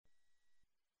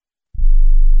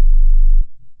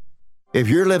If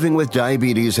you're living with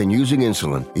diabetes and using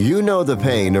insulin, you know the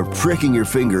pain of pricking your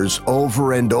fingers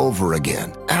over and over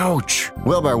again. Ouch!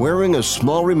 Well, by wearing a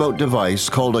small remote device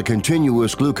called a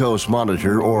continuous glucose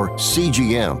monitor, or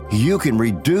CGM, you can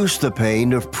reduce the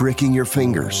pain of pricking your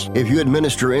fingers. If you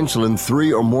administer insulin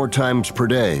 3 or more times per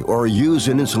day or use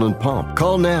an insulin pump,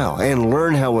 call now and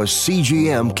learn how a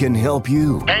CGM can help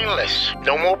you. Painless.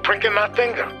 No more pricking my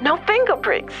finger. No finger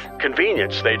pricks.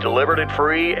 Convenience. They delivered it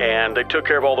free and they took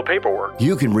care of all the paperwork.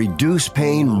 You can reduce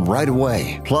pain right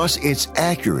away. Plus, it's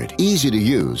accurate, easy to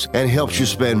use, and helps you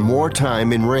spend more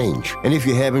time in range. And if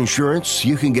you have insurance,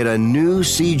 you can get a new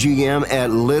CGM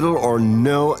at little or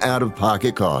no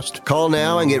out-of-pocket cost. Call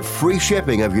now and get free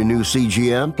shipping of your new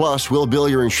CGM. Plus, we'll bill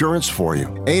your insurance for you.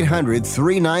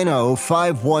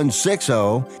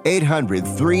 800-390-5160.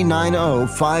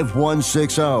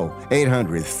 800-390-5160.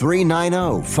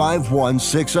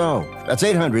 800-390-5160. That's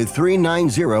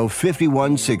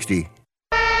 800-390-5160.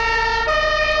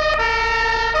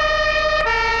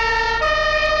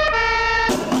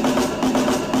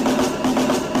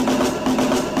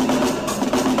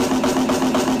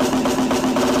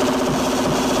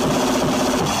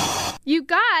 You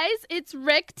guys, it's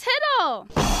Rick Tittle.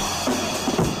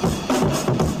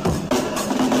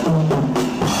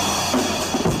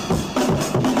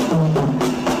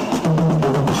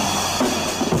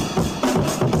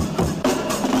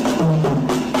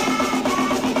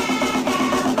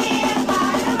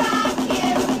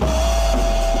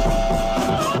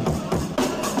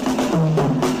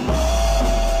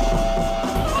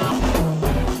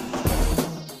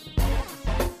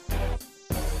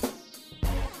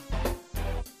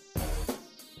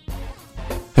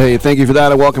 Hey, thank you for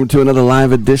that, and welcome to another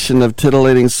live edition of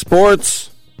Titillating Sports.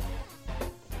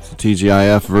 It's a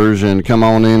TGIF version. Come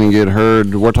on in and get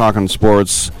heard. We're talking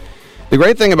sports. The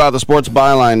great thing about the Sports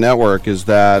Byline Network is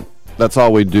that that's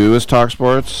all we do is talk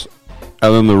sports.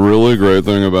 And then the really great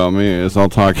thing about me is I'll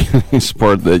talk any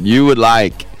sport that you would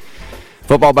like.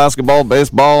 Football, basketball,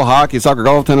 baseball, hockey, soccer,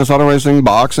 golf, tennis, auto racing,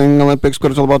 boxing, Olympics,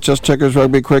 quidditch, all about chess, checkers,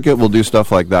 rugby, cricket. We'll do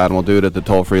stuff like that, and we'll do it at the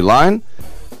toll-free line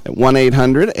at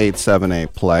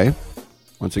 1-800-878-PLAY.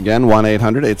 Once again,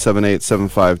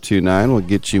 1-800-878-7529. We'll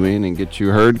get you in and get you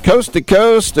heard coast to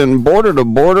coast and border to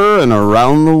border and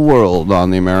around the world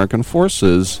on the American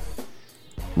Forces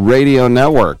Radio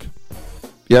Network.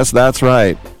 Yes, that's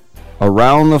right.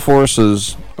 Around the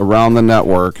forces, around the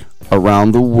network,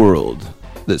 around the world.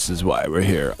 This is why we're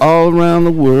here. All around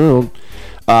the world.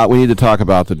 We need to talk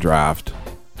about the draft.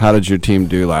 How did your team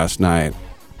do last night?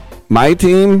 My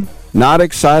team, not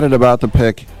excited about the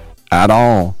pick at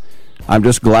all. I'm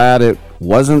just glad it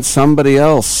wasn't somebody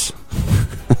else.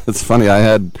 It's funny, I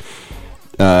had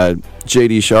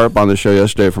J.D. Sharp on the show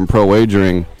yesterday from Pro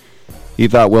Wagering. He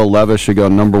thought Will Levis should go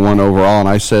number 1 overall, and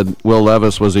I said Will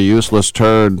Levis was a useless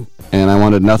turd, and I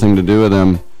wanted nothing to do with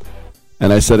him.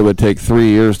 And I said it would take 3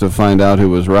 years to find out who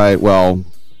was right. Well,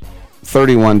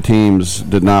 31 teams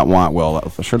did not want Will.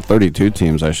 Sure, 32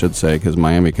 teams, I should say, because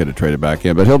Miami could have traded back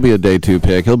in. But he'll be a day 2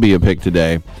 pick. He'll be a pick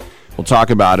today. We'll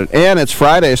talk about it. And it's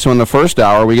Friday, so in the first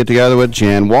hour, we get together with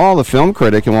Jan Wall, the film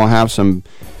critic, and we'll have some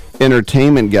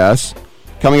entertainment guests.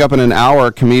 Coming up in an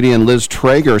hour, comedian Liz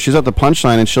Traeger. She's at the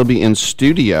Punchline, and she'll be in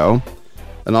studio.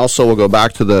 And also, we'll go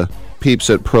back to the peeps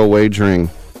at Pro Wagering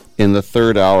in the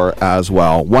third hour as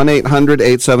well.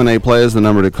 1-800-878-PLAY is the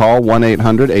number to call.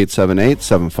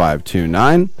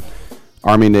 1-800-878-7529.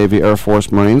 Army, Navy, Air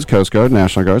Force, Marines, Coast Guard,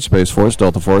 National Guard, Space Force,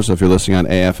 Delta Force. If you're listening on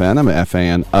AFN, I'm a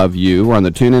FAN of you. We're on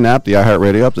the TuneIn app, the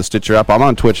iHeartRadio app, the Stitcher app. I'm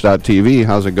on Twitch.tv.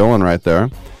 How's it going right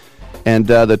there? And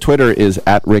the Twitter is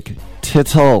at Rick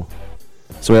Tittle.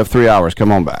 So we have 3 hours.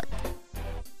 Come on back.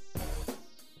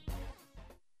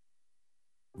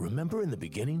 Remember in the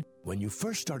beginning, when you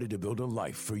first started to build a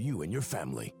life for you and your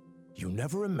family, you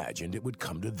never imagined it would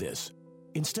come to this.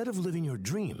 Instead of living your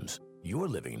dreams, you're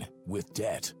living with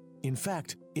debt. In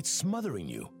fact, it's smothering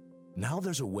you. Now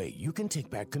there's a way you can take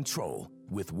back control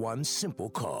with one simple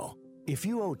call. If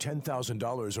you owe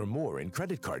 $10,000 or more in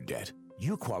credit card debt,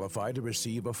 you qualify to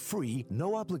receive a free,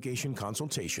 no-obligation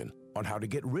consultation on how to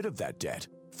get rid of that debt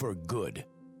for good.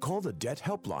 Call the Debt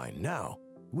Helpline now.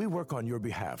 We work on your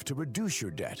behalf to reduce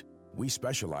your debt. We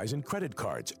specialize in credit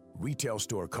cards, retail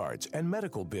store cards, and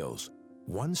medical bills.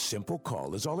 One simple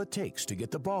call is all it takes to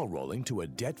get the ball rolling to a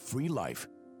debt-free life.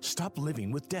 Stop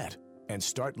living with debt and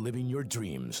start living your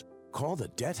dreams. Call the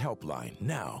Debt Helpline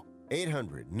now.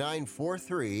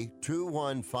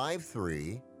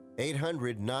 800-943-2153.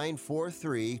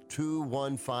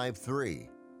 800-943-2153.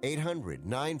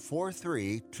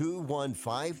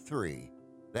 800-943-2153.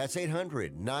 That's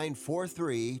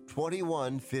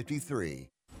 800-943-2153.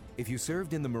 If you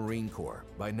served in the Marine Corps,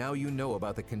 by now you know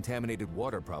about the contaminated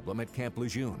water problem at Camp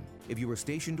Lejeune. If you were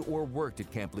stationed or worked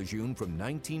at Camp Lejeune from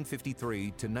 1953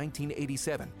 to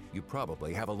 1987, you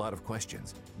probably have a lot of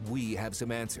questions. We have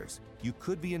some answers. You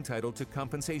could be entitled to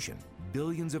compensation.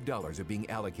 Billions of dollars are being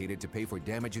allocated to pay for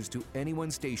damages to anyone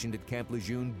stationed at Camp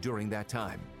Lejeune during that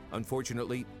time.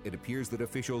 Unfortunately, it appears that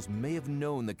officials may have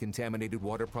known the contaminated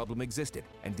water problem existed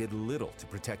and did little to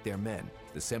protect their men.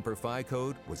 The Semper Fi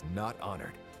code was not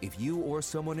honored. If you or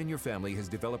someone in your family has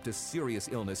developed a serious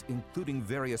illness, including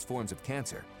various forms of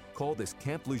cancer, call this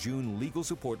Camp Lejeune legal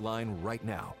support line right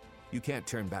now. You can't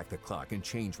turn back the clock and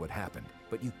change what happened,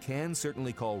 but you can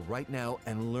certainly call right now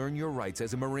and learn your rights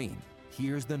as a Marine.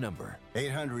 Here's the number.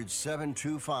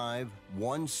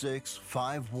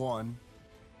 800-725-1651.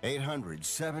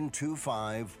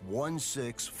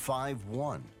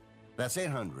 800-725-1651. That's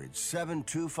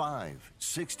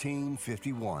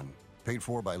 800-725-1651. Paid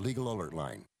for by Legal Alert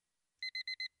Line.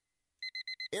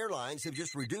 Airlines have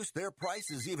just reduced their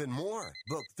prices even more.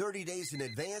 Book 30 days in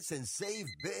advance and save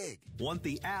big. Want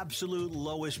the absolute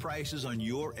lowest prices on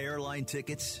your airline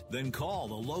tickets? Then call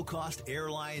the Low Cost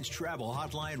Airlines Travel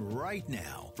Hotline right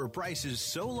now. For prices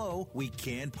so low, we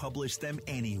can't publish them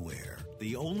anywhere.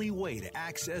 The only way to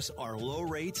access our low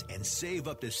rates and save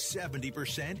up to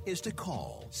 70% is to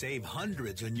call. Save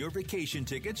hundreds on your vacation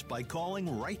tickets by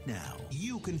calling right now.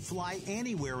 You can fly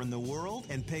anywhere in the world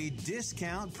and pay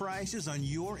discount prices on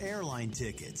your airline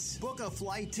tickets. Book a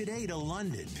flight today to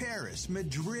London, Paris,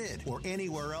 Madrid, or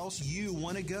anywhere else you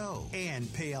want to go.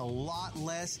 And pay a lot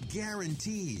less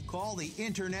guaranteed. Call the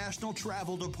International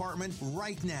Travel Department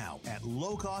right now at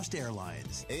Low Cost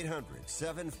Airlines.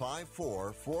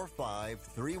 800-754-4531.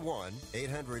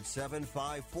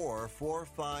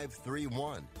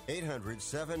 800-754-4531.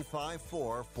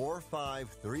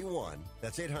 800-754-4531.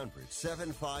 That's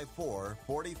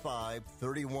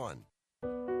 800-754-4531.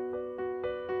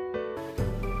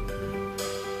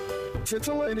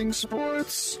 Titillating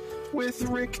Sports with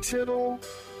Rick Tittle.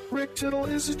 Rick Tittle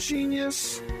is a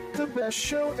genius, the best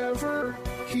show ever.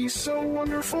 He's so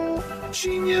wonderful,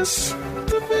 genius,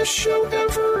 the best show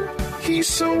ever. He's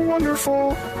so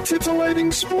wonderful.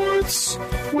 Titillating Sports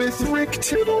with Rick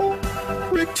Tittle.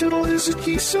 Rick Tittle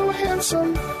he's so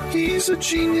handsome, he's a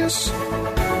genius.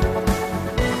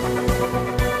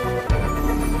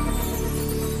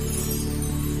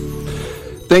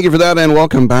 Thank you for that, and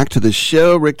welcome back to the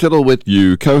show. Rick Tittle with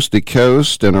you, coast to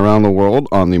coast and around the world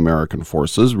on the American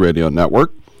Forces Radio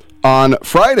Network. On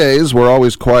Fridays, we're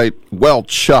always quite well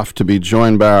chuffed to be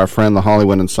joined by our friend, the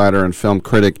Hollywood insider and film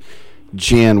critic,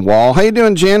 Jan Wall. How you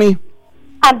doing, Janny?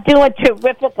 I'm doing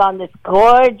terrific on this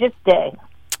gorgeous day.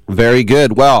 Very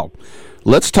good. Well,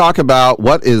 let's talk about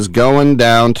what is going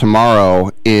down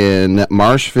tomorrow in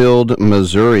Marshfield,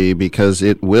 Missouri, because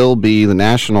it will be the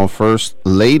National First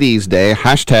Ladies Day,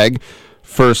 hashtag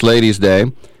First Ladies Day.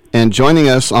 And joining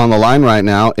us on the line right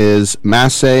now is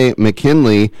Massey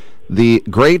McKinley, the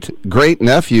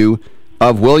great-great-nephew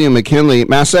of William McKinley.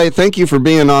 Massey, thank you for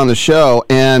being on the show.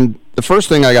 And the first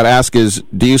thing I got to ask is,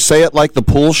 do you say it like the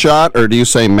pool shot, or do you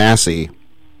say Massey?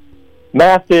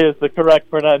 Massey is the correct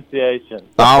pronunciation.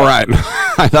 All right.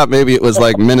 I thought maybe it was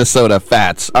like Minnesota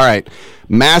Fats. All right.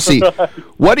 Massey,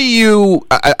 what do you,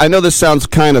 I know this sounds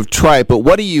kind of trite, but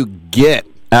what do you get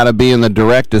out of being the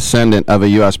direct descendant of a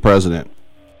U.S. president?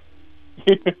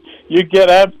 You get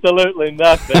absolutely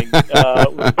nothing. There's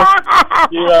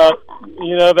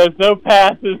no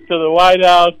passes to the White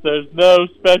House. There's no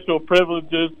special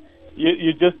privileges.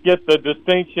 You just get the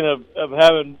distinction of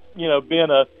having, being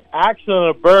a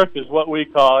accident of birth is what we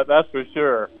call it. That's for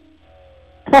sure.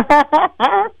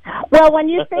 Well, when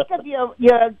you think of your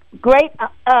great,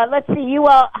 let's see,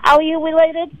 how are you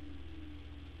related?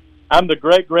 I'm the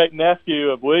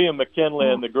great-great-nephew of William McKinley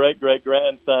and the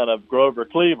great-great-grandson of Grover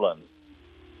Cleveland.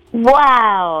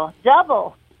 Wow,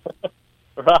 double.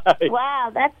 Right.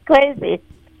 Wow, that's crazy.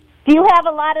 Do you have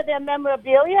a lot of their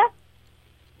memorabilia?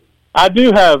 I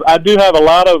do have a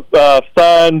lot of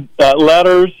signed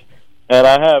letters, and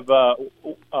I have a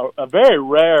very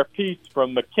rare piece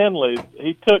from McKinley.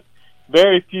 He took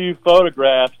very few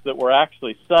photographs that were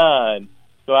actually signed,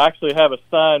 so I actually have a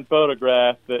signed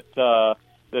photograph that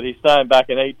he signed back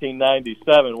in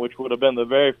 1897, which would have been the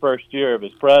very first year of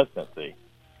his presidency.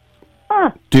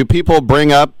 Huh. Do people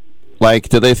bring up,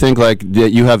 do they think,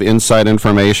 that you have inside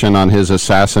information on his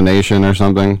assassination or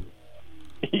something?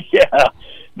 Yeah.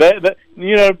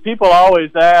 People always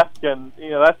ask, and,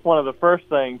 that's one of the first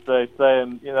things they say,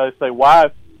 and, they say, why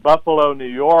Buffalo, New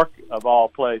York, of all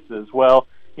places? Well,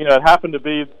 it happened to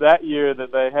be that year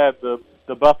that they had the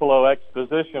Buffalo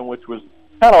Exposition, which was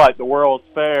kind of like the World's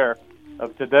Fair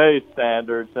today's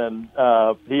standards. And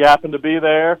he happened to be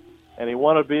there, and he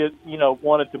wanted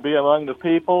to be among the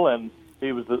people, and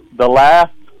he was the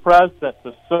last president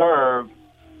to serve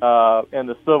in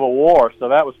the Civil War. So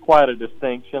that was quite a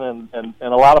distinction, and a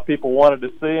lot of people wanted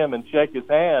to see him and shake his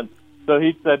hand. So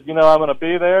he said, I'm going to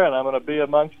be there, and I'm going to be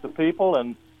amongst the people,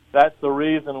 and that's the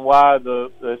reason why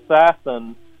the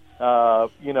assassin,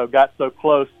 got so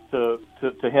close to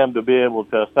him to be able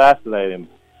to assassinate him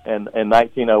in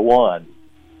 1901.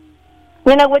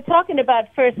 We're talking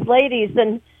about first ladies,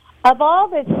 and of all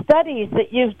the studies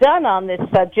that you've done on this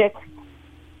subject,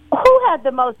 who had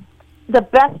the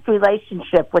best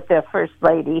relationship with their first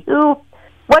lady?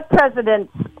 What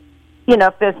presidents,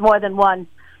 if there's more than one,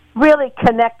 really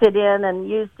connected in and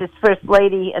used his first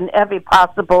lady in every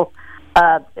possible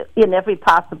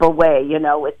way,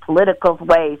 with political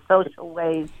ways, social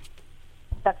ways,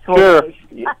 sexual ways.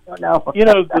 I don't know.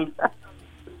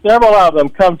 Several of them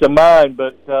come to mind,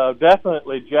 but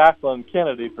definitely Jacqueline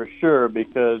Kennedy for sure,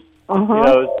 because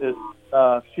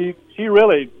she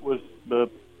really was the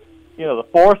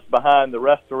force behind the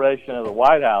restoration of the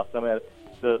White House. I mean,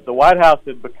 the White House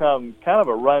had become kind of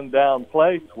a rundown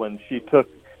place when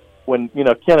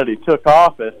Kennedy took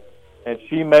office, and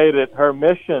she made it her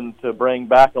mission to bring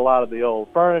back a lot of the old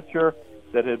furniture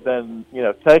that had been,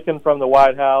 taken from the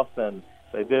White House, and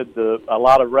they did a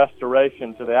lot of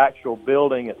restoration to the actual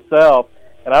building itself.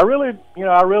 And I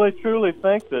really truly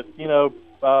think that,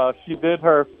 she did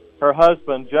her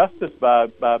husband justice by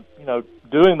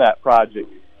doing that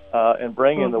project and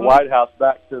bringing the White House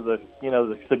back to the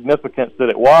significance that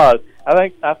it was.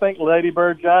 I think Lady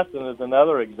Bird Johnson is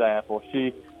another example.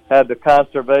 She had the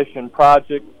conservation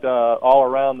project all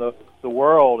around the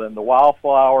world, and the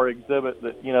wildflower exhibit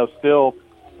that still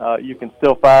you can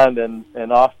still find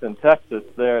in Austin, Texas,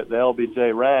 there at the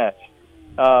LBJ Ranch.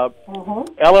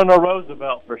 Eleanor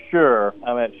Roosevelt for sure.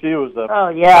 I mean, she was a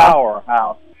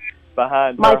powerhouse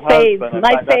behind her husband.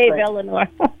 My fave, Eleanor.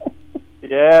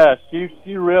 Yeah,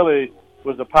 she really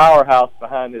was a powerhouse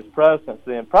behind his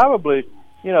presidency, and probably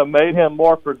made him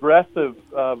more progressive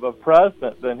of a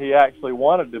president than he actually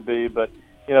wanted to be. But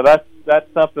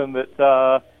that's something that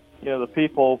the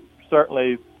people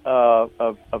certainly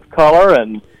of color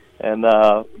and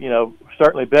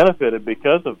certainly benefited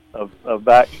because of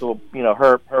actual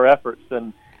her efforts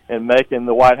in making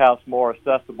the White House more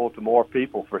accessible to more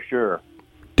people for sure.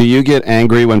 Do you get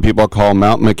angry when people call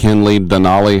Mount McKinley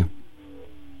Denali?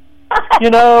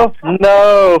 No.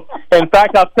 In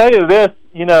fact, I'll tell you this.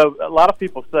 A lot of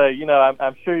people say,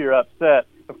 I'm sure you're upset.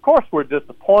 Of course, we're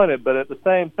disappointed, but at the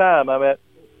same time, I mean,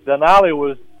 Denali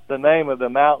was the name of the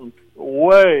mountain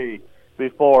way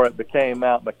before it became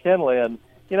Mount McKinley. And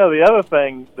the other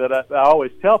thing that I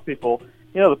always tell people,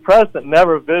 the president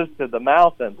never visited the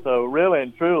mountain, so really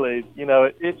and truly,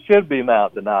 it should be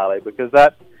Mount Denali, because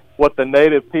that's what the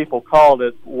native people called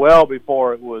it well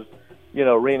before it was,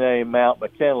 renamed Mount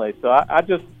McKinley. So I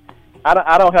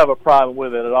don't have a problem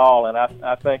with it at all, and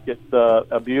I think it's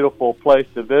a beautiful place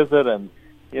to visit, and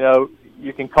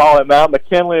you can call it Mount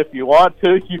McKinley if you want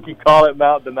to. You can call it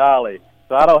Mount Denali.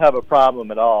 So I don't have a problem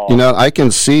at all. I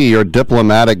can see your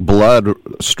diplomatic blood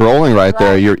strolling right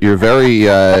there. You're very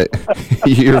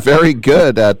you're very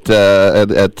good at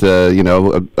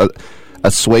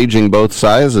assuaging both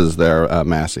sizes there,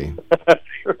 Massey.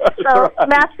 So,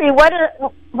 Massey, what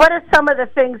are some of the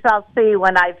things I'll see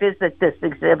when I visit this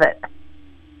exhibit?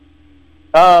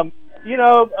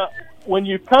 When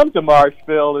you come to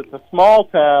Marshfield, it's a small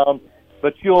town,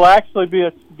 but you'll actually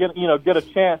get a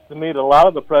chance to meet a lot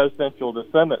of the presidential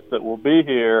descendants that will be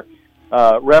here,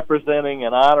 representing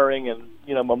and honoring and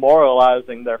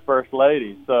memorializing their first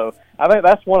ladies. So I think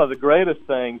that's one of the greatest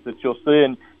things that you'll see,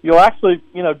 and you'll actually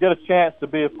get a chance to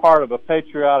be a part of a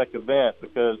patriotic event,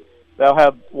 because they'll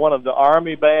have one of the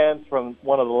Army bands from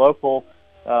one of the local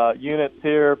units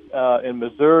here in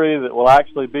Missouri that will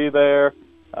actually be there.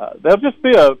 There'll just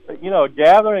be a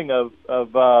gathering of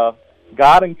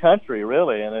God and country,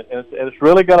 really, and it's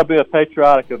really going to be a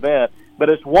patriotic event. But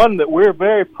it's one that we're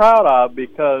very proud of,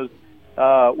 because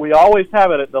we always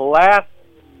have it at the last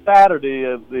Saturday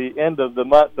of the end of the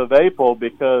month of April,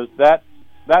 because that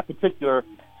particular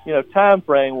time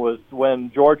frame was when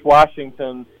George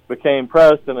Washington became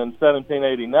president in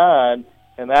 1789,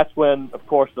 and that's when, of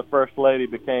course, the First Lady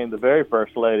became the very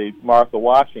First Lady, Martha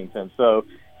Washington. So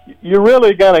you're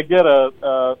really going to get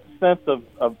a sense of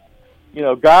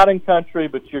God and country,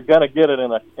 but you're going to get it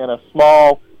in a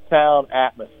small town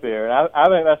atmosphere. And I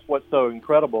think that's what's so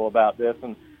incredible about this.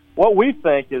 And what we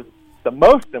think is the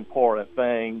most important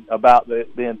thing about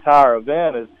the entire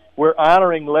event is we're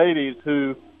honoring ladies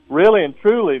who really and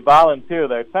truly volunteer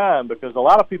their time, because a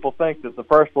lot of people think that the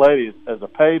First Lady is a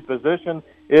paid position.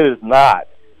 It is not.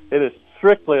 It is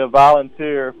strictly a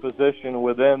volunteer position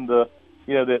within the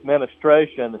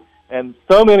administration. And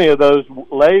so many of those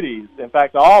ladies, in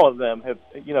fact, all of them have,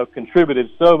 contributed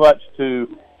so much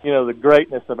to, the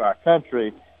greatness of our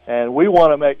country. And we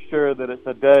want to make sure that it's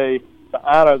a day to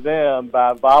honor them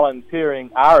by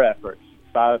volunteering our efforts,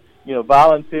 by,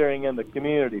 volunteering in the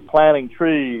community, planting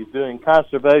trees, doing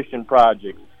conservation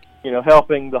projects,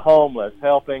 helping the homeless,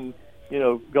 helping,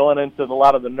 going into a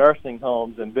lot of the nursing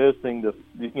homes and visiting the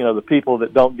people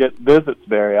that don't get visits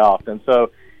very often.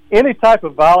 So any type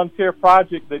of volunteer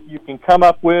project that you can come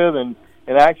up with and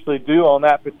actually do on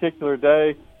that particular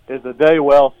day is a day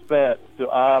well spent to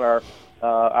honor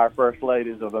our First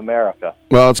Ladies of America.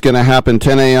 Well, it's going to happen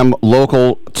 10 a.m.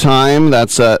 local time.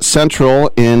 That's Central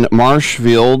in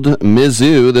Marshfield,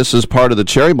 Mizzou. This is part of the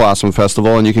Cherry Blossom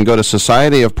Festival, and you can go to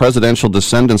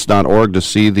societyofpresidentialdescendants.org to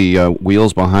see the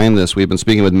wheels behind this. We've been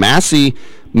speaking with Massey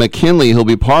McKinley, who'll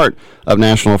be part of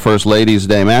National First Ladies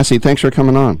Day. Massey, thanks for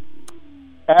coming on.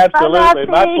 Absolutely.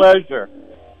 My pleasure.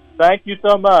 Thank you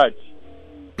so much.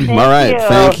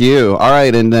 Thank you. All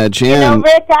right, and Jan.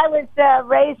 Rick, I was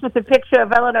raised with a picture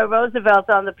of Eleanor Roosevelt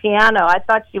on the piano. I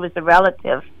thought she was a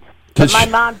relative. But my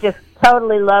mom just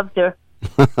totally loved her.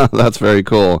 That's very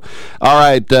cool. All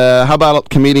right, how about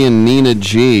comedian Nina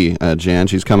G, Jan?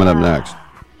 She's coming up next.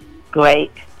 Great.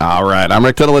 All right, I'm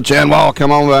Rick Tittle with Jan Wall.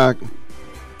 Come on back.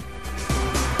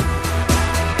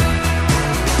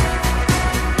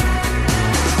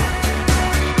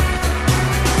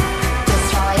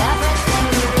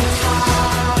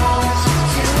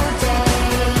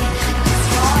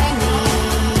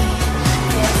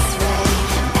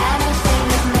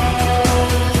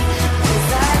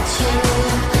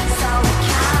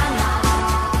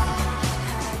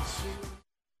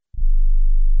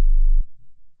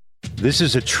 This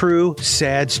is a true,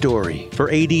 sad story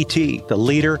for ADT, the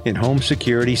leader in home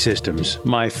security systems.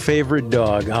 My favorite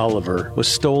dog, Oliver, was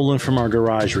stolen from our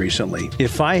garage recently.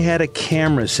 If I had a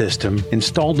camera system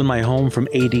installed in my home from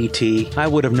ADT, I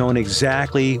would have known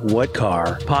exactly what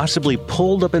car possibly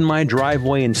pulled up in my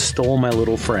driveway and stole my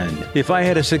little friend. If I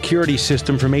had a security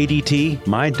system from ADT,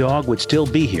 my dog would still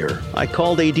be here. I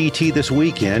called ADT this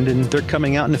weekend, and they're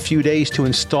coming out in a few days to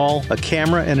install a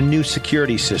camera and a new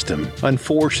security system.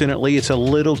 Unfortunately, it's a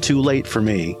little too late for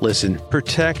me. Listen,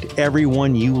 protect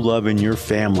everyone you love in your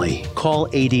family. Call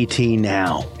ADT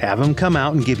now. Have them come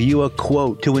out and give you a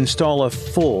quote to install a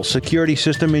full security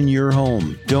system in your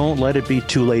home. Don't let it be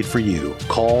too late for you.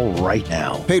 Call right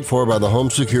now. Paid for by the Home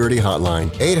Security Hotline.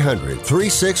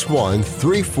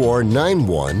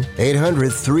 800-361-3491.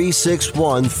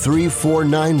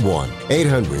 800-361-3491.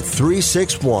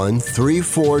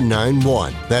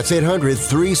 800-361-3491. That's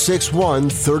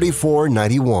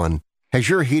 800-361-3491. Has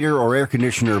your heater or air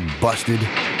conditioner busted?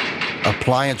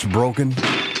 Appliance broken?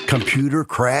 Computer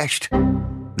crashed?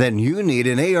 Then you need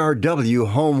an ARW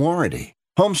home warranty.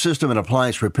 Home system and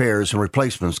appliance repairs and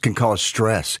replacements can cause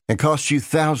stress and cost you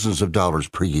thousands of dollars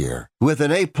per year. With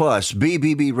an A-plus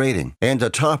BBB rating and a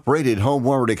top-rated home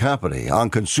warranty company on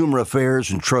Consumer Affairs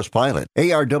and Trustpilot,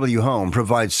 ARW Home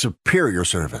provides superior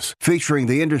service, featuring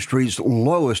the industry's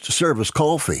lowest service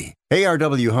call fee.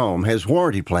 ARW Home has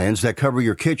warranty plans that cover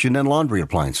your kitchen and laundry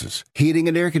appliances, heating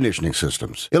and air conditioning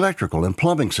systems, electrical and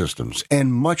plumbing systems,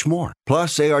 and much more.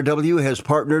 Plus, ARW has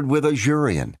partnered with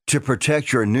Azurian to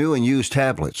protect your new and used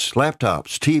tablets,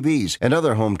 laptops, TVs, and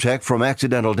other home tech from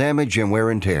accidental damage and wear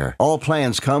and tear. All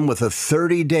plans come with a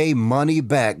 30-day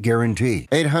money-back guarantee.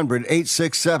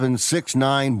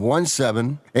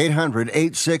 800-867-6917.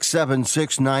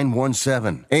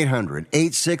 800-867-6917.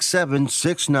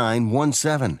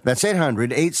 800-867-6917. That's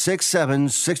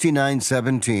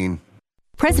 800-867-6917.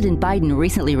 President Biden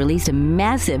recently released a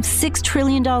massive $6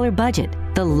 trillion budget,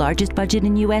 the largest budget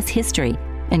in U.S. history.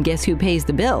 And guess who pays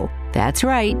the bill? That's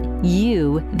right,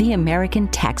 you, the American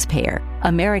taxpayer.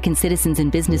 American citizens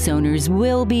and business owners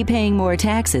will be paying more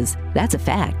taxes. That's a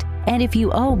fact. And if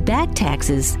you owe back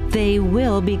taxes, they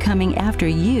will be coming after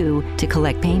you to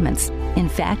collect payments. In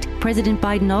fact, President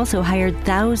Biden also hired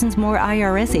thousands more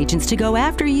IRS agents to go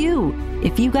after you.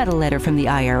 If you got a letter from the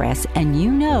IRS and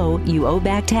you know you owe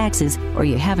back taxes or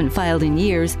you haven't filed in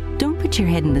years, don't put your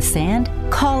head in the sand.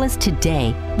 Call us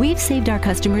today. We've saved our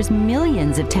customers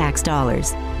millions of tax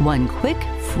dollars. One quick,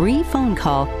 free phone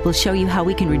call will show you how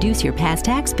we can reduce your past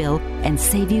tax bill and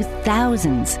save you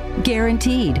thousands.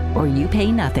 Guaranteed, or you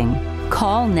pay nothing.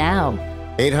 Call now.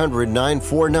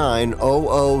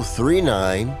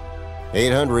 800-949-0039.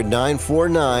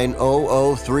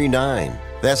 800-949-0039.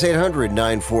 That's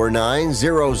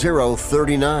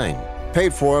 800-949-0039.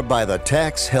 Paid for by the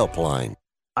Tax Helpline.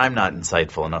 I'm not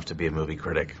insightful enough to be a movie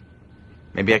critic.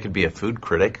 Maybe I could be a food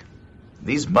critic.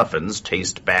 These muffins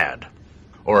taste bad.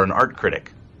 Or an art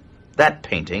critic. That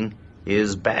painting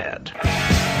is bad.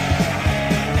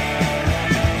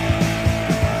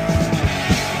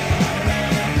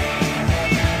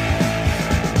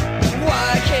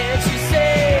 Why can't you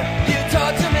say you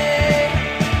talk to me?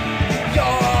 You're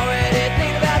already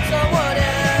thinking about someone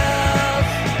else.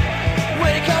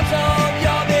 When it comes home,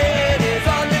 your bed is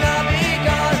on and I'll be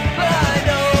gone. But I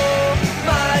know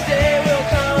my day will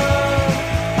come.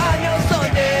 I know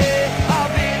someday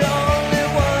I'll be the only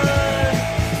one.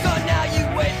 So now you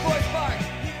wait for a spark.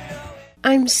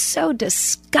 I'm so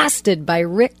disgusted by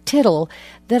Rick Tittle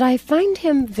that I find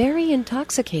him very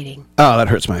intoxicating. Oh, that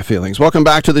hurts my feelings. Welcome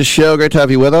back to the show. Great to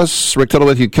have you with us. Rick Tittle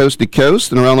with you coast to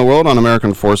coast and around the world on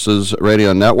American Forces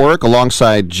Radio Network,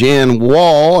 alongside Jan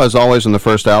Wall, as always, in the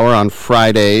first hour on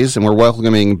Fridays. And we're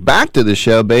welcoming back to the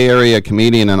show Bay Area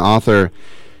comedian and author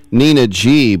Nina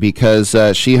G, because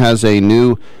she has a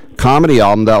new comedy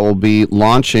album that will be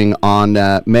launching on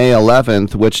May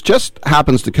 11th, which just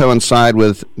happens to coincide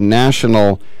with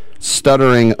National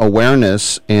Stuttering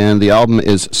Awareness, and the album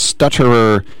is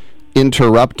Stutterer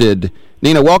Interrupted.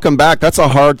 Nina, welcome back. That's a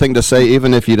hard thing to say,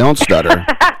 even if you don't stutter.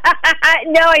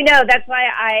 No, I know. That's why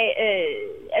I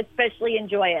especially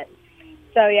enjoy it.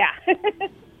 So, yeah.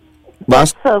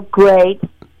 That's so great.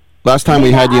 Last time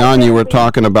we had you on, you were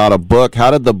talking about a book.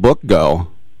 How did the book go?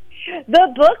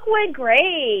 The book went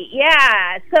great,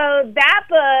 yeah. So that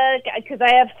book, because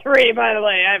I have three, by the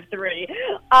way, I have three.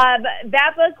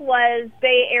 That book was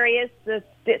Bay Area's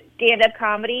stand-up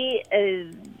comedy, a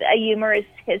humorous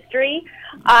history.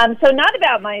 So not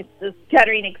about my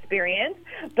stuttering experience,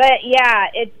 but yeah,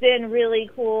 it's been really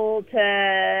cool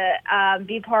to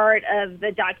be part of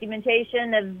the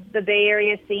documentation of the Bay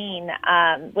Area scene,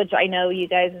 which I know you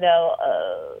guys know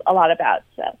a lot about,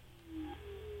 so.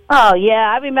 Oh,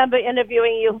 yeah. I remember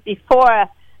interviewing you before,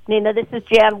 Nina. This is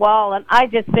Jan Wall, and I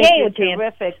just think you're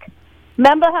terrific.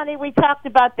 Remember, honey, we talked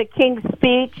about the King's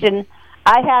Speech, and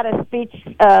I had a speech,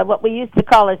 what we used to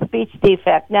call a speech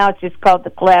defect. Now it's just called the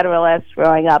collateral S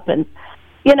growing up. And,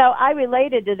 you know, I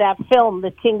related to that film,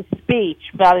 The King's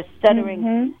Speech, about a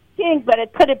stuttering king, but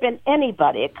it could have been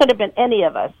anybody. It could have been any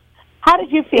of us. How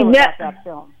did you feel about that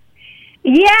film?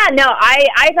 Yeah, no,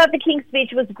 I thought the King's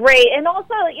Speech was great. And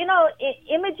also, you know,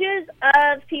 images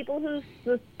of people who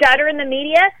stutter in the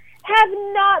media have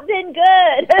not been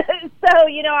good. So,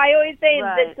 you know, I always say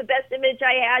that the best image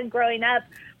I had growing up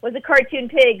was a cartoon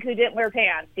pig who didn't wear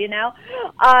pants, you know?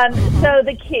 So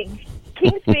the King's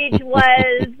Speech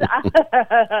was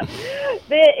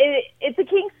the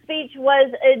King's Speech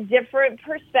was a different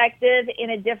perspective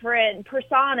in a different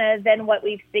persona than what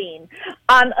we've seen.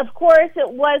 Of course, it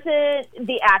wasn't,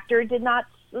 the actor did not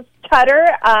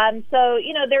stutter. So,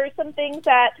 you know, there are some things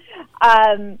that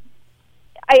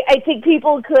I think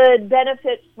people could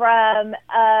benefit from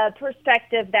a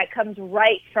perspective that comes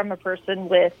right from a person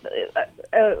with,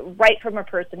 who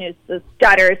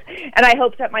stutters. And I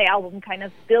hope that my album kind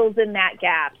of fills in that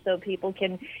gap so people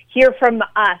can hear from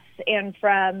us and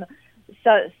from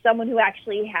someone who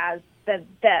actually has that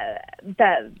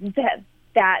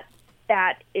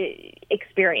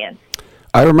experience.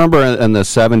 I remember in the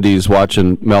 70s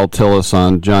watching Mel Tillis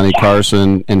on Johnny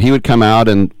Carson, and he would come out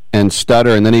and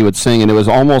stutter, and then he would sing, and it was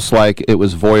almost like it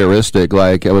was voyeuristic.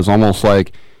 Like, it was almost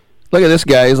like, look at this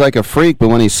guy, he's like a freak, but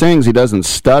when he sings, he doesn't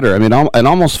stutter. I mean, it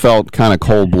almost felt kind of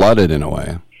cold-blooded in a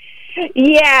way.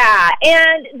 Yeah,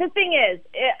 and the thing is,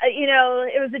 you know,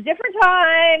 it was a different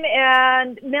time,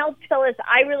 and Mel Tillis,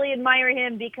 I really admire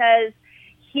him because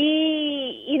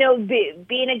he, you know,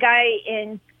 being a guy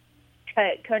in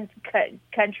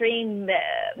country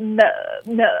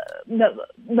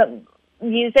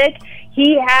music,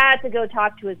 he had to go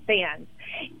talk to his fans.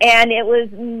 And it was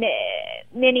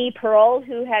Minnie Pearl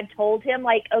who had told him,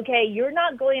 like, okay, you're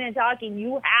not going and talking,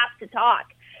 you have to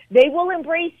talk. They will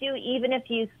embrace you even if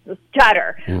you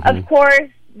stutter. Of course,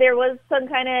 there was some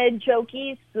kind of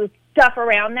jokey stuff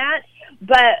around that,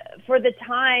 but for the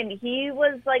time, he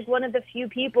was like one of the few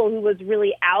people who was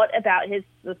really out about his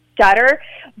stutter.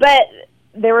 But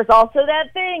there was also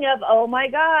that thing of, oh my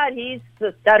God, he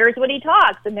stutters when he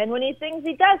talks, and then when he sings,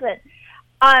 he doesn't.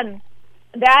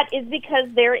 That is because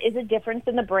there is a difference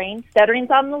in the brain.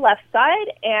 Stuttering's on the left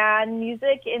side, and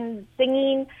music and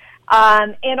singing,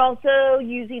 and also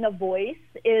using a voice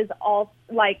is all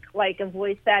like a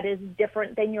voice that is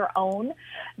different than your own.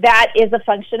 That is a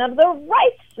function of the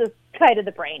right side of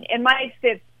the brain. And my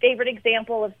favorite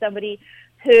example of somebody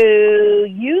who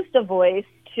used a voice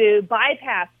to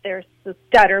bypass their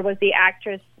stutter was the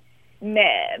actress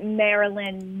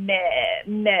Marilyn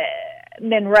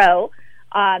Monroe.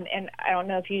 And I don't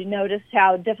know if you noticed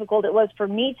how difficult it was for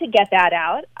me to get that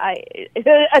out.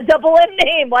 A double M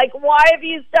name. Like, why, if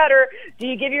you stutter, do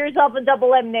you give yourself a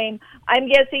double M name? I'm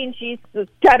guessing she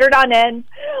stuttered on end.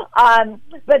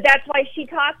 But that's why she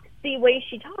talked the way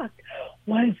she talked,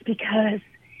 was because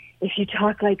if you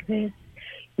talk like this,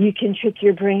 you can trick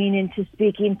your brain into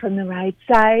speaking from the right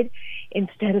side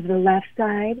instead of the left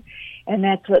side. And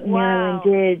that's what Marilyn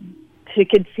did to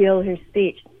conceal her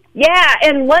speech. Yeah,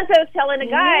 and once I was telling a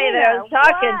guy that I was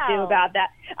talking to about that.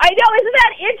 I know, isn't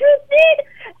that interesting?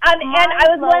 And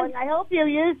I was I hope you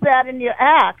use that in your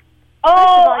act. Oh,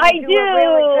 all, I do. A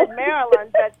really good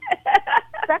Marilyn, but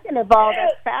second of all,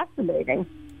 that's fascinating.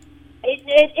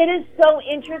 It is so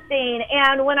interesting.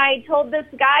 And when I told this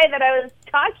guy that I was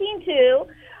talking to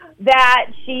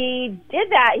that she did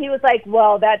that, he was like,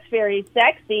 well, that's very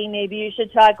sexy. Maybe you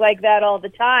should talk like that all the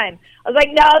time. I was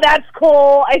like, no, that's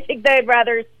cool. I think they'd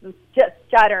rather just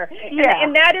stutter. Yeah.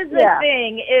 And that is the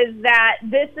thing, is that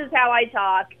this is how I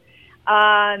talk.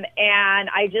 And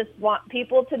I just want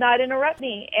people to not interrupt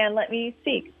me and let me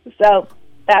speak. So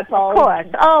that's all. Of course.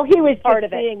 Oh, he was part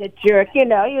just of being a jerk. You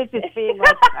know, he was just being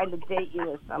like trying to date you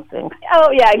or something.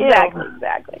 Oh, yeah,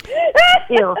 exactly.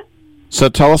 You. So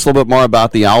tell us a little bit more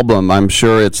about the album. I'm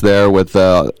sure it's there with,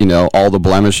 all the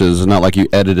blemishes. It's not like you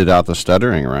edited out the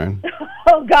stuttering, right?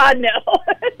 Oh, God, no.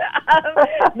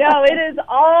 No, it is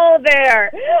all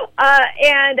there.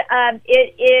 And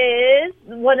it is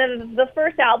one of the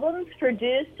first albums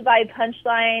produced by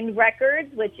Punchline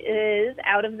Records, which is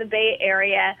out of the Bay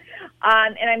Area.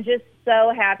 And I'm just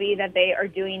so happy that they are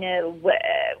doing it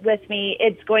with me.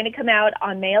 It's going to come out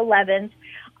on May 11th.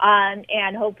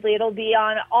 And hopefully it'll be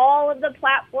on all of the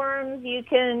platforms. You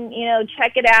can,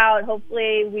 check it out.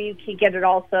 Hopefully we can get it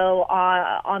also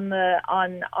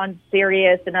on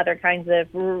Sirius and other kinds of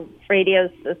radio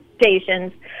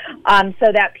stations,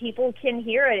 so that people can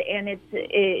hear it and it's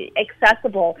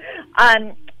accessible.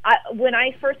 When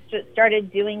I first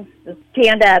started doing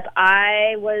stand-up,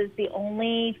 I was the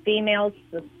only female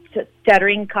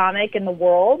stuttering comic in the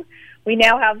world. We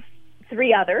now have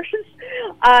 3 others.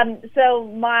 So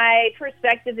my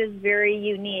perspective is very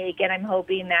unique, and I'm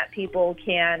hoping that people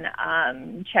can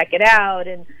check it out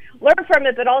and learn from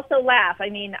it, but also laugh. I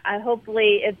mean,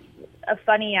 hopefully it's a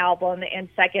funny album, and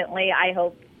secondly, I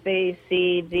hope they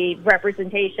see the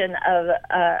representation of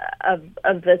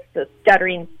the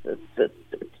stuttering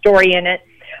story in it.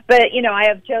 But, I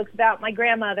have jokes about my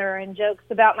grandmother and jokes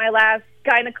about my last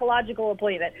gynecological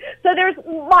appointment. So there's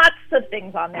lots of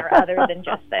things on there other than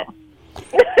just this.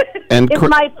 And is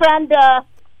my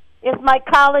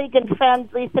colleague and friend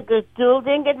Lisa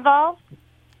Goulding involved?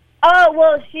 Oh,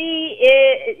 well, she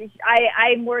is.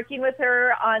 I'm working with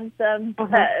her on some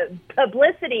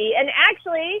publicity, and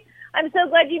actually, I'm so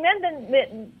glad you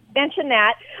mentioned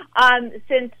that.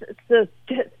 Since the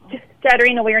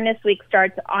Stuttering Awareness Week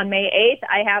starts on May 8th,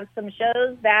 I have some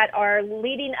shows that are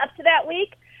leading up to that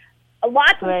week.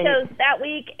 Lots of shows that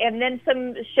week, and then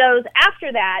some shows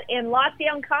after that. And Lots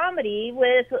Young Comedy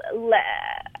with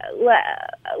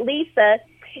Lisa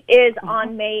is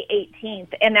on May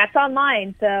 18th, and that's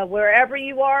online. So wherever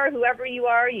you are, whoever you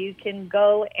are, you can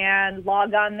go and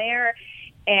log on there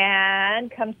and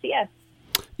come see us.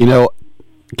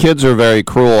 Kids are very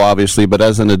cruel, obviously, but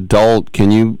as an adult,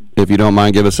 can you, if you don't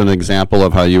mind, give us an example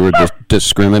of how you were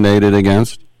discriminated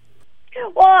against?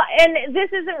 Well, and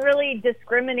this isn't really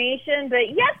discrimination, but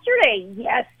yesterday,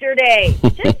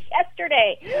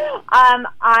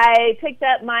 I picked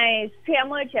up my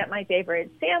sandwich at my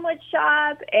favorite sandwich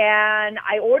shop, and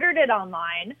I ordered it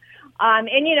online. And,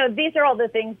 these are all the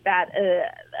things that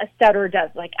a stutterer does.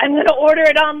 Like, I'm going to order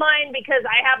it online because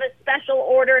I have a special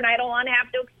order and I don't want to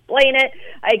have to explain it.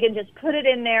 I can just put it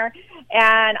in there.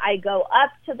 And I go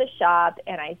up to the shop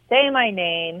and I say my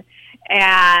name.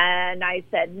 And I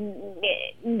said,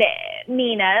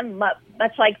 Nina,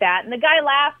 much like that. And the guy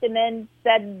laughed and then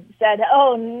said,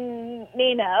 oh,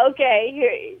 Nina, okay,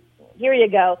 here you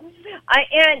go.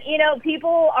 And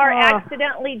people are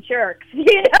accidentally jerks,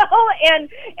 and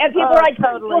people are like,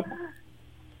 totally.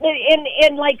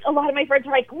 And like a lot of my friends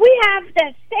are like, we have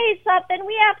to say something,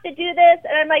 we have to do this.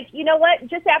 And I'm like, you know what?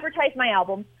 Just advertise my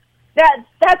album.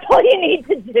 That's all you need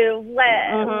to do.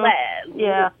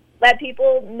 Let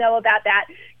people know about that.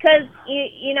 Because,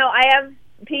 I have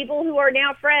people who are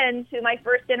now friends who my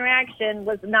first interaction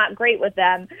was not great with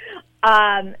them.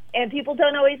 And people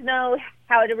don't always know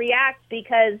how to react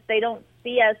because they don't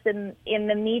see us in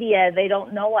the media. They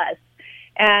don't know us.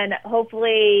 And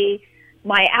hopefully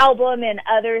my album and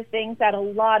other things that a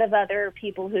lot of other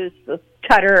people who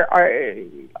stutter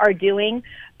are doing,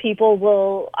 people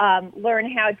will learn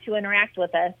how to interact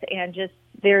with us, and just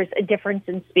there's a difference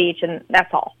in speech, and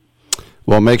that's all.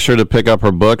 Well, make sure to pick up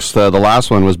her books. The last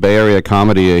one was Bay Area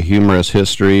Comedy, A Humorous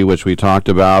History, which we talked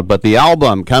about. But the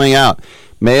album coming out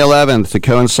May 11th to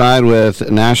coincide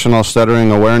with National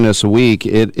Stuttering Awareness Week.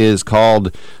 It is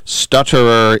called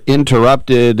Stutterer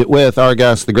Interrupted, with our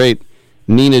guest, the great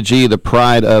Nina G., the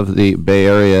pride of the Bay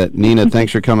Area. Nina,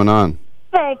 thanks for coming on.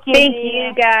 Thank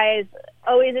you, guys.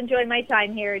 Always enjoyed my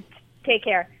time here. Take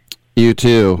care. You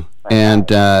too. And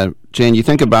Jane, you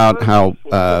think about how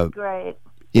great.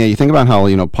 Yeah, you think about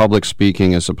how, public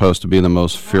speaking is supposed to be the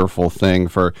most fearful thing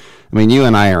you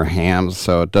and I are hams,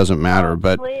 so it doesn't matter,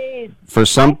 but please. For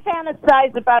some... I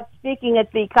fantasize about speaking at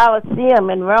the Colosseum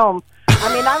in Rome.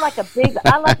 I like a big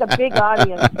audience,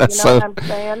 you know what I'm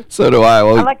saying? So do I.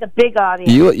 Well, I like a big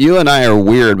audience. You and I are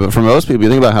weird, but for most people, you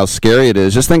think about how scary it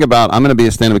is. Just think about, I'm going to be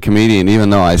a stand-up comedian even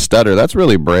though I stutter. That's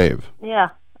really brave.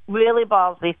 Yeah, really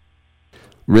ballsy.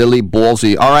 Really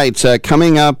ballsy. All right,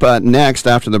 coming up next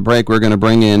after the break, we're going to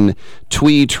bring in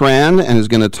Thuy Tran, and is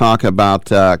going to talk about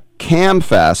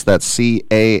CAMFest. That's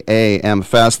CAAM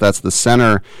Fest. That's the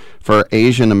Center for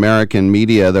Asian American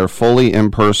Media. Their fully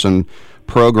in-person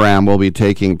program will be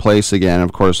taking place again.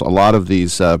 Of course, a lot of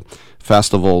these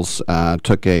festivals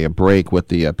took a break with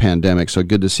the pandemic, so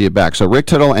good to see you back. So Rick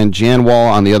Tittle and Jan Wall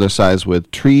on the other side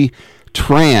with Thuy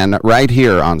Tran right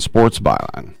here on Sports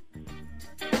Byline.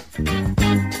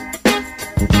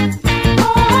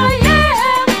 Oh,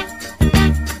 yeah.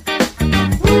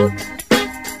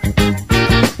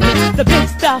 It's the big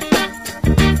stuff.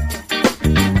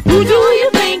 Who do you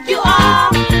think you are?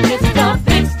 It's the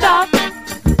big stuff.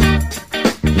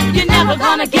 You're never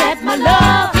gonna get my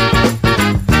love.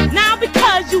 Now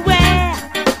because you wear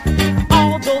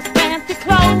all those fancy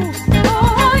clothes.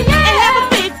 Oh, yeah. And have a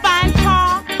big fine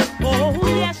car. Oh,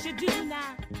 yes you do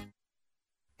now.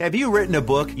 Have you written a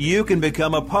book? You can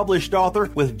become a published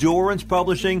author with Dorrance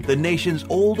Publishing, the nation's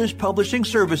oldest publishing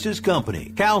services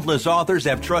company. Countless authors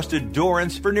have trusted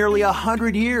Dorrance for nearly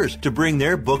 100 years to bring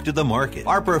their book to the market.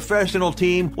 Our professional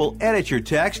team will edit your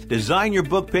text, design your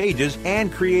book pages,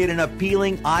 and create an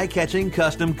appealing, eye-catching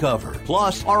custom cover.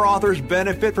 Plus, our authors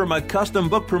benefit from a custom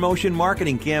book promotion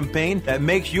marketing campaign that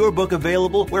makes your book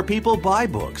available where people buy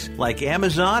books, like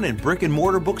Amazon and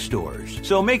brick-and-mortar bookstores.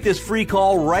 So make this free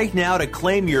call right now to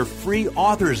claim your free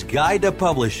author's guide to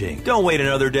publishing. Don't wait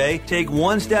another day. Take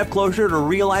one step closer to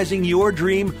realizing your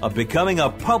dream of becoming a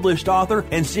published author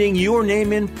and seeing your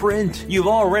name in print. You've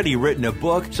already written a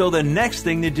book, so the next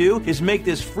thing to do is make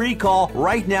this free call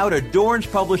right now to Dorrance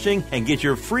Publishing and get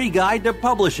your free guide to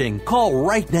publishing. Call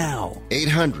right now.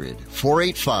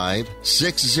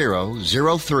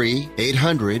 800-485-6003.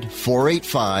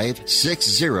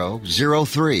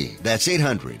 800-485-6003. That's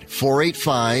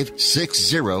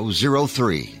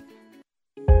 800-485-6003.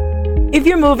 If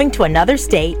you're moving to another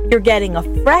state, you're getting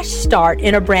a fresh start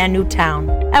in a brand new town.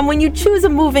 And when you choose a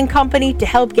moving company to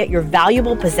help get your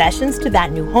valuable possessions to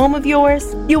that new home of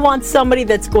yours, you want somebody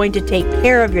that's going to take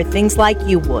care of your things like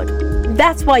you would.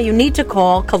 That's why you need to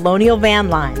call Colonial Van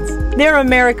Lines. They're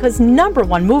America's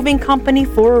 #1 moving company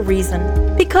for a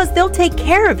reason. Because they'll take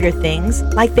care of your things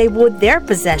like they would their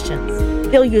possessions.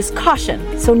 They'll use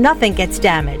caution so nothing gets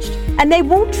damaged. And they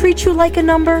won't treat you like a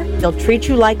number, they'll treat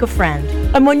you like a friend.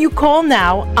 And when you call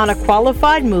now on a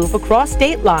qualified move across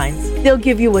state lines, they'll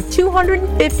give you a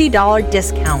 $250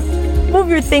 discount. Move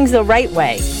your things the right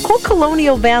way. Call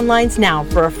Colonial Van Lines now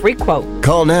for a free quote.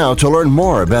 Call now to learn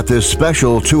more about this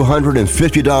special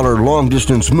 $250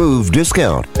 long-distance move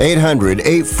discount.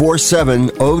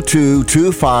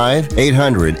 800-847-0225.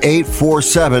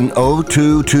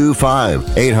 800-847-0225.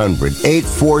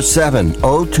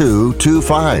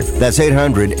 800-847-0225. That's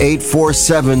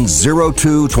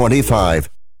 800-847-0225.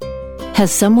 Has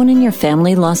someone in your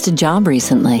family lost a job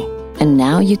recently, and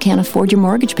now you can't afford your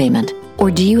mortgage payment? Or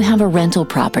do you have a rental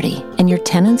property and your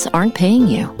tenants aren't paying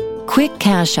you? Quick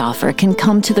Cash Offer can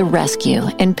come to the rescue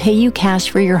and pay you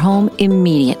cash for your home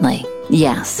immediately.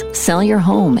 Yes, sell your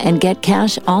home and get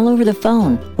cash all over the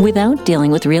phone without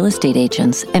dealing with real estate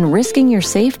agents and risking your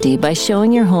safety by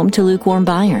showing your home to lukewarm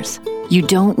buyers. You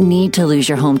don't need to lose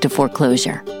your home to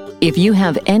foreclosure. If you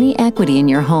have any equity in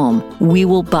your home, we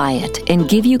will buy it and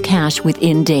give you cash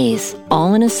within days,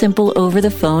 all in a simple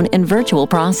over-the-phone and virtual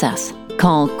process.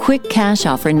 Call Quick Cash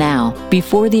Offer now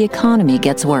before the economy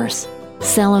gets worse.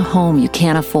 Sell a home you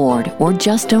can't afford or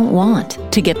just don't want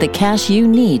to get the cash you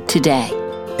need today.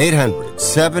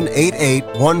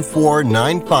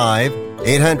 800-788-1495.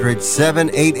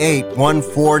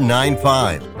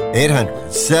 800-788-1495.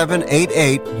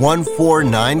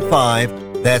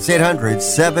 800-788-1495. That's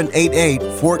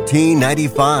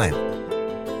 800-788-1495.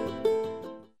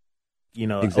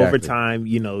 Exactly. over time,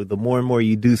 the more and more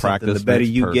you do something, Practice the better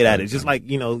makes you get at it. perfect. Just like,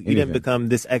 you Anything. didn't become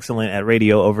this excellent at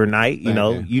radio overnight. You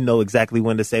know exactly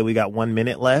when to say we got 1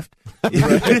 minute left.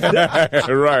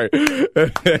 Right.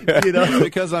 It's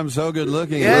because I'm so good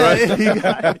looking. Yeah, Right. you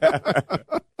got it.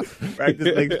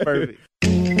 Practice makes perfect.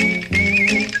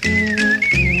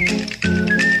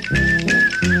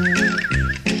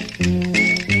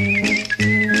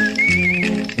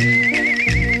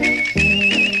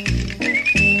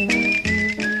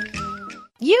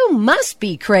 You must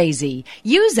be crazy.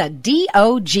 Use a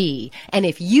DOG. And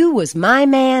if you was my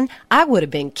man, I would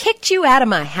have been kicked you out of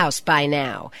my house by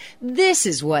now. This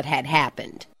is what had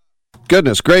happened.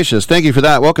 Goodness gracious. Thank you for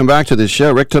that. Welcome back to the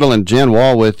show. Rick Tittle and Jen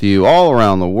Wall with you all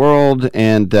around the world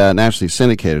and nationally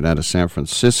syndicated out of San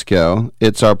Francisco.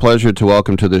 It's our pleasure to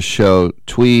welcome to the show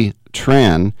Thuy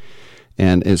Tran,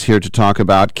 and is here to talk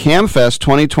about CAMFest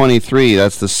 2023.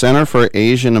 That's the Center for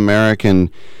Asian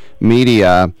American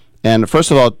Media. And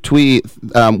first of all, Thuy,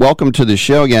 welcome to the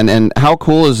show again. And how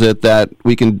cool is it that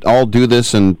we can all do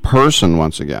this in person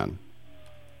once again?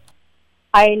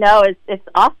 I know, it's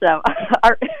awesome.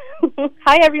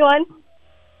 Hi, everyone.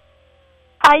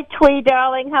 Hi, Thuy,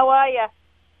 darling. How are you?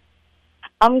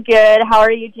 I'm good. How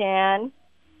are you, Jan?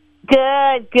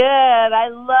 Good, good. I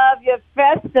love your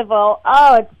festival.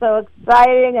 Oh, it's so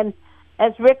exciting. And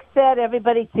as Rick said,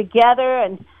 everybody together.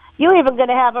 And you're even going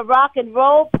to have a rock and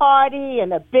roll party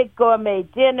and a big gourmet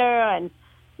dinner. And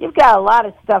you've got a lot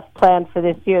of stuff planned for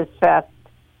this year's fest.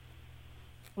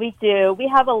 We do. We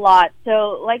have a lot.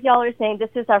 So like y'all are saying,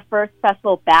 this is our first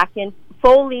festival back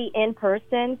fully in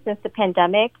person since the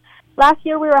pandemic. Last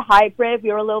year we were hybrid. We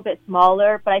were a little bit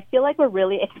smaller, but I feel like we're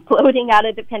really exploding out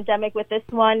of the pandemic with this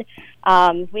one.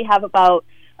 We have about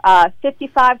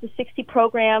 55 to 60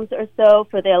 programs or so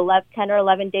for the 10 or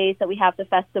 11 days that we have the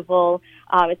festival.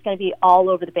 It's going to be all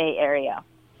over the Bay Area.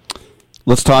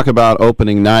 Let's talk about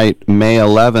opening night, May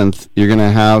 11th. You're going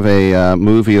to have a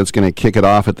movie that's going to kick it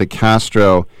off at the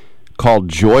Castro called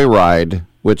Joyride,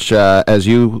 which, as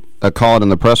you call it in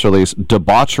the press release,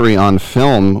 debauchery on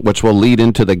film, which will lead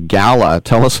into the gala.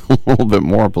 Tell us a little bit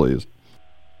more, please.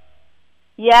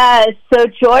 Yes, so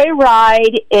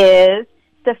Joyride is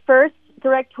the first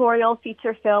directorial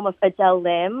feature film of Adele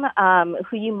Lim,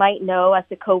 who you might know as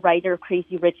the co-writer of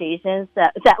Crazy Rich Asians,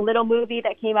 that little movie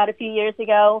that came out a few years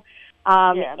ago.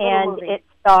 And it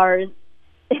stars,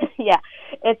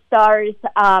 it stars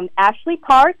Ashley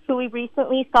Park, who we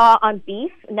recently saw on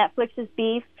Beef, Netflix's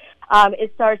Beef.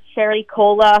 It stars Sherry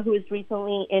Cola, who is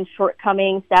recently in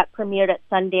Shortcomings that premiered at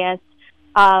Sundance,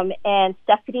 and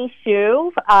Stephanie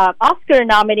Hsu,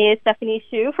 Oscar-nominated Stephanie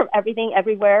Hsu from Everything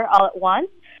Everywhere All at Once,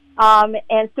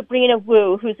 and Sabrina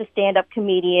Wu, who's a stand-up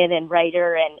comedian and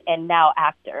writer and now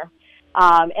actor.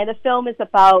 And the film is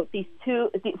about these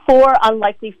four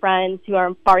unlikely friends who are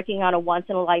embarking on a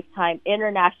once-in-a-lifetime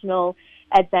international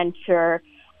adventure.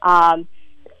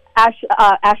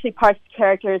 Ashley Park's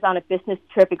character is on a business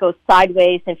trip. It goes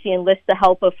sideways, and she enlists the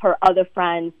help of her other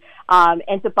friends,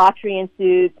 and debauchery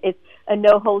ensues. It's a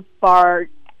no-holds-barred,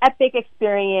 epic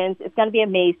experience. It's going to be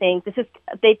amazing.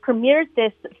 They premiered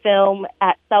this film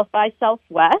at South by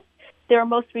Southwest. They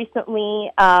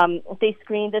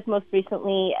screened this most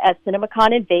recently at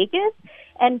CinemaCon in Vegas,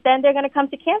 and then they're going to come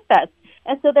to CAMFest.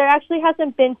 And so there actually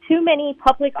hasn't been too many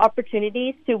public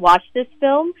opportunities to watch this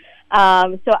film.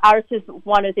 So ours is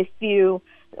one of the few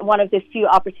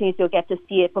opportunities you'll get to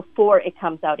see it before it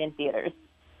comes out in theaters.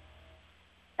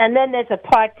 And then there's a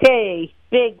party,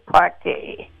 big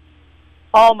party.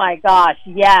 Oh my gosh,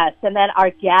 yes. And then our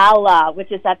gala,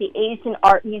 which is at the Asian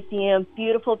Art Museum,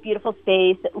 beautiful, beautiful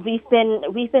space. We've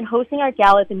been hosting our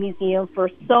gala at the museum for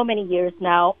so many years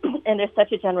now, and they're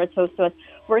such a generous host to us.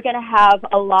 We're going to have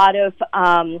a lot of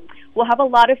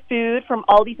food from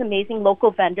all these amazing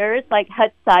local vendors like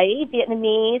Het Sai,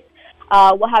 Vietnamese.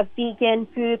 We'll have vegan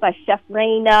food by Chef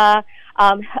Reina,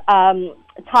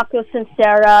 Taco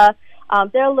Sincera.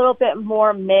 They're a little bit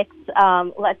more mixed,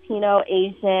 Latino,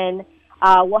 Asian.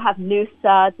 We'll have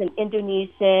Nusa, an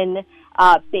Indonesian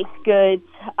baked goods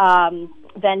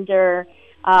vendor,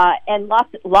 and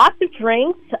lots of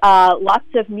drinks, lots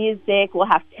of music. We'll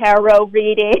have tarot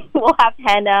reading. We'll have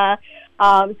henna.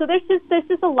 So there's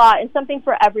just a lot and something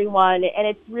for everyone, and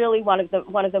it's really one of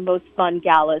the most fun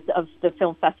galas of the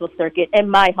film festival circuit, in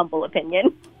my humble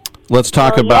opinion. Let's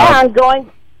talk about. Yeah, I'm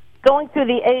going through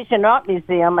the Asian Art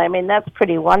Museum. I mean, that's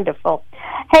pretty wonderful.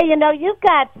 Hey, you've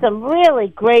got some really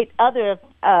great other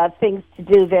things to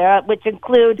do there, which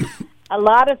include a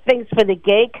lot of things for the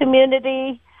gay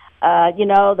community,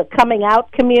 the coming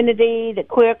out community, the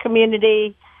queer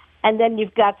community, and then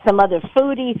you've got some other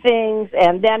foodie things,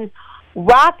 and then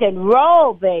rock and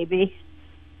roll, baby.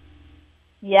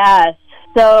 Yes.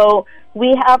 So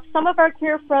we have some of our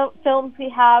queer films we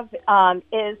have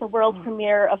is the world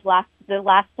premiere of the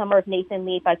last summer of Nathan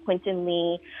Lee by Quentin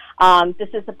Lee. This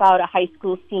is about a high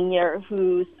school senior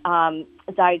who's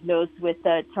diagnosed with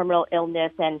a terminal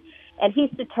illness, and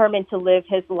he's determined to live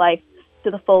his life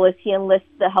to the fullest. He enlists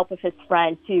the help of his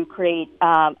friend to create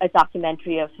a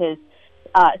documentary of his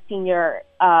senior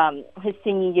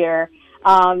year.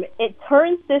 It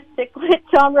turns this cichlid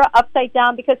genre upside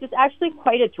down because it's actually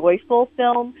quite a joyful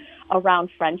film around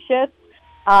friendships.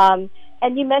 And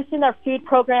you mentioned our food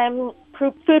programming.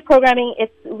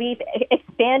 We've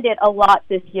expanded a lot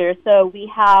this year. So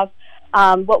we have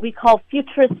what we call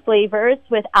futurist flavors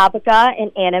with Abaca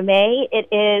and Anime. It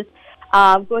is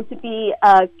going to be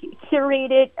a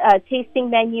curated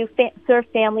tasting menu, served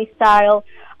family style.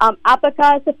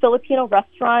 Abaca is a Filipino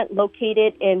restaurant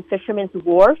located in Fisherman's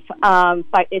Wharf.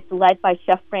 It's led by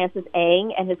Chef Francis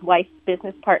Ang and his wife's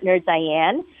business partner,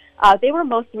 Diane. They were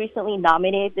most recently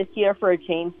nominated this year for a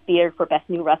James Beard for Best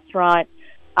New Restaurant.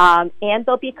 And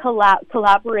they'll be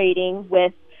collaborating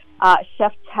with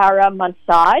Chef Tara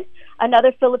Mansad,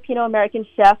 another Filipino-American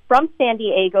chef from San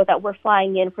Diego that we're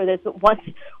flying in for this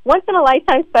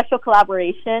once-in-a-lifetime special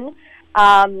collaboration.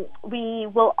 We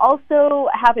will also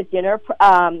have a dinner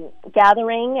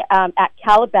gathering at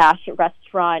Calabash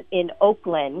Restaurant in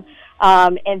Oakland,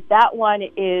 and that one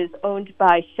is owned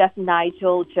by Chef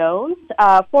Nigel Jones,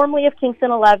 formerly of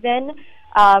Kingston 11,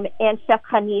 and Chef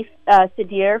Hanif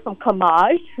Sadir from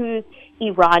Kamaj, who's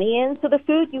Iranian. So the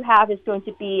food you have is going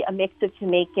to be a mix of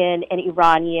Jamaican and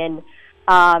Iranian.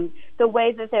 The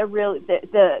way that they're really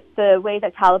the way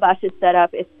that Calabash is set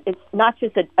up, it's not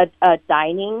just a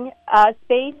dining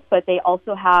space, but they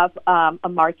also have a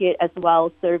market as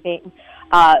well, serving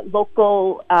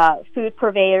local food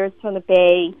purveyors from the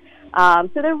Bay.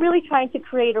 So they're really trying to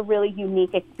create a really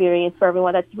unique experience for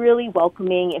everyone that's really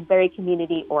welcoming and very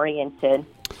community oriented.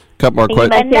 Couple more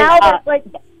questions. And now,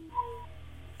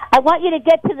 I want you to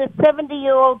get to the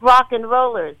 70-year-old rock and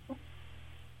rollers.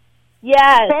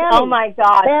 Yes. Fanny. Oh my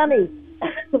God. Fanny.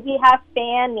 We have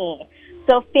Fanny.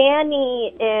 So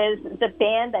Fanny is the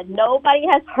band that nobody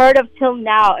has heard of till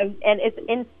now, and it's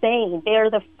insane. They are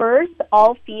the first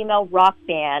all-female rock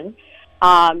band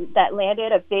that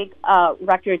landed a big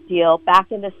record deal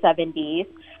back in the 70s.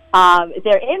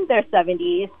 They're in their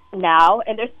 70s now,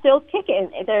 and they're still kicking.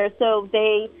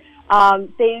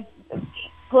 They've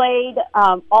played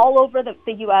all over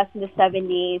the U.S. in the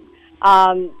 70s.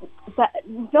 But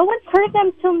no one's heard of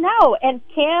them till now. And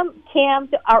CAM,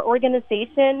 our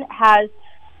organization, has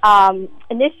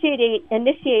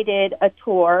initiated a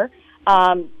tour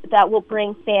that will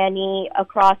bring Fanny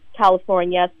across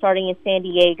California, starting in San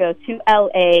Diego to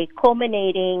LA,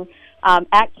 culminating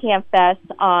at Camp Fest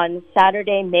on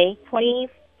Saturday, May 20th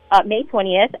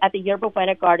at the Yerba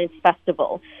Buena Gardens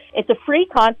Festival. It's a free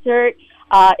concert.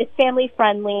 It's family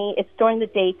friendly. It's during the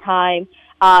daytime.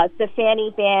 The Fanny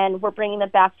band, we're bringing them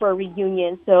back for a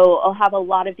reunion, so I'll have a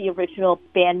lot of the original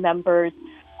band members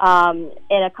and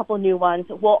a couple new ones.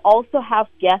 We'll also have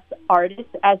guest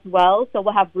artists as well. So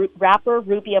we'll have rapper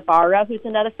Ruby Ibarra, who's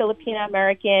another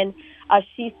Filipino-American.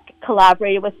 She's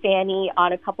collaborated with Fanny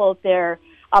on a couple of their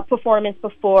performances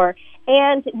before.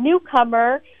 And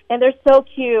newcomer, and they're so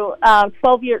cute,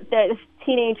 12-year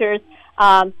teenagers,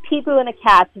 Peeboo and the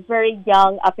Cats, a very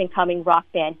young, up-and-coming rock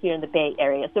band here in the Bay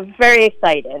Area. So very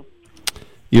excited.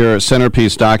 Your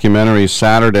centerpiece documentary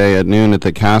Saturday at noon at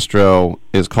the Castro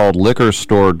is called Liquor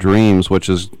Store Dreams, which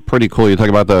is pretty cool. You talk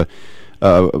about the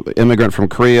immigrant from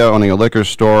Korea owning a liquor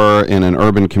store in an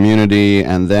urban community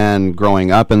and then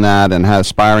growing up in that and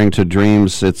aspiring to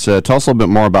dreams. Tell us a little bit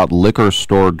more about Liquor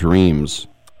Store Dreams.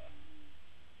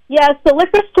 Yes, the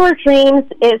Liquor Store Dreams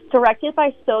is directed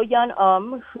by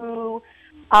So-Yeon who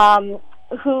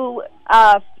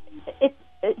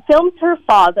filmed her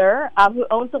father, who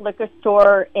owns a liquor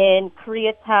store in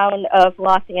Koreatown of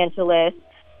Los Angeles,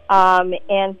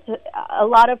 and a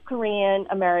lot of Korean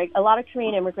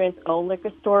immigrants own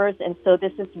liquor stores, and so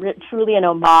this is truly an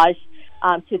homage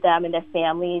to them and their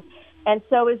families. And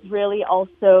so is really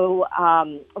also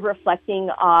reflecting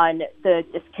on the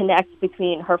disconnect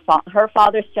between her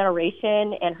father's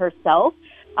generation and herself.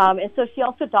 And so she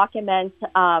also documents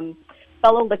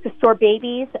fellow liquor store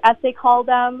babies, as they call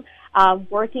them,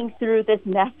 working through this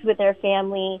mess with their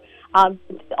family.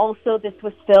 Also, this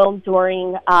was filmed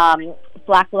during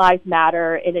Black Lives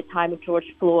Matter in the time of George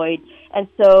Floyd. And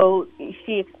so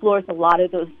she explores a lot of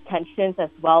those tensions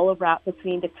as well around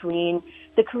between the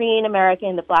Korean American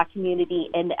and the Black community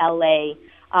in LA.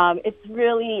 It's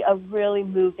really a really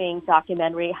moving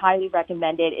documentary. Highly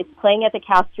recommended. It's playing at the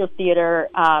Castro Theater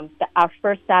our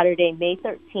first Saturday, May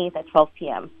 13th at 12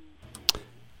 p.m.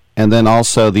 And then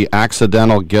also The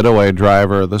Accidental Getaway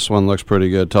Driver. This one looks pretty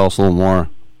good. Tell us a little more.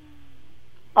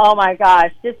 Oh my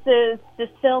gosh, this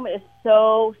film is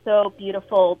so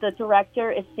beautiful. The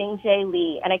director is Sing-Jae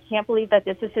Lee, and I can't believe that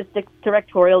this is his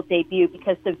directorial debut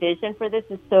because the vision for this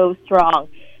is so strong.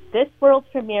 This world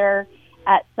premiere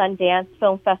at Sundance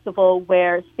Film Festival,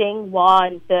 where Sing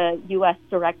won the U.S.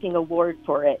 Directing Award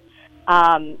for it,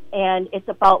 and it's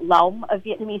about Laum, a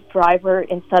Vietnamese driver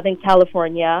in Southern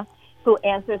California, who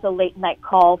answers a late night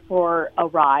call for a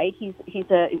ride. He's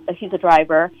a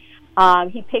driver.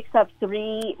 He picks up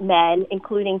 3 men,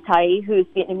 including Tai, who's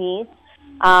Vietnamese,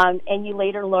 and you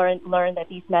later learn that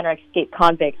these men are escaped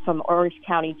convicts from Orange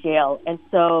County Jail. And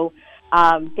so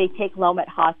they take Lomet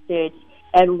hostage,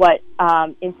 and what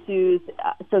ensues,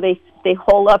 so they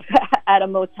hole up at a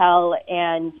motel,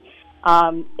 and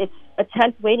it's a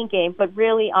tense waiting game, but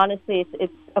really, honestly,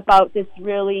 it's about this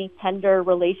really tender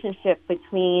relationship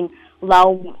between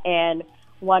Laum and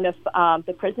one of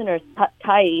the prisoners,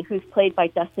 Tai, who's played by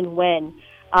Dustin Nguyen,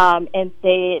 and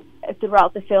they,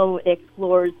 throughout the film, it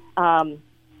explores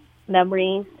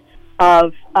memories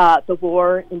of the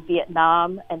war in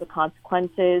Vietnam and the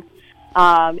consequences.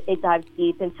 It dives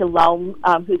deep into Laum,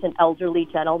 who's an elderly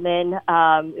gentleman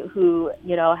who,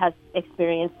 has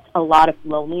experienced a lot of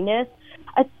loneliness.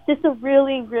 It's just a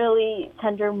really, really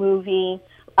tender movie.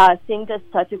 Sing does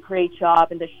such a great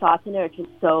job, and the shots in it are just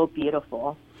so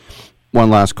beautiful. One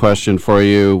last question for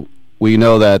you. We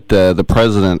know that the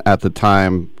president at the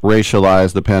time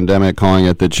racialized the pandemic, calling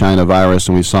it the China virus,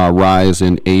 and we saw a rise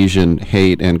in Asian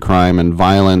hate and crime and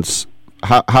violence.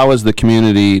 How is the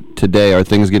community today? Are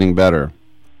things getting better?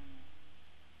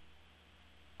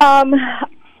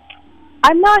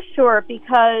 I'm not sure,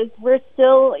 because we're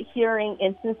still hearing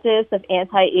instances of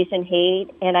anti-Asian hate,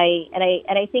 and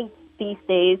I think these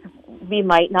days we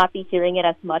might not be hearing it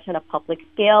as much on a public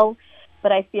scale,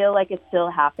 but I feel like it's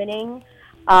still happening.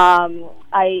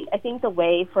 I think the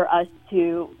way for us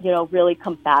to, really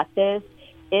combat this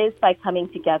is by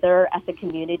coming together as a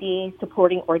community,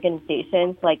 supporting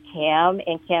organizations like CAM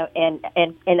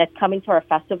and coming to our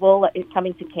festival,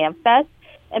 coming to CAMFest,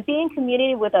 and being in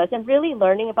community with us and really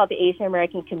learning about the Asian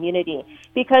American community,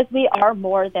 because we are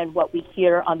more than what we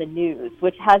hear on the news,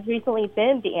 which has recently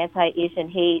been the anti-Asian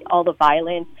hate, all the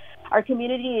violence. Our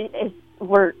community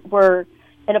we're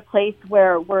in a place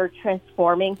where we're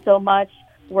transforming so much,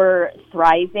 we're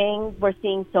thriving, we're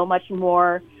seeing so much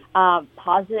more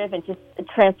positive and just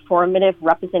transformative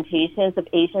representations of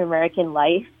Asian American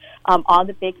life on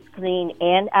the big screen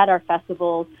and at our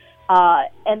festivals.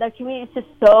 And the community is just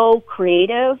so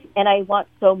creative, and I want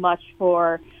so much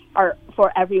for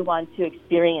everyone to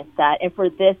experience that, and for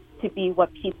this to be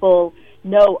what people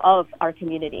know of our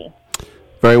community.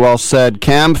 Very well said.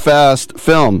 CAMFest,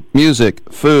 film, music,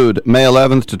 food, May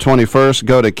 11th to 21st.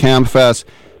 Go to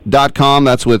camfest.com.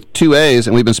 That's with 2 A's,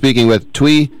 and we've been speaking with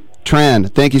Thuy Tran.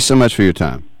 Thank you so much for your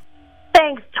time.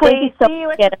 Thanks, Thuy. See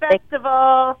you at the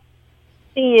festival.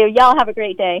 See you. Y'all have a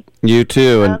great day. You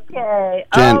too. And okay.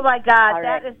 Jen, oh, my God.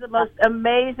 That is the most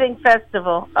amazing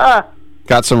festival.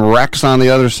 got some Rex on the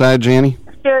other side, Janie?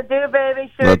 Sure do, baby.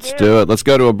 Sure Let's do it. Let's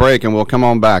go to a break, and we'll come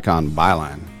on back on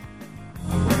Byline.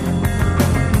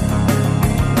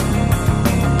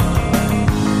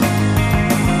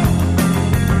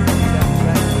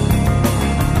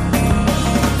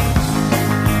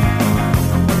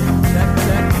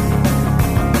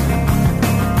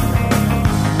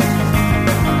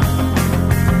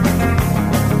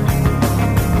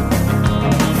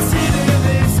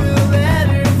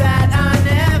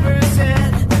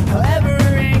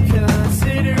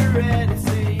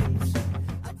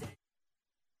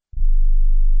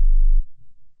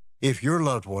 If your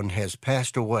loved one has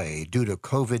passed away due to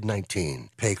COVID-19,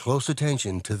 pay close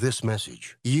attention to this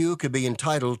message. You could be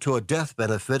entitled to a death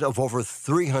benefit of over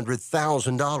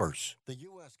 $300,000. The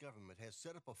U.S. government has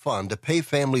set up a fund to pay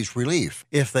families relief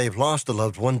if they've lost a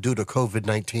loved one due to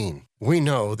COVID-19. We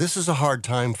know this is a hard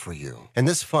time for you, and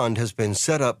this fund has been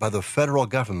set up by the federal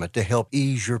government to help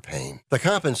ease your pain. The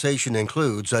compensation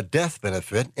includes a death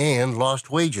benefit and lost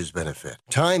wages benefit.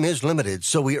 Time is limited,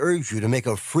 so we urge you to make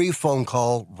a free phone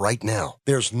call right now.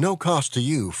 There's no cost to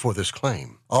you for this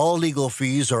claim. All legal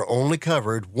fees are only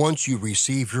covered once you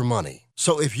receive your money.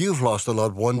 So if you've lost a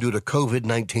loved one due to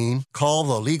COVID-19, call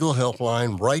the legal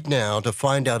helpline right now to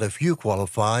find out if you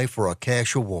qualify for a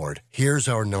cash award. Here's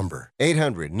our number: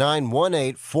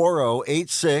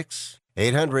 800-918-4086.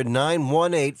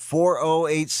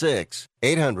 800-918-4086.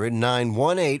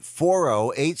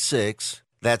 800-918-4086.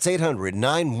 That's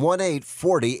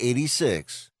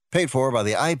 800-918-4086. Paid for by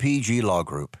the IPG Law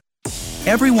Group.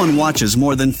 Everyone watches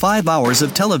more than 5 hours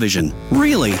of television.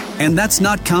 Really? And that's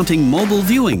not counting mobile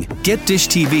viewing. Get Dish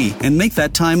TV and make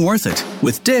that time worth it.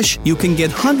 With Dish, you can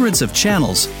get hundreds of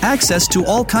channels, access to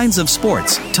all kinds of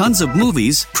sports, tons of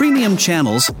movies, premium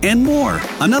channels, and more.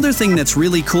 Another thing that's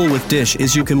really cool with Dish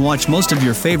is you can watch most of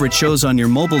your favorite shows on your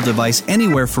mobile device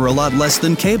anywhere for a lot less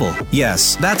than cable.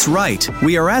 Yes, that's right.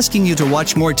 We are asking you to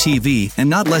watch more TV and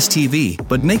not less TV,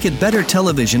 but make it better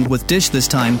television with Dish this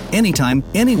time, anytime,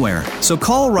 anywhere. So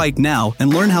call right now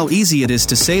and learn how easy it is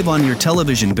to save on your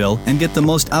television bill and get the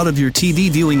most out of your TV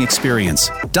viewing experience.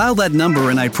 Dial that number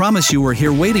and I promise you we're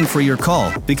here waiting for your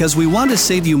call because we want to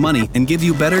save you money and give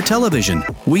you better television.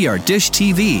 We are Dish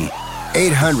TV.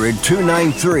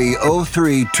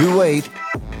 800-293-0328.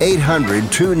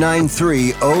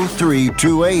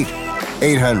 800-293-0328.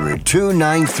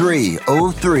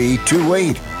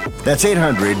 800-293-0328. That's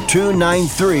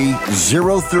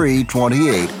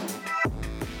 800-293-0328.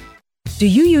 Do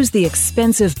you use the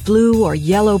expensive blue or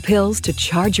yellow pills to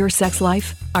charge your sex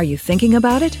life? Are you thinking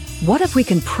about it? What if we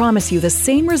can promise you the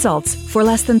same results for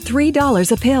less than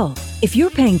 $3 a pill? If you're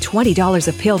paying $20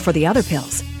 a pill for the other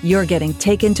pills, you're getting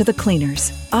taken to the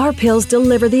cleaners. Our pills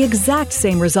deliver the exact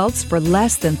same results for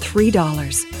less than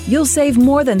 $3. You'll save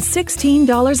more than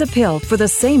 $16 a pill for the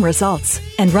same results.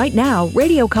 And right now,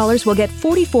 radio callers will get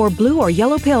 44 blue or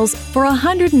yellow pills for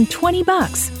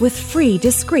 $120 with free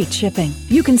discreet shipping.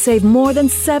 You can save more than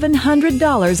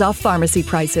 $700 off pharmacy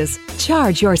prices.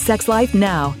 Charge your sex life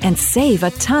now and save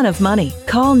a ton of money.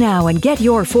 Call now and get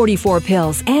your 44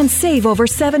 pills and save over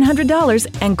 $700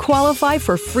 and qualify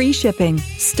for free shipping.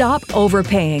 Stop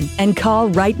overpaying and call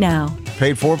right now.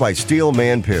 Paid for by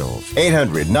Steelman Pills.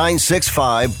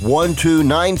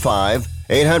 800-965-1295.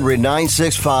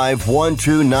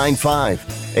 800-965-1295.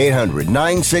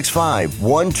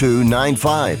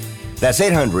 800-965-1295. That's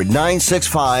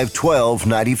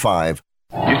 800-965-1295.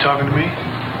 You talking to me?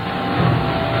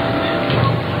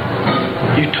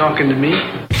 You talking to me?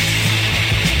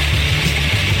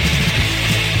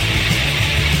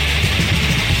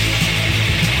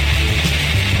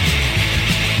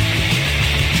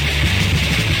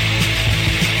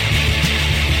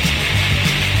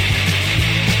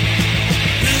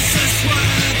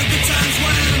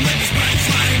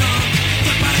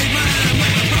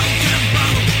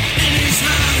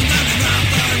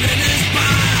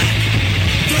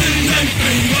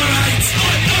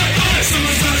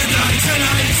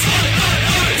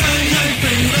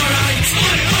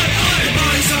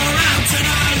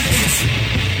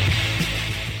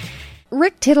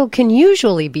 Rick Tittle can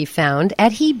usually be found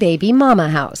at He Baby Mama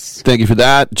House. Thank you for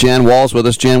that. Jan Wall's with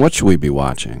us. Jan, what should we be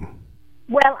watching?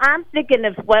 Well, I'm thinking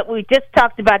of what we just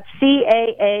talked about,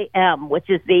 CAAM, which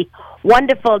is the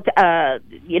wonderful,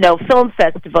 film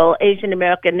festival, Asian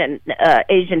American and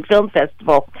Asian Film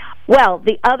Festival. Well,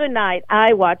 the other night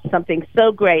I watched something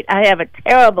so great. I have a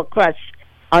terrible crush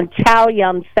on Chow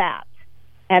Yun-Fat.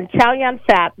 And Chow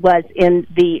Yun-Fat was in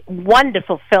the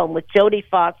wonderful film with Jodie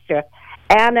Foster,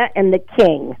 Anna and the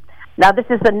King. Now, this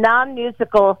is a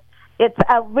non-musical. It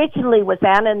originally was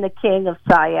Anna and the King of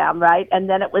Siam, right? And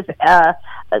then it was The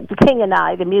King and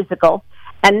I, the musical.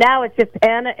 And now it's just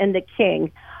Anna and the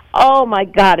King. Oh, my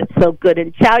God, it's so good.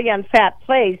 And Chow Yun-Fat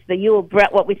plays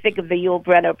what we think of the Yul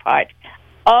Brynner part.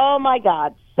 Oh, my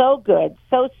God, so good,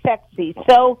 so sexy,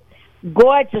 so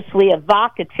gorgeously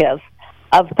evocative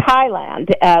of Thailand,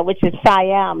 which is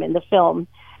Siam in the film.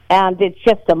 And it's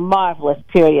just a marvelous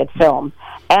period film,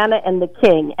 Anna and the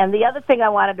King. And the other thing I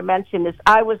wanted to mention is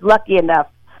I was lucky enough,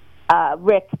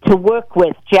 Rick, to work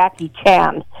with Jackie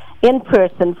Chan in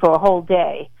person for a whole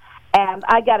day. And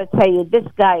I got to tell you, this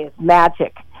guy is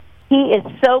magic. He is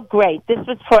so great. This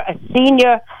was for a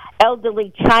senior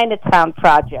elderly Chinatown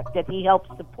project that he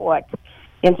helped support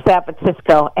in San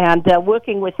Francisco. And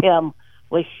working with him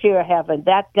was sheer heaven.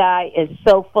 That guy is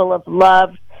so full of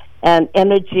love and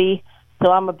energy.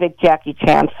 So I'm a big Jackie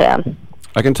Chan fan.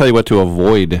 I can tell you what to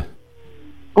avoid.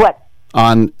 What?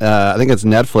 On, I think it's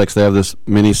Netflix, they have this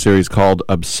miniseries called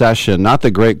Obsession. Not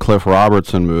the great Cliff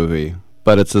Robertson movie,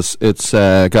 but it's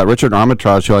got Richard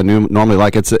Armitage, who I normally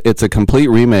like. It's a complete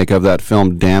remake of that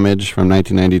film Damage from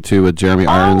 1992 with Jeremy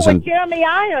Irons and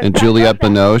Juliette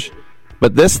Binoche.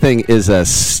 But this thing is a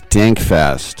stink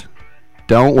fest.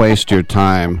 Don't waste your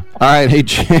time. All right, hey,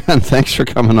 Jan, thanks for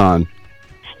coming on.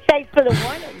 Thanks for the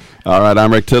warning. All right,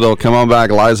 I'm Rick Tittle. Come on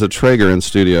back. Liza Traeger in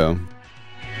studio.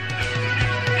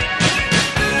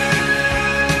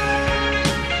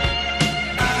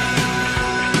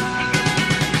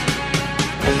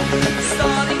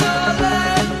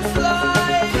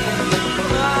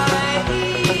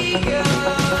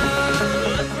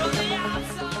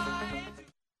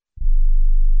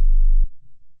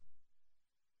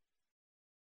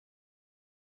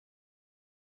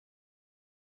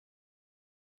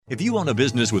 If you own a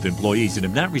business with employees and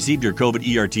have not received your COVID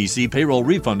ERTC payroll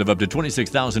refund of up to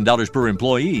 $26,000 per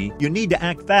employee, you need to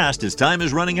act fast as time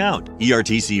is running out.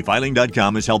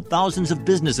 ERTCfiling.com has helped thousands of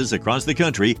businesses across the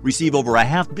country receive over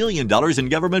 $500 million in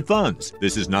government funds.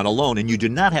 This is not a loan and you do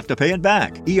not have to pay it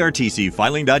back.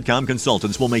 ERTCfiling.com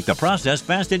consultants will make the process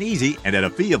fast and easy and at a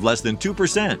fee of less than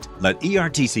 2%. Let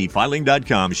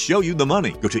ERTCfiling.com show you the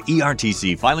money. Go to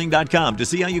ERTCfiling.com to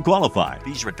see how you qualify.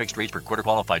 Fees are at fixed rates per quarter,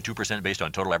 qualified 2% based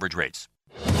on total average rates.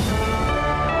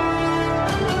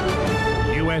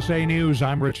 USA News,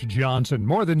 I'm Rich Johnson.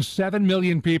 More than 7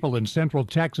 million people in central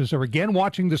Texas are again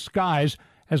watching the skies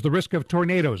as the risk of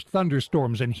tornadoes,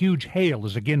 thunderstorms, and huge hail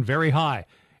is again very high.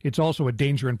 It's also a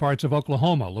danger in parts of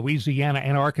Oklahoma, Louisiana,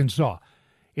 and Arkansas.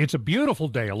 It's a beautiful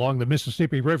day along the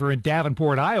Mississippi River in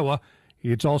Davenport, Iowa.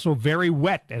 It's also very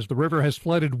wet as the river has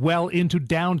flooded well into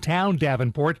downtown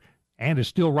Davenport and is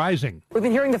still rising. We've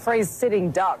been hearing the phrase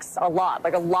sitting ducks a lot,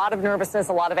 like a lot of nervousness,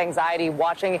 a lot of anxiety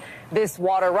watching this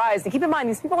water rise. And keep in mind,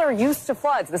 these people are used to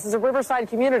floods. This is a riverside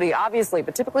community, obviously,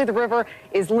 but typically the river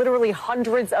is literally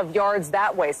hundreds of yards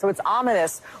that way. So it's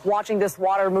ominous watching this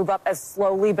water move up as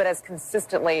slowly but as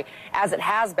consistently as it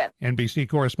has been. NBC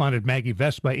correspondent Maggie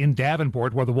Vespa in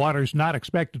Davenport, where the water's not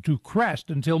expected to crest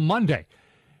until Monday.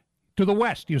 To the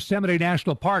west, Yosemite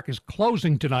National Park is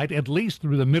closing tonight, at least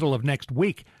through the middle of next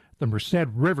week. The Merced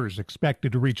River is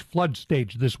expected to reach flood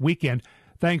stage this weekend,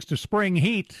 thanks to spring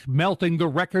heat melting the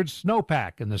record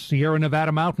snowpack in the Sierra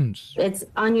Nevada mountains. It's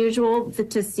unusual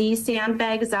to see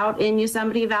sandbags out in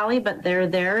Yosemite Valley, but they're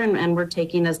there, and we're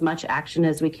taking as much action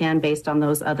as we can based on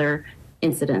those other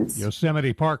incidents.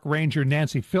 Yosemite Park Ranger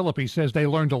Nancy Philippi says they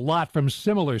learned a lot from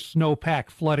similar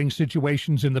snowpack flooding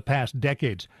situations in the past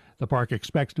decades. The park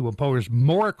expects to impose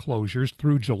more closures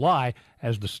through July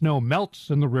as the snow melts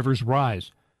and the rivers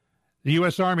rise. The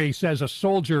U.S. Army says a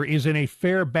soldier is in a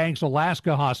Fairbanks,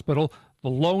 Alaska hospital,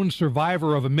 the lone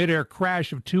survivor of a midair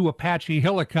crash of 2 Apache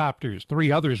helicopters.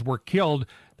 3 others were killed.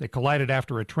 They collided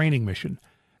after a training mission.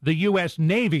 The U.S.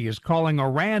 Navy is calling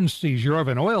Iran's seizure of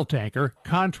an oil tanker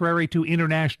contrary to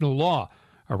international law.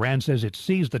 Iran says it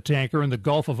seized the tanker in the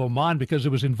Gulf of Oman because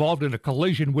it was involved in a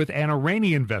collision with an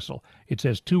Iranian vessel. It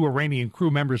says 2 Iranian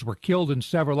crew members were killed and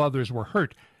several others were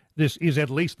hurt. This is at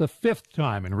least the 5th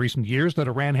time in recent years that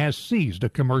Iran has seized a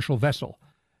commercial vessel.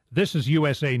 This is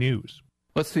USA News.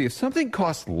 Let's see, if something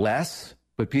costs less,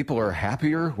 but people are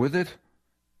happier with it,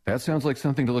 that sounds like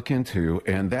something to look into,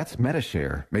 and that's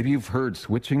MediShare. Maybe you've heard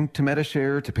switching to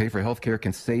MediShare to pay for healthcare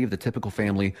can save the typical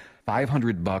family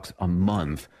 $500 a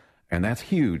month, and that's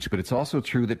huge, but it's also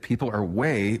true that people are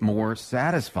way more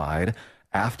satisfied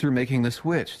after making the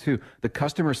switch, too. The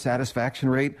customer satisfaction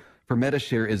rate for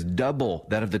MediShare is double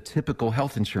that of the typical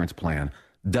health insurance plan.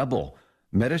 Double.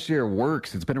 MediShare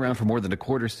works. It's been around for more than a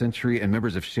quarter century, and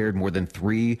members have shared more than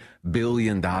 $3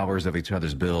 billion of each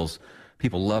other's bills.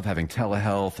 People love having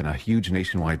telehealth and a huge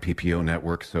nationwide PPO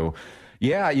network. So,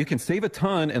 yeah, you can save a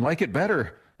ton and like it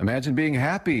better. Imagine being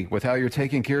happy with how you're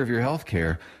taking care of your health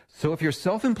care. So if you're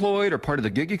self-employed or part of the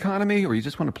gig economy, or you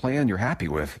just want a plan you're happy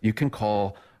with, you can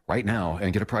call right now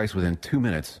and get a price within 2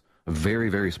 minutes. A very,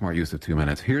 very smart use of 2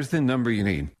 minutes. Here's the number you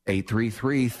need.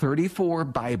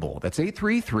 833-34-BIBLE. That's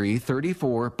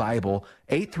 833-34-BIBLE.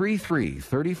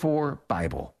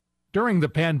 833-34-BIBLE. During the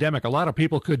pandemic, a lot of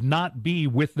people could not be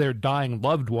with their dying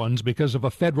loved ones because of a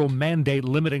federal mandate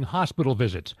limiting hospital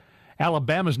visits.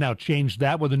 Alabama's now changed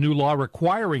that with a new law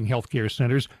requiring healthcare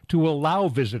centers to allow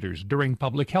visitors during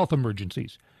public health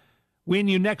emergencies. When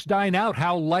you next dine out,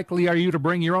 how likely are you to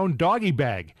bring your own doggy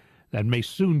bag? That may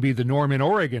soon be the norm in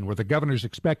Oregon, where the governor's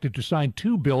expected to sign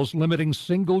 2 bills limiting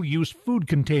single-use food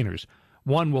containers.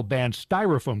 One will ban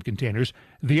styrofoam containers.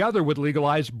 The other would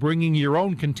legalize bringing your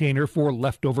own container for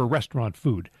leftover restaurant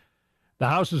food. The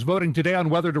House is voting today on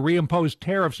whether to reimpose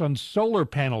tariffs on solar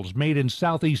panels made in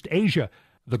Southeast Asia.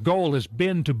 The goal has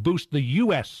been to boost the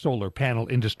U.S. solar panel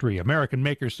industry. American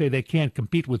makers say they can't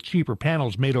compete with cheaper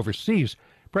panels made overseas.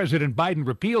 President Biden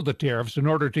repealed the tariffs in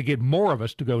order to get more of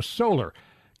us to go solar.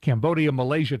 Cambodia,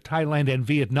 Malaysia, Thailand, and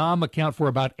Vietnam account for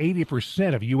about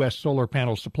 80% of U.S. solar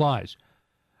panel supplies.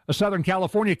 A Southern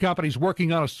California company is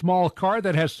working on a small car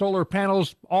that has solar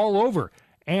panels all over,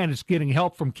 and it's getting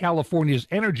help from California's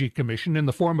Energy Commission in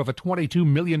the form of a $22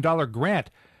 million grant.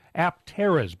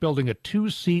 Aptera is building a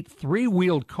 2-seat,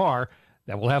 3-wheeled car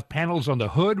that will have panels on the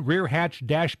hood, rear hatch,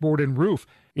 dashboard, and roof.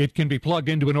 It can be plugged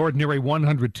into an ordinary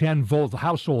 110-volt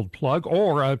household plug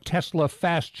or a Tesla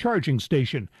fast charging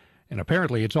station. And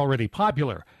apparently it's already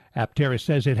popular. Aptera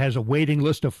says it has a waiting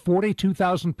list of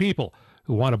 42,000 people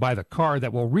who want to buy the car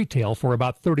that will retail for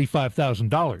about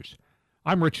 $35,000.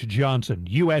 I'm Rich Johnson,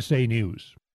 USA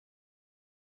News.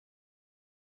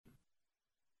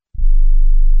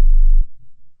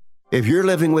 If you're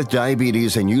living with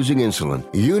diabetes and using insulin,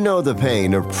 you know the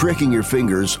pain of pricking your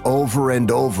fingers over and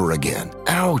over again.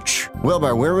 Ouch! Well,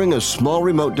 by wearing a small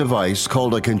remote device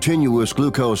called a continuous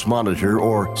glucose monitor,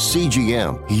 or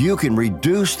CGM, you can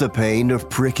reduce the pain of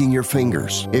pricking your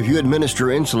fingers. If you administer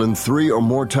insulin 3 or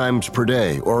more times per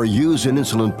day or use an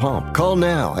insulin pump, call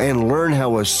now and learn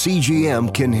how a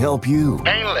CGM can help you.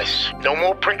 Painless. No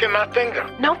more pricking my finger.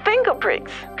 No finger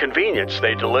pricks. Convenience.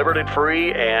 They delivered it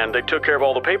free and they took care of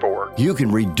all the paperwork. You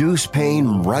can reduce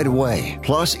pain right away.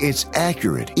 Plus, it's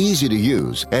accurate, easy to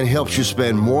use, and helps you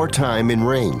spend more time in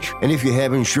range. And if you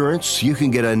have insurance, you can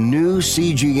get a new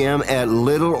CGM at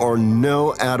little or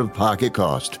no out-of-pocket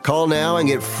cost. Call now and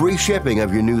get free shipping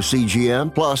of your new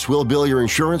CGM. Plus, we'll bill your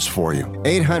insurance for you.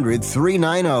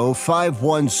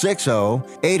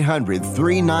 800-390-5160.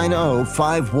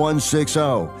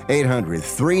 800-390-5160.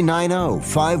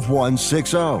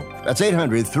 800-390-5160. That's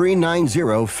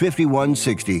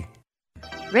 800-390-5160.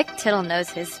 Rick Tittle knows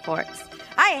his sports.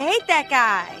 I hate that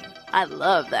guy. I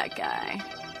love that guy.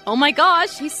 Oh my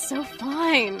gosh, he's so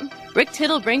fine. Rick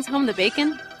Tittle brings home the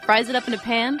bacon, fries it up in a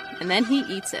pan, and then he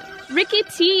eats it. Ricky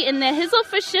T in the hizzle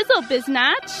for shizzle,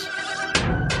 biznatch.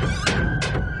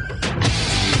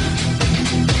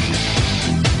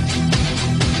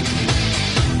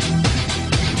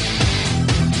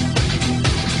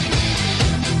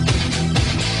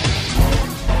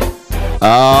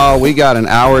 We got an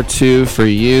hour or two for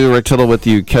you. Rick Tittle with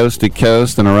you coast to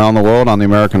coast and around the world on the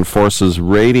American Forces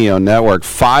Radio Network.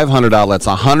 500 outlets,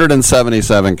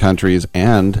 177 countries,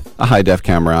 and a high-def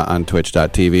camera on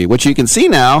twitch.tv. What you can see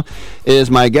now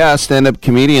is my guest, stand-up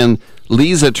comedian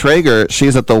Lisa Traeger.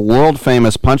 She's at the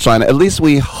world-famous Punchline. At least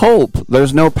we hope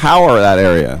there's no power in that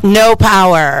area. No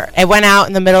power. It went out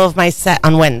in the middle of my set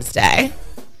on Wednesday.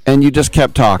 And you just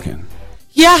kept talking.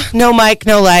 Yeah, no mic,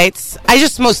 no lights. I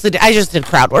just did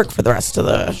crowd work for the rest of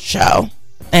the show.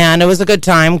 And it was a good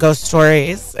time, ghost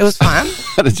stories. It was fun.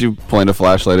 Did you point a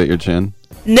flashlight at your chin?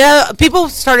 No, people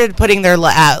started putting their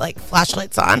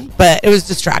flashlights on, but it was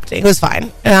distracting. It was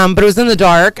fine. But it was in the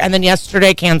dark, and then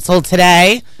yesterday canceled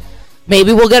today.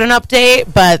 Maybe we'll get an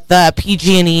update, but the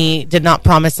PG&E did not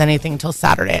promise anything until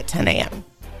Saturday at 10 a.m.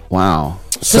 Wow.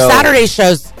 So Saturday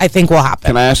shows, I think, will happen.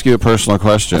 Can I ask you a personal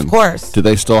question? Of course. Do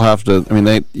they still have to? I mean,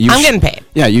 I'm getting paid.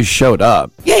 Yeah, you showed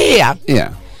up. Yeah.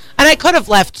 Yeah. And I could have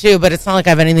left too, but it's not like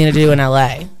I have anything to do in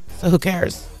LA, so who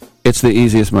cares? It's the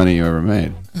easiest money you ever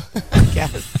made. I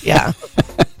guess. Yeah.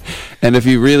 And if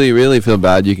you really, really feel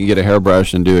bad, you can get a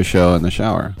hairbrush and do a show in the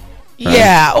shower. Right?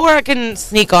 Yeah, or I can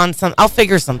sneak on some. I'll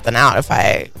figure something out if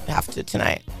I have to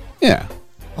tonight. Yeah.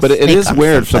 But it is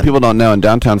weird. Some people don't know. In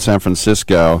downtown San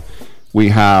Francisco, we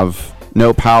have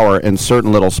no power in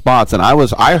certain little spots. And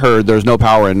I heard there's no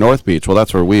power in North Beach. Well,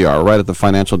 that's where we are, right at the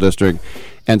financial district.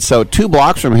 And so 2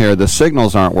 blocks from here, the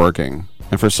signals aren't working.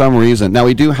 And for some reason, now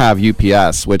we do have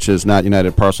UPS, which is not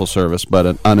United Parcel Service, but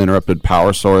an uninterrupted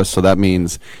power source. So that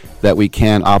means that we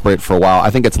can operate for a while. I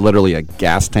think it's literally a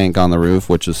gas tank on the roof,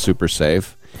 which is super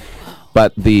safe.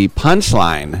 But the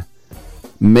Punchline,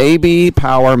 maybe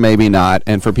power, maybe not.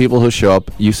 And for people who show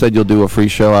up, you said you'll do a free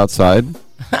show outside?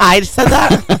 I said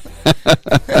that.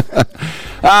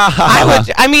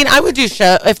 I would do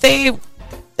show if they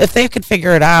could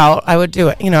figure it out. I would do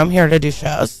it. I'm here to do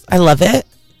shows. I love it.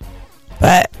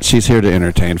 But she's here to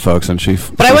entertain folks, and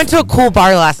I went to a cool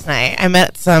bar last night. I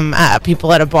met some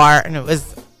people at a bar, and it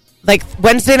was like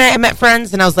Wednesday night. I met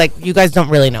friends, and I was like, "You guys don't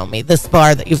really know me. This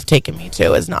bar that you've taken me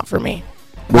to is not for me."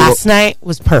 Last night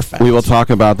was perfect. We will talk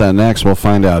about that next. We'll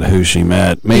find out who she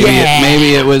met.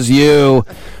 Maybe it was you.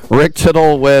 Rick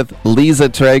Tittle with Lisa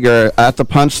Traeger at the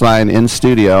Punchline in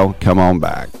studio. Come on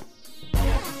back.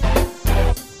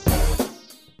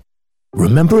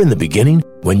 Remember in the beginning,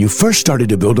 when you first started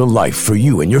to build a life for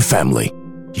you and your family,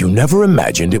 you never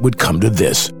imagined it would come to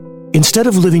this. Instead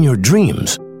of living your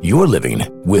dreams, you're living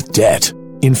with debt.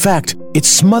 In fact, it's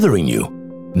smothering you.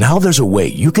 Now there's a way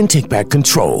you can take back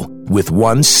control with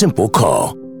one simple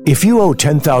call. If you owe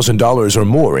 $10,000 or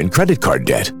more in credit card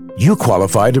debt, you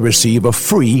qualify to receive a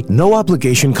free,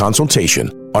 no-obligation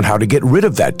consultation on how to get rid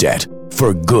of that debt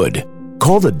for good.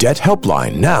 Call the Debt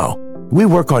Helpline now. We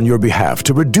work on your behalf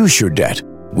to reduce your debt.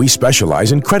 We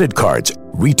specialize in credit cards,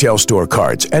 retail store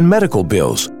cards, and medical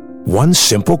bills. One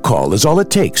simple call is all it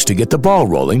takes to get the ball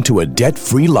rolling to a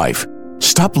debt-free life.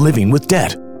 Stop living with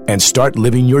debt and start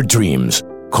living your dreams.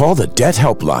 Call the Debt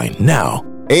Helpline now.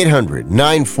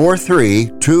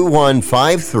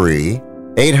 800-943-2153.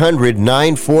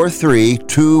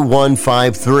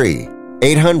 800-943-2153.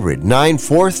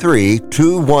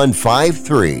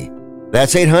 800-943-2153.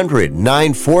 That's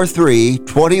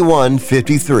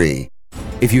 800-943-2153.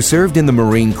 If you served in the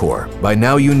Marine Corps, by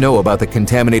now you know about the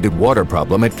contaminated water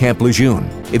problem at Camp Lejeune.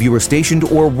 If you were stationed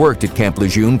or worked at Camp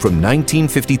Lejeune from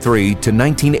 1953 to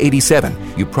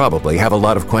 1987, you probably have a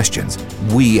lot of questions.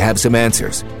 We have some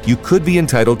answers. You could be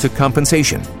entitled to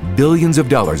compensation. Billions of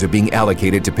dollars are being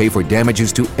allocated to pay for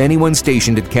damages to anyone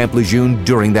stationed at Camp Lejeune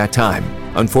during that time.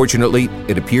 Unfortunately,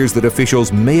 it appears that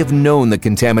officials may have known the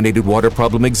contaminated water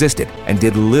problem existed and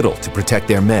did little to protect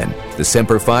their men. The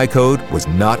Semper Fi code was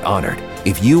not honored.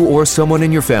 If you or someone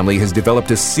in your family has developed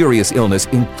a serious illness,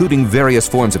 including various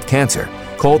forms of cancer,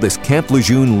 call this Camp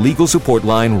Lejeune legal support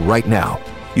line right now.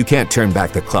 You can't turn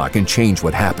back the clock and change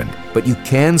what happened, but you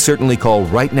can certainly call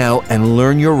right now and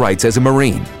learn your rights as a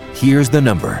Marine. Here's the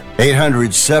number.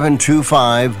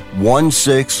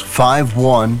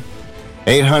 800-725-1651.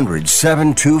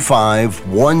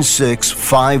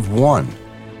 800-725-1651.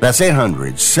 That's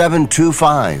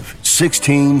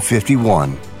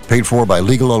 800-725-1651. Paid for by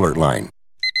Legal Alert Line.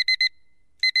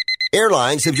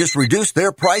 Airlines have just reduced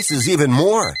their prices even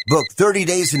more. Book 30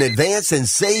 days in advance and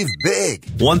save big.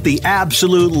 Want the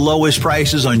absolute lowest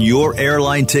prices on your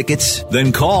airline tickets?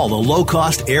 Then call the Low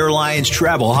Cost Airlines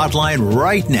Travel Hotline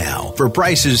right now for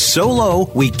prices so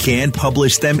low we can't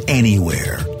publish them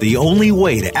anywhere. The only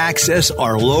way to access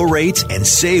our low rates and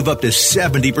save up to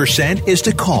 70% is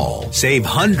to call. Save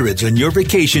hundreds on your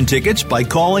vacation tickets by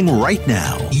calling right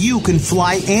now. You can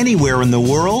fly anywhere in the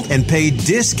world and pay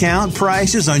discount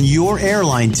prices on your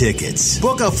airline tickets.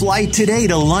 Book a flight today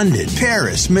to London,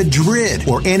 Paris, Madrid,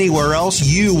 or anywhere else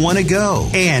you want to go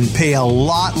and pay a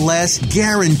lot less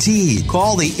guaranteed.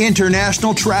 Call the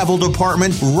International Travel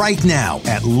Department right now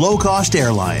at Low Cost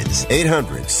Airlines.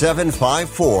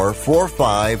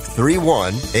 800-754-4531.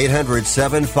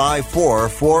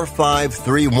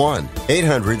 800-754-4531.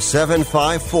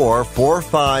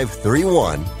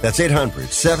 800-754-4531. That's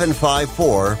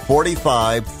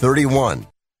 800-754-4531.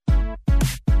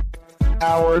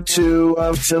 Hour 2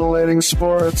 of Titillating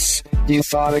Sports. You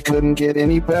thought it couldn't get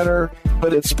any better,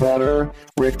 but it's better.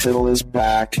 Rick Tittle is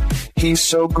back. He's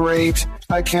so great.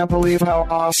 I can't believe how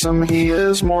awesome he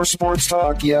is. More sports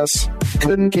talk, yes.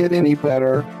 Couldn't get any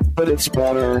better, but it's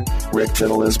better. Rick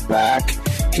Tittle is back.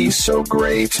 He's so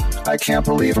great. I can't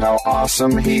believe how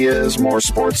awesome he is. More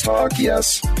sports talk,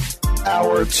 yes.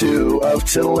 Hour 2 of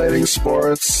Titillating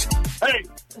Sports. Hey!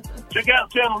 Check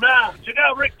out Channel 9. Check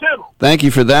out Rick Tittle. Thank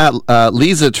you for that.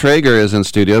 Lisa Traeger is in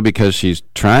studio because she's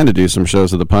trying to do some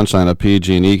shows at the Punchline of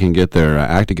PG&E can get their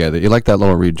act together. You like that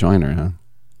little rejoiner, huh?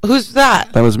 Who's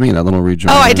that? That was me, that little rejoiner.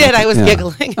 Oh, I did. I was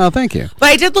giggling. Oh, thank you. But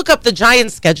I did look up the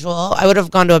Giants schedule. I would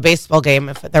have gone to a baseball game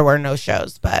if there were no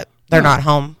shows, but they're not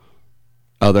home.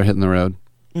 Oh, they're hitting the road?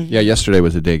 Mm-hmm. Yeah, yesterday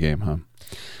was a day game, huh?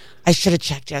 I should have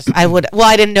checked, yes. I would. Well,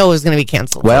 I didn't know it was going to be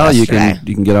canceled. Well, you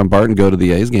can get on BART and go to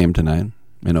the A's game tonight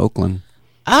in Oakland.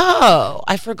 Oh,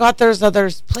 I forgot there's other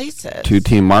places.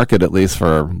 2-team market at least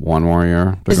for one more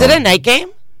year. Is it a night game?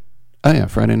 Oh, yeah,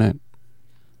 Friday night.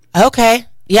 Okay.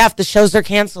 Yeah, if the shows are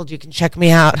canceled, you can check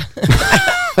me out.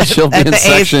 She'll be in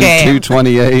section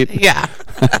 228. Yeah.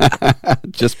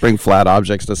 Just bring flat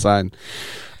objects to sign.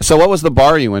 So what was the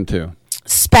bar you went to?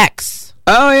 Specs.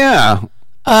 Oh, yeah.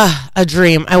 A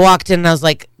dream. I walked in and I was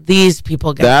like, these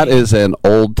people get That me. is an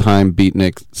old-time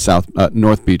beatnik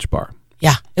North Beach bar.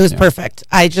 Yeah, it was perfect.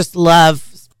 I just love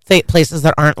places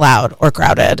that aren't loud or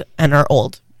crowded and are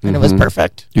old. And it was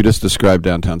perfect. You just described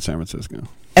downtown San Francisco.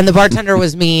 And the bartender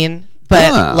was mean,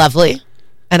 but lovely.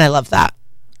 And I love that.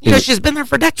 You know, she's been there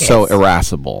for decades. So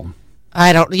irascible.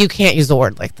 You can't use a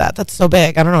word like that. That's so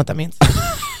big. I don't know what that means.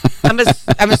 I'm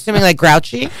assuming like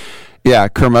grouchy. Yeah,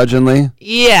 curmudgeonly.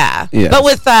 Yeah. Yes. But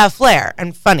with flair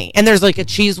and funny. And there's like a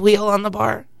cheese wheel on the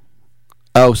bar.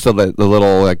 Oh, so the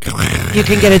little like. You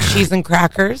can get a cheese and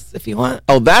crackers if you want.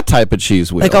 Oh, that type of cheese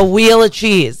wheel. Like a wheel of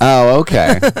cheese. Oh,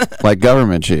 okay. Like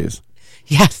government cheese.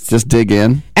 Yes. Just dig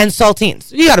in. And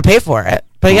saltines. You got to pay for it.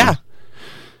 But yeah.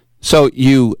 So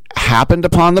you happened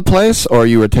upon the place or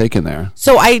you were taken there?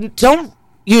 So I don't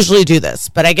usually do this,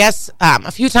 but I guess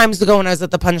a few times ago when I was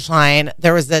at the Punchline,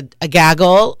 there was a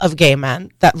gaggle of gay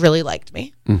men that really liked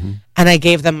me. Mm-hmm. And I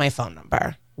gave them my phone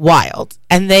number. Wild.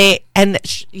 And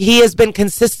he has been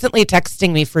consistently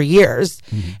texting me for years.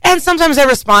 Mm-hmm. And sometimes I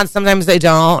respond, sometimes I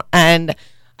don't. And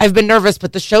I've been nervous,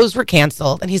 but the shows were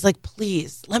canceled. And he's like,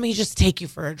 please, let me just take you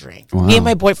for a drink. Wow. Me and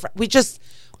my boyfriend,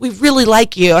 we really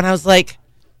like you. And I was like,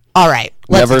 all right,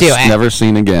 let's do it. Never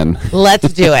seen again.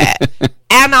 Let's do it.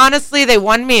 And honestly, they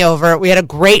won me over. We had a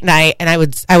great night, and I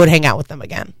would hang out with them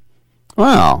again.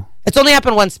 Wow. It's only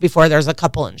happened once before. There's a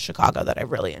couple in Chicago that I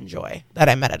really enjoy that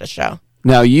I met at a show.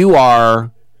 Now, you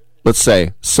are, let's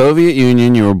say, Soviet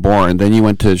Union, you were born, then you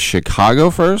went to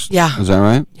Chicago first? Yeah. Is that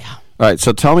right? Yeah. All right,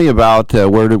 so tell me about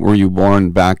where were you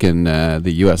born back in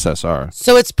the USSR?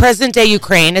 So it's present-day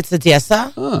Ukraine. It's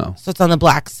Odessa. Oh. So it's on the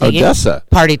Black Sea. Odessa.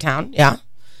 Party town, yeah.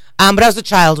 But I was a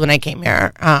child when I came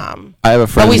here. I have a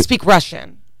friend. But we speak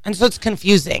Russian, and so it's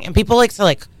confusing. And people like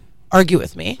to argue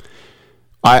with me.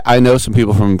 I know some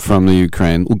people from the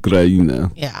Ukraine.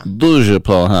 Yeah. Дуже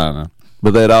погано.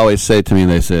 But they'd always say to me,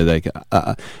 they say, like,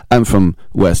 I'm from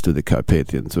west of the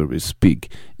Carpathians, where we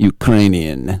speak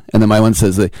Ukrainian. And then my one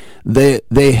says,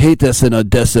 they hate us in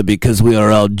Odessa because we are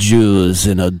all Jews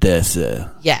in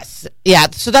Odessa. Yes.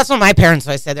 Yeah. So that's what my parents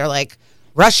always said. They're like,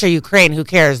 Russia, Ukraine, who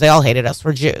cares? They all hated us.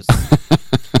 We're Jews.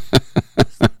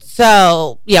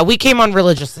 So, yeah, we came on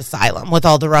religious asylum with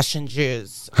all the Russian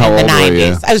Jews in the 90s. Were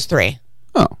you? I was 3.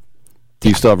 Oh. Do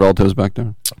you still have relatives back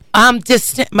there?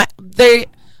 Distant.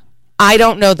 I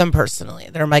don't know them personally.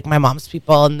 They're like my mom's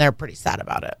people, and they're pretty sad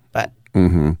about it. But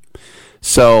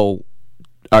So,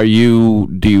 are you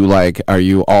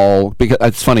all, because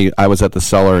it's funny, I was at the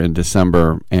Cellar in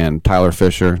December, and Tyler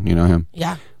Fisher, you know him?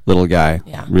 Yeah. Little guy.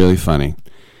 Yeah. Really funny.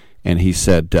 And he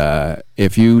said,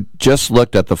 if you just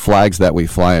looked at the flags that we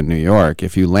fly in New York,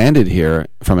 if you landed here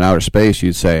from outer space,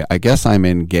 you'd say, I guess I'm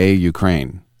in gay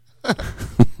Ukraine.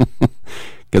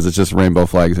 Because it's just rainbow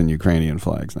flags and Ukrainian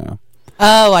flags now.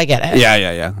 Oh, I get it.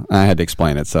 Yeah. I had to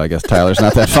explain it, so I guess Tyler's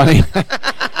not that funny.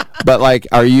 But,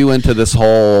 are you into this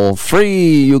whole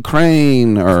free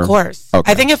Ukraine? Or? Of course.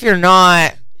 Okay. I think if you're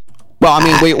not... Well, I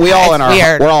mean, we're all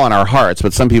in our hearts,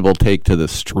 but some people take to the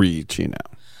streets,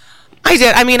 I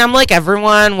did. I mean, I'm like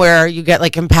everyone where you get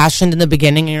impassioned in the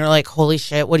beginning and you're like, holy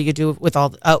shit, what do you do with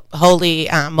all holy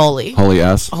moly. Holy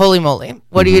S. Holy moly.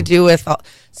 What do you do with all...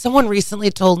 Someone recently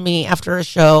told me after a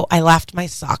show, I laughed my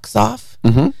socks off.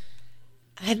 Mm-hmm.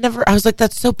 I was like,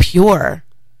 that's so pure.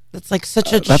 That's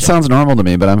such a... that sounds normal to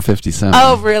me, but I'm 57.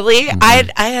 Oh, really?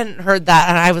 Mm-hmm. I hadn't heard that,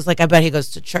 and I was like, I bet he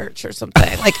goes to church or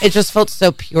something. It just felt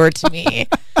so pure to me.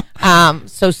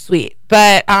 So sweet.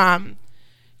 But,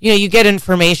 you get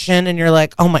information, and you're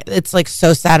like, oh my, it's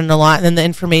so sad and a lot, and then the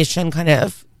information kind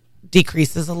of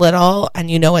decreases a little, and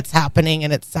it's happening,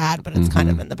 and it's sad, but it's kind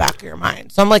of in the back of your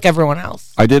mind. So I'm like everyone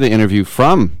else. I did an interview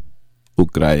from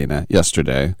Ukraine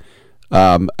yesterday.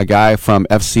 A guy from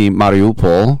FC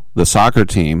Mariupol, the soccer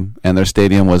team, and their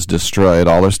stadium was destroyed,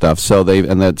 all their stuff.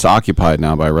 And it's occupied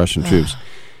now by Russian troops.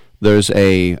 There's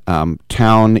a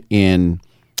town in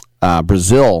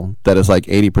Brazil that is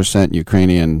 80%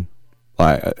 Ukrainian,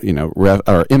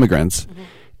 or immigrants,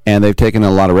 and they've taken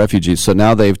a lot of refugees. So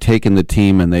now they've taken the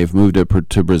team and they've moved it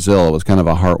to Brazil. It was kind of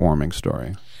a heartwarming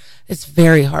story. It's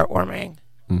very heartwarming.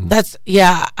 Mm-hmm.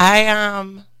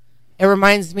 It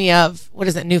reminds me of, what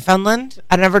is it, Newfoundland?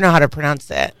 I never know how to pronounce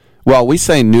it. Well, we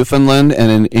say Newfoundland, and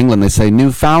in England they say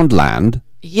Newfoundland.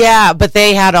 Yeah, but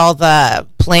they had all the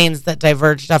planes that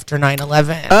diverged after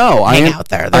 9/11 out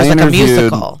there. There's a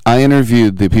musical. I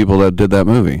interviewed the people that did that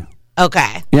movie.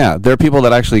 Okay. Yeah, there are people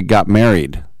that actually got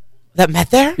married. That met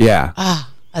there? Yeah.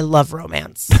 I love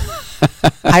romance.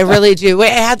 I really do.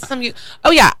 Wait, I had some...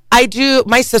 Oh, yeah, I do.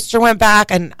 My sister went back,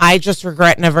 and I just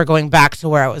regret never going back to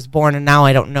where I was born, and now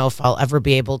I don't know if I'll ever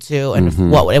be able to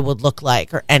and what it would look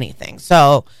like or anything.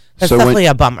 So that's definitely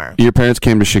a bummer. Your parents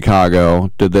came to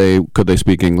Chicago. Could they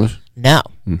speak English? No.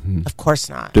 Of course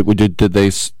not. Did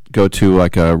they go to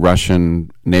a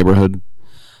Russian neighborhood?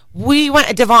 We went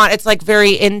to Devon. It's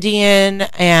very Indian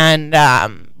and...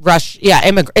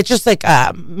 it's just a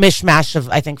mishmash of,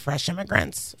 I think, fresh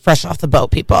immigrants, fresh off the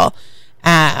boat people,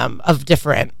 of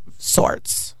different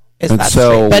sorts.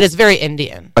 But it's very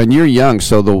Indian. And you're young,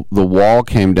 so the wall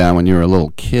came down when you were a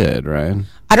little kid, right?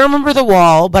 I don't remember the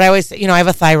wall, but I always say, I have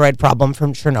a thyroid problem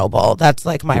from Chernobyl. That's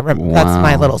that's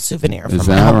my little souvenir from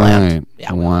my homeland. Right?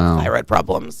 Yeah, wow. Thyroid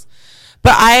problems.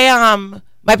 But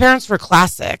my parents were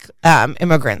classic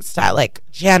immigrant style,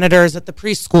 janitors at the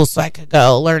preschool so I could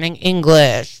go, learning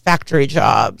English, factory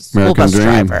jobs, school bus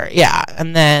driver. Yeah.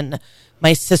 And then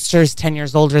my sister's 10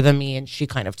 years older than me, and she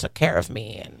kind of took care of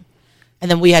me.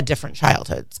 And then we had different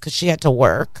childhoods because she had to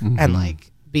work and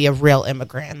be a real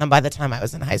immigrant. And then by the time I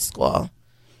was in high school,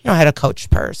 I had a Coach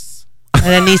purse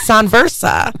and a Nissan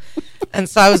Versa. And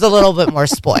so I was a little bit more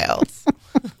spoiled.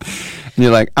 And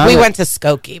you're like, we went to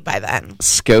Skokie by then.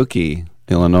 Skokie,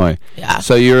 Illinois. Yeah.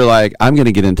 So you're like, I'm going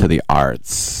to get into the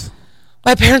arts.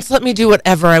 My parents let me do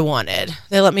whatever I wanted.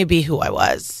 They let me be who I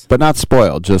was. But not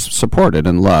spoiled, just supported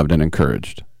and loved and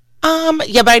encouraged.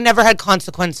 Yeah, but I never had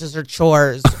consequences or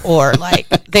chores or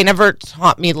they never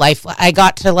taught me life. I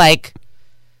got to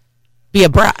be a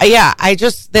brat. Yeah,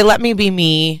 they let me be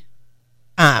me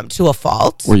to a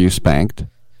fault. Were you spanked?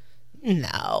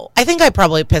 No. I think I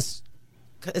probably pissed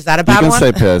Is that a bad one? You can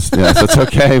say pissed. Yes, it's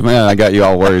okay. Man, I got you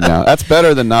all worried now. That's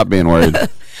better than not being worried.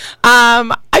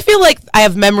 I feel like I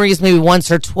have memories maybe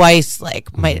once or twice,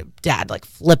 like my dad like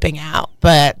flipping out,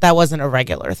 but that wasn't a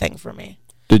regular thing for me.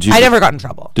 I never got in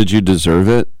trouble. Did you deserve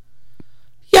it?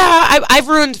 Yeah, I've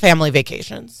ruined family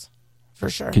vacations, for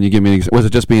sure. Can you give me an example? Was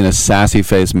it just being a sassy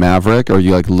face maverick, or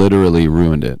you like literally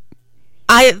ruined it?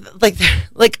 I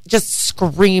like just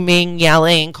screaming,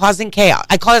 yelling, causing chaos.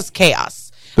 I caused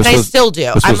chaos, and I still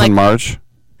do. This was in March?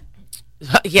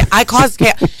 Yeah, I caused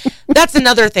chaos. That's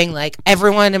another thing. Like,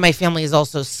 everyone in my family is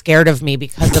also scared of me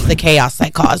because of the chaos I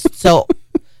caused. So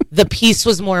the peace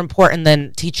was more important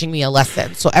than teaching me a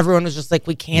lesson. So everyone was just like,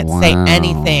 we can't say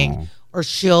anything or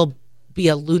she'll be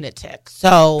a lunatic.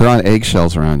 So they're on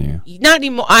eggshells around you. Not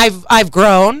anymore. I've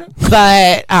grown,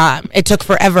 but it took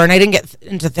forever, and I didn't get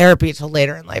into therapy until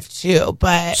later in life too.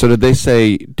 But so did they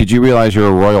say, did you realize you're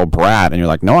a royal brat? And you're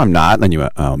like, no, I'm not. And then you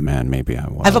went, oh man, maybe I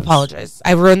was. I've apologized.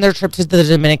 I ruined their trip to the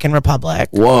Dominican Republic.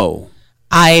 Whoa.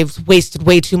 I've wasted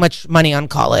way too much money on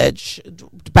college,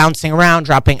 bouncing around,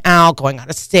 dropping out, going out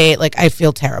of state. Like, I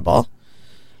feel terrible.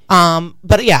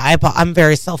 But yeah, I'm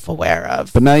very self-aware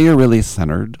of. But now you're really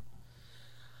centered.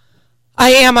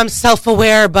 I am. I'm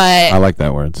self-aware, but I like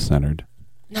that word, centered.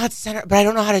 Not centered, but I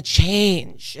don't know how to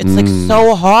change. It's like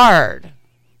so hard.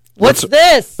 What's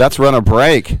this? That's run a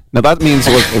break. Now that means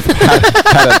we've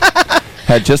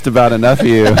had just about enough of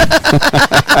you.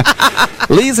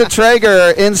 Lisa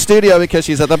Traeger in studio because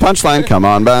she's at the Punchline. Come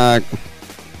on back.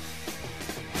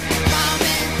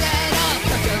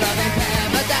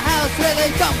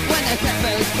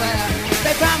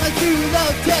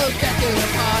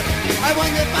 I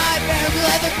wonder if my parents will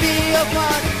ever be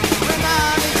apart. My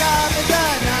mommy's job is a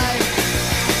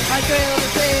knife. I thrill to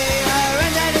see her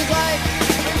and daddy's life.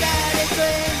 And daddy's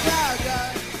dreams are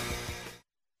gone.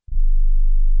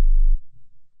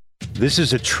 This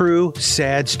is a true,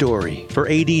 sad story for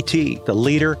ADT, the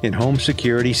leader in home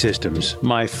security systems.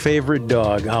 My favorite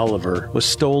dog, Oliver, was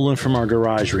stolen from our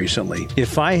garage recently.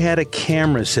 If I had a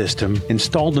camera system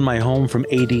installed in my home from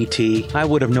ADT, I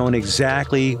would have known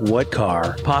exactly what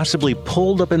car possibly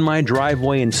pulled up in my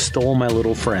driveway and stole my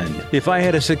little friend. If I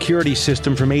had a security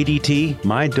system from ADT,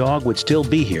 my dog would still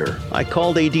be here. I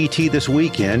called ADT this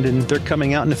weekend, and they're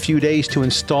coming out in a few days to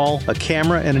install a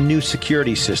camera and a new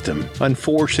security system.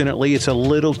 Unfortunately, it's a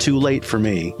little too late for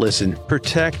me. Listen,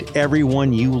 protect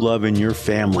everyone you love in your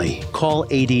family. Call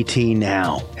ADT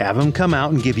now. Have them come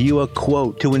out and give you a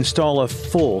quote to install a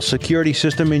full security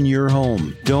system in your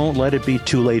home. Don't let it be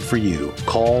too late for you.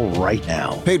 Call right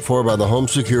now. Paid for by the Home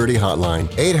Security Hotline.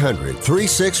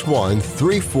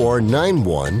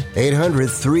 800-361-3491.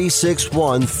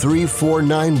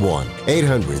 800-361-3491.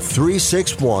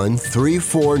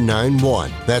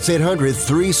 800-361-3491. That's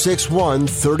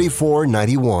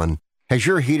 800-361-3491. Has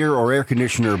your heater or air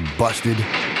conditioner busted?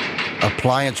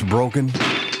 Appliance broken?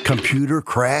 Computer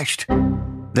crashed?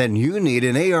 Then you need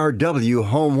an ARW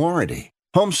home warranty.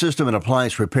 Home system and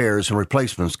appliance repairs and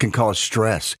replacements can cause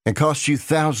stress and cost you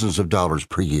thousands of dollars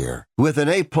per year. With an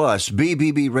A-plus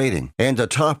BBB rating and a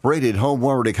top-rated home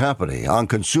warranty company on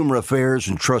Consumer Affairs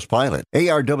and Trustpilot,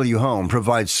 ARW Home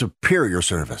provides superior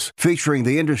service, featuring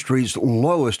the industry's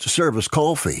lowest service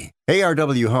call fee.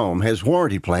 ARW Home has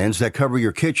warranty plans that cover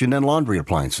your kitchen and laundry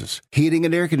appliances, heating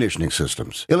and air conditioning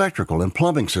systems, electrical and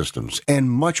plumbing systems, and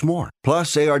much more.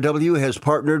 Plus, ARW has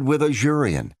partnered with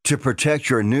Azurian to protect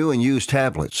your new and used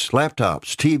tablets,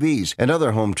 laptops, TVs, and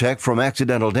other home tech from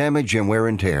accidental damage and wear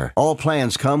and tear. All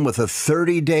plans come with a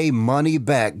 30-day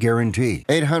money-back guarantee.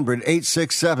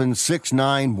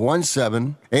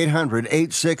 800-867-6917.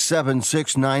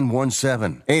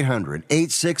 800-867-6917.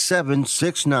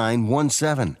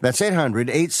 800-867-6917. That's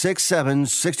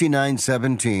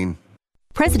 800-867-6917.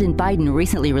 President Biden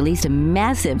recently released a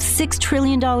massive $6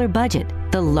 trillion budget,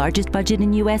 the largest budget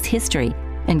in U.S. history.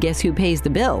 And guess who pays the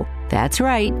bill? That's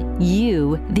right,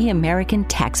 you, the American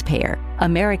taxpayer.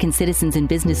 American citizens and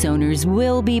business owners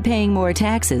will be paying more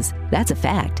taxes. That's a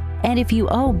fact. And if you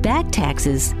owe back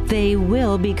taxes, they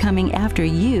will be coming after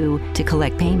you to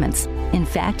collect payments. In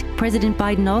fact, President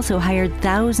Biden also hired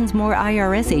thousands more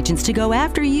IRS agents to go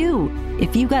after you.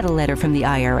 If you got a letter from the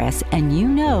IRS and you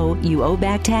know you owe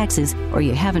back taxes or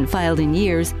you haven't filed in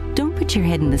years, don't put your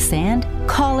head in the sand.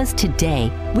 Call us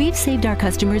today. We've saved our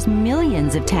customers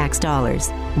millions of tax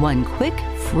dollars. One quick,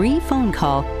 free phone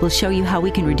call will show you how we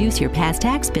can reduce your past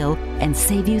tax bill and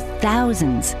save you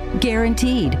thousands.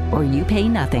 Guaranteed, or you pay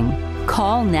nothing.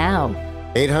 Call now.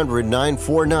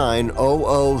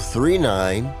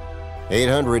 800-949-0039.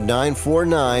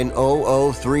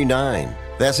 800-949-0039.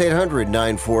 That's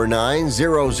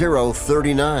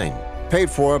 800-949-0039. Paid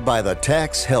for by the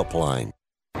Tax Helpline.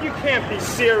 You can't be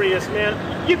serious,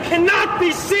 man. You cannot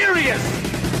be serious!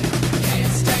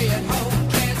 Can't stay at home,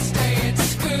 can't stay at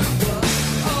school.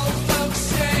 Old folks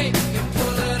say you're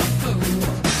pulling a fool.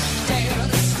 Stay on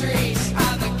the streets,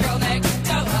 I'm the girl next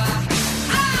door.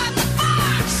 I'm the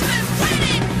fox I'm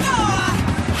waiting for.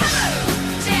 Hello,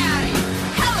 Daddy.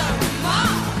 Hello,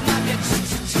 Mom. I'm your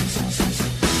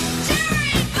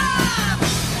Jerry Bob.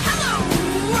 Hello,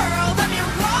 world. I'm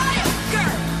your royal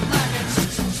girl. I'm your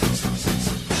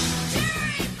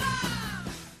Jerry Bob.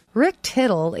 Rick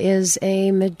Tittle is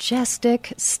a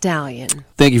majestic stallion.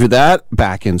 Thank you for that.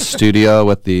 Back in studio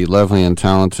with the lovely and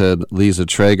talented Lisa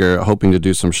Traeger, hoping to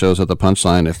do some shows at the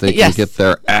Punchline if they can get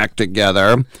their act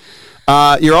together.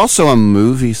 You're also a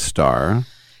movie star.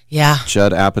 Yeah.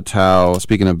 Judd Apatow,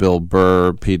 speaking of Bill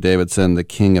Burr, Pete Davidson, the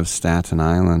king of Staten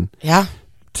Island. Yeah.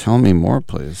 Tell me more,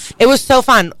 please. It was so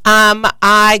fun.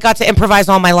 I got to improvise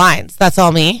all my lines. That's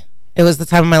all me. It was the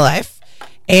time of my life.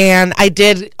 And I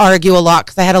did argue a lot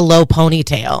because I had a low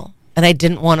ponytail. And I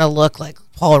didn't want to look like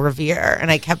Paul Revere. And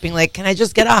I kept being like, can I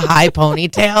just get a high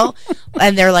ponytail?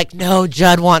 And they're like, no,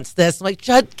 Judd wants this. I'm like,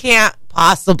 Judd can't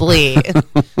possibly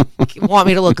want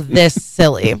me to look this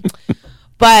silly.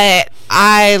 But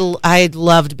I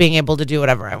loved being able to do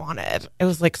whatever I wanted. It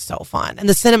was like so fun. And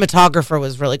the cinematographer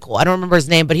was really cool. I don't remember his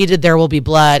name, but he did There Will Be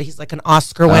Blood. He's like an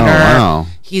Oscar winner. wow.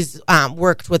 He's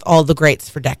worked with all the greats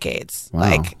for decades. Wow.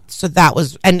 Like, so that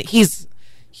was, and he's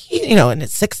in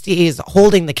his 60s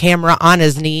holding the camera on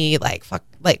his knee. Like, fuck,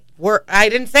 like, I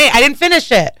didn't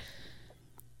finish it.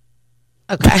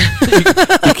 Okay.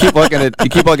 you keep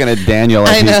looking at Daniel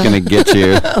like he's going to get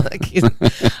you.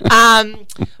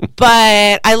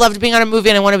 But I loved being on a movie,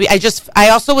 and I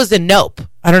also was in Nope.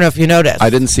 I don't know if you noticed. I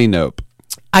didn't see Nope.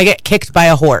 I get kicked by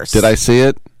a horse. Did I see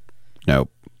it? Nope.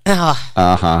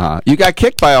 Oh. You got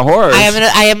kicked by a horse.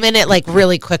 I am in it like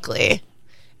really quickly.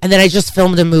 And then I just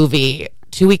filmed a movie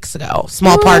 2 weeks ago.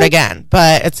 Small part again,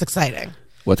 but it's exciting.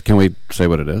 What can we say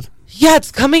what it is? Yeah,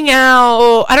 it's coming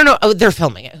out. I don't know. Oh, they're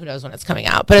filming it. Who knows when it's coming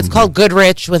out? But it's called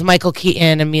Goodrich with Michael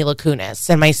Keaton and Mila Kunis.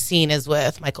 And my scene is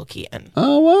with Michael Keaton.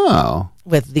 Oh, wow.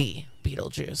 With the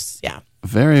Beetlejuice. Yeah.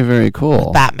 Very, very cool.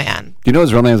 With Batman. Do you know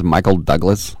his real name is Michael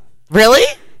Douglas? Really?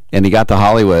 And he got to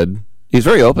Hollywood. He's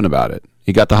very open about it.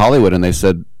 He got to Hollywood and they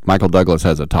said Michael Douglas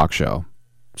has a talk show.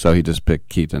 So he just picked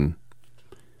Keaton.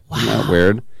 Wow. Isn't that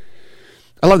weird?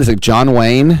 I love this. Like John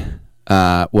Wayne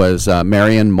was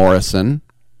Marion Morrison.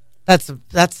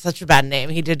 That's such a bad name.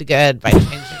 He did good by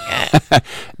changing it.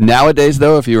 Nowadays,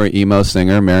 though, if you were an emo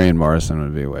singer, Marion Morrison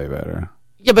would be way better.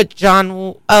 Yeah, but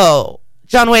John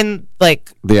Wayne,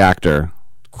 like the actor,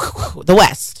 the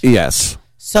West. Yes.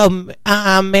 So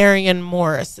Marion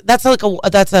Morris. That's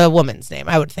a woman's name.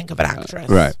 I would think of an actress.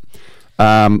 Right.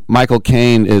 Michael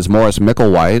Caine is Morris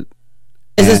Micklewhite.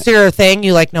 Is this your thing?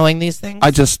 You like knowing these things?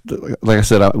 I just, like I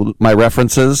said, my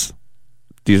references.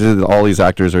 All these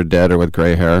actors are dead or with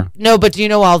gray hair. No, but do you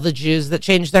know all the Jews that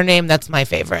changed their name? That's my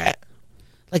favorite.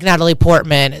 Like Natalie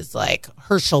Portman is like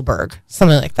Herschelberg,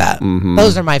 something like that. Mm-hmm.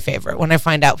 Those are my favorite when I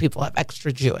find out people have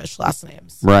extra Jewish last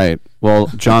names. Right. Well,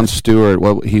 Jon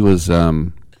Stewart, he was,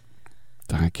 I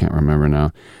can't remember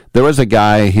now. There was a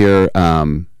guy here,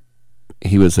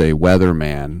 he was a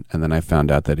weatherman, and then I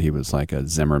found out that he was like a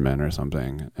Zimmerman or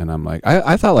something. And I'm like,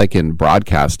 I thought like in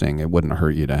broadcasting, it wouldn't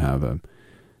hurt you to have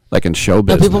like in show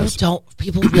business. No,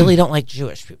 people really don't like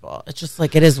Jewish people. It's just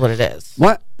like, it is what it is.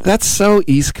 What? That's so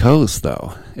East Coast,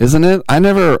 though, isn't it?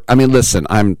 Listen,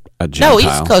 I'm a Gentile. No,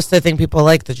 East Coast, I think people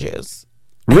like the Jews.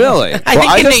 Really? I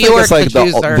think in New York, it's like the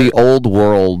Jews are... the old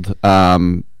world,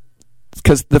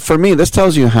 because for me, this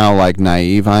tells you how like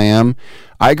naive I am.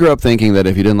 I grew up thinking that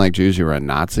if you didn't like Jews, you were a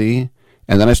Nazi.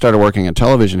 And then I started working in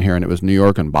television here, and it was New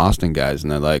York and Boston guys,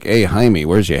 and they're like, "Hey, Jaime,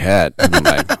 where's your hat?" And I'm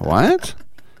like, "What?"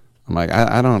 I'm like,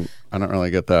 I don't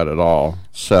really get that at all.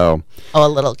 So, a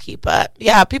little kippah.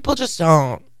 Yeah, people just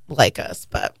don't like us.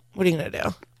 But what are you gonna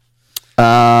do?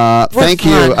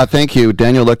 Thank you.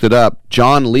 Daniel looked it up.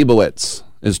 John Leibowitz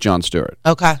is Jon Stewart.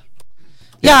 Okay.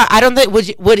 Yeah, I don't think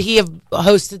would he have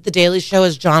hosted the Daily Show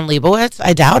as John Leibowitz?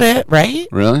 I doubt it. Right?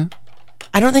 Really?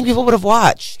 I don't think people would have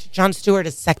watched. Jon Stewart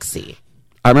is sexy.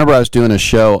 I remember I was doing a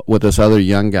show with this other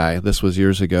young guy. This was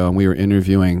years ago, and we were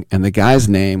interviewing, and the guy's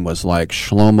name was like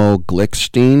Shlomo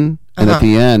Glickstein. And at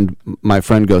the end, my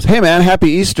friend goes, "Hey, man,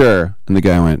 happy Easter." And the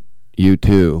guy went, "You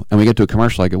too." And we get to a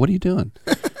commercial. I go, "What are you doing?"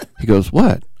 He goes,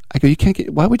 "What?" I go,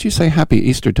 why would you say happy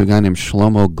Easter to a guy named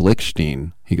Shlomo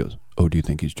Glickstein? He goes, "Oh, do you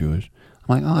think he's Jewish?"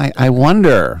 I'm like, I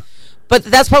wonder. But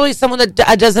that's probably someone that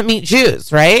doesn't meet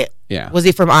Jews, right? Yeah. Was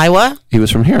he from Iowa? He was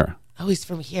from here. Oh, he's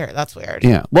from here. That's weird.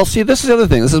 Yeah. Well, see, this is the other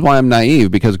thing. This is why I'm naive,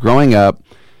 because growing up,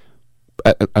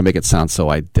 I make it sound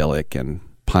so idyllic and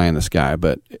pie in the sky,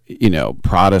 but,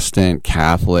 Protestant,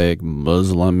 Catholic,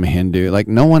 Muslim, Hindu, like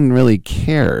no one really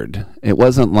cared. It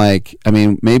wasn't like,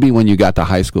 maybe when you got to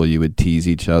high school, you would tease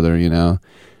each other,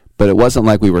 but it wasn't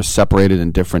like we were separated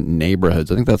in different neighborhoods.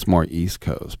 I think that's more East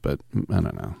Coast, but I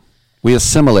don't know. We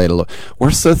assimilate a little.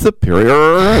 We're so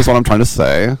superior, is what I'm trying to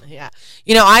say. Yeah.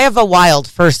 I have a wild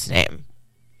first name.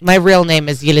 My real name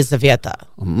is Yelizaveta.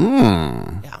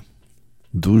 Yeah.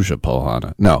 Дуже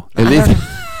pogana. No.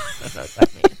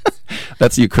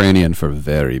 That's Ukrainian for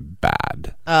very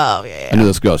bad. Oh, yeah. I knew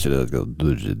this girl. She does go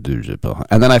дуже pogana.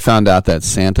 And then I found out that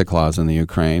Santa Claus in the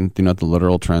Ukraine, do you know what the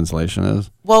literal translation is?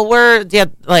 Well, we're Dia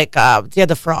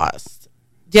de Frost.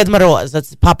 Dia de Moroz.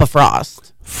 That's Papa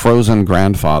Frost. Frozen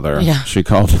grandfather. Yeah. She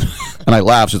called it. And I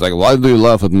laughed. She's like, why do you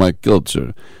laugh at my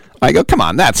culture? I go, come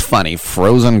on, that's funny.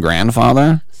 Frozen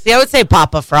grandfather? See, I would say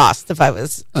Papa Frost if I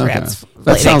was translating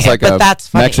That sounds like a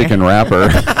Mexican rapper.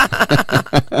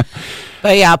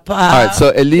 But yeah. All right,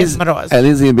 so Elizaveta,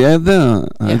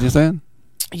 how did you say it?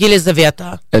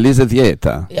 Yelizaveta.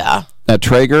 Elizaveta. Yeah.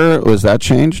 Traeger, was that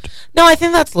changed? No, I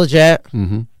think that's legit.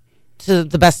 Mm-hmm. To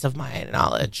the best of my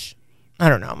knowledge. I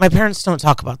don't know. My parents don't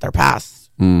talk about their past.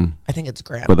 I think it's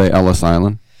grand. Were they Ellis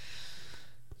Island?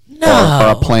 No.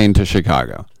 Or a plane to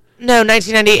Chicago? No,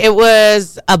 1990. It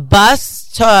was a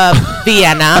bus to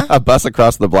Vienna. A bus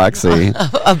across the Black Sea.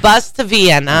 A bus to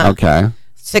Vienna. Okay.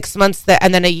 6 months there,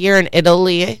 and then a year in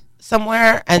Italy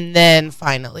somewhere, and then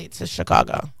finally to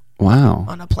Chicago. Wow.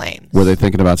 On a plane. Were they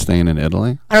thinking about staying in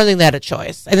Italy? I don't think they had a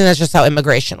choice. I think that's just how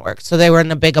immigration works. So they were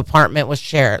in a big apartment with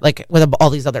all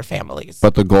these other families.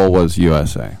 But the goal was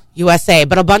USA. USA,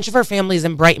 but a bunch of our families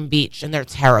in Brighton Beach, and they're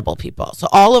terrible people. So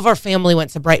all of our family went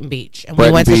to Brighton Beach, and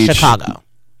we went to Chicago.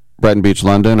 Brighton Beach,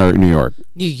 London, or New York?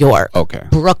 New York. Okay.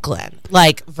 Brooklyn.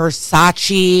 Like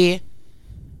Versace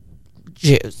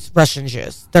Jews, Russian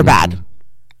Jews. They're bad.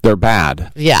 They're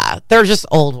bad. Yeah, they're just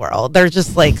old world. They're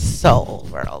just like so old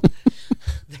world.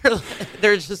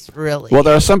 they're just really. Well,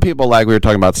 there are some people, like we were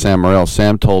talking about Sam Morrell.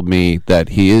 Sam told me that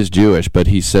he is Jewish, but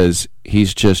he says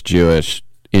he's just Jewish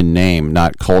in name,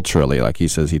 not culturally. Like he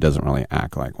says he doesn't really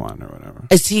act like one or whatever.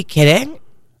 Is he kidding?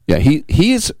 Yeah, he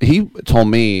told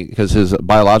me, because his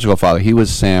biological father, he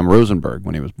was Sam Rosenberg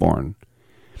when he was born,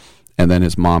 and then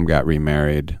his mom got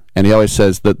remarried. And he always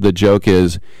says that the joke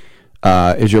is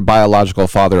your biological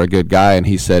father a good guy? And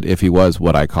he said, if he was,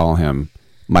 would I call him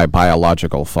my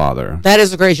biological father? That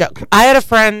is a great joke. I had a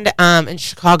friend in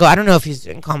Chicago. I don't know if he's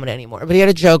in comedy anymore, but he had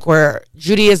a joke where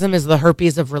Judaism is the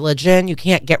herpes of religion. You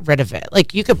can't get rid of it.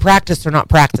 Like, you could practice or not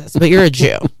practice, but you're a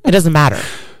Jew. It doesn't matter.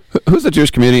 Who's the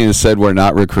Jewish comedian who said we're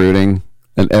not recruiting,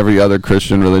 and every other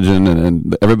Christian religion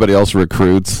and everybody else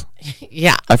recruits?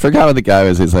 Yeah. I forgot what the guy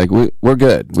was. He's like, we're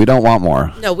good. We don't want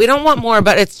more. No, we don't want more,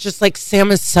 but it's just like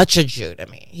Sam is such a Jew to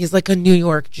me. He's like a New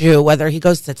York Jew, whether he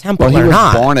goes to temple or not. Well, he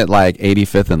was born at like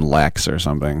 85th and Lex or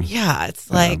something. Yeah, it's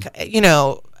like,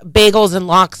 bagels and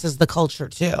lox is the culture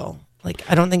too. Like,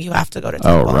 I don't think you have to go to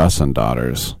temple. Oh, Russ and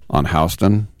Daughters on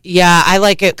Houston. Yeah, I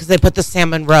like it because they put the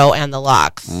salmon roe and the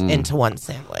lox into one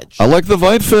sandwich. I like the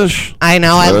whitefish. I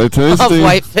know. I love tasty.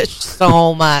 whitefish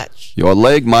so much. Your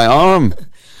leg, my arm.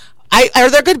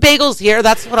 Are there good bagels here?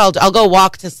 That's what I'll do. I'll go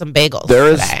walk to some bagels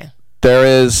today.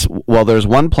 There's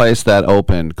one place that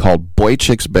opened called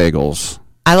Boychik's Bagels.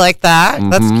 I like that.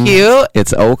 That's cute.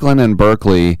 It's Oakland and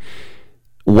Berkeley.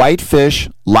 Whitefish,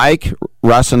 like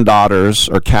Russ and Daughters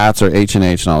or Cats or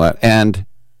H&H and all that. And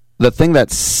the thing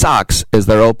that sucks is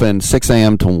they're open 6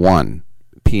 a.m. to 1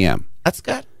 p.m. That's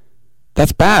good.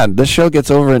 That's bad. This show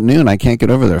gets over at noon. I can't get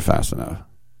over there fast enough.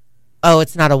 Oh,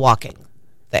 it's not a walking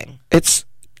thing.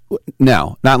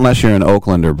 No, not unless you're in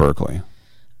Oakland or Berkeley.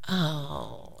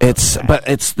 Oh. But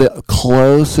it's the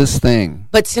closest thing.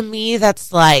 But to me,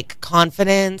 that's like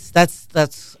confidence. That's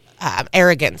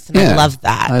arrogance, and I love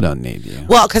that. I don't need you.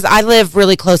 Well, because I live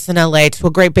really close in LA to a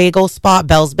great bagel spot,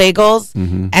 Bell's Bagels,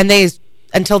 and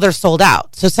until they're sold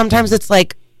out. So sometimes it's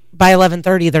like by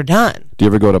 11:30 they're done. Do you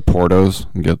ever go to Porto's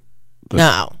and get?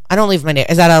 No, I don't leave my name.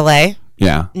 Is that LA?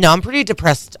 Yeah. No, I'm pretty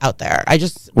depressed out there.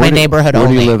 My neighborhood only.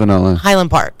 Where do you live in LA?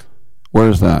 Highland Park. Where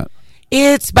is that?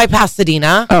 It's by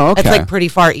Pasadena. Oh, okay. It's like pretty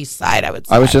far east side, I would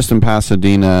say. I was just in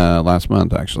Pasadena last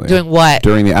month, actually. Doing what?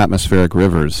 During the atmospheric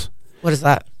rivers. What is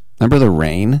that? Remember the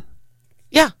rain?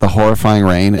 Yeah. The horrifying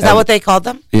rain. Is that what they called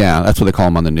them? Yeah, that's what they call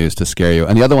them on the news to scare you.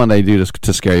 And the other one they do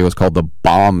to scare you is called the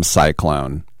bomb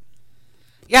cyclone.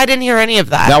 Yeah, I didn't hear any of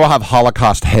that. Now we'll have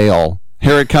Holocaust hail.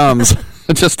 Here it comes.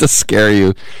 Just to scare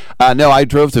you. No, I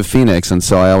drove to Phoenix, and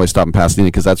so I always stop in Pasadena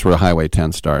because that's where Highway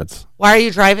 10 starts. Why are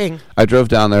you driving? I drove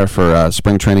down there for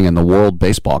spring training in the World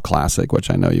Baseball Classic,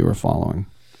 which I know you were following.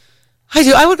 I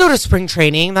do. I would go to spring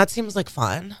training. That seems like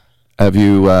fun. Have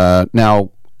you now?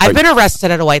 I've been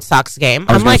arrested at a White Sox game.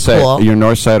 I was I'm like, say, cool. You're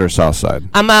North Side or South Side?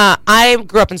 I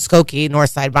grew up in Skokie, North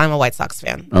Side, but I'm a White Sox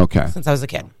fan. Okay. Since I was a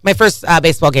kid. My first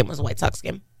baseball game was a White Sox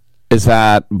game. Was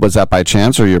that by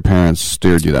chance, or your parents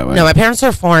steered you that way? No, my parents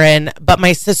are foreign, but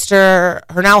my sister,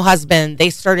 her now husband,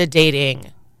 they started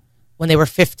dating when they were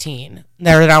 15.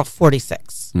 They're now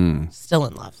 46. Still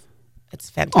in love.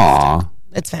 It's fantastic. Aw.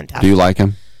 It's fantastic. Do you like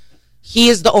him? He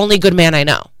is the only good man I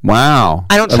know. Wow.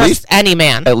 I don't trust any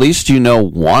man. At least you know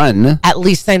one. At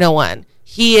least I know one.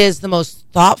 He is the most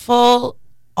thoughtful,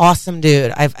 awesome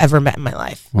dude I've ever met in my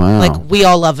life. Wow. Like, we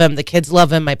all love him. The kids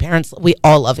love him. My parents, we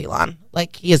all love Elon.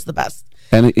 Like, he is the best.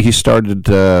 And he started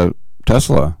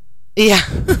Tesla. Yeah.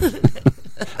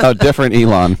 Oh, different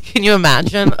Elon. Can you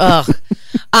imagine? Ugh.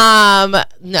 No.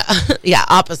 Yeah,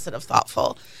 opposite of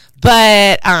thoughtful.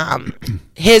 But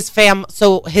his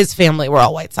family were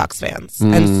all White Sox fans,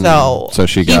 and so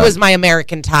he was my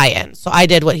American tie-in. So I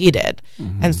did what he did,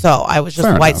 and so I was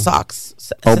just White Sox.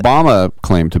 Obama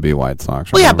claimed to be White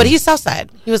Sox. Well, yeah, but he's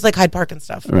Southside. He was like Hyde Park and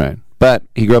stuff. Right, but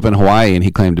he grew up in Hawaii, and he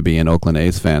claimed to be an Oakland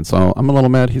A's fan. So I'm a little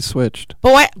mad he switched.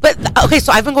 But why? But okay,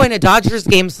 so I've been going to Dodgers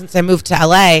games since I moved to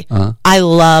LA. I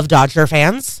love Dodger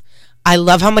fans. I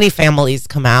love how many families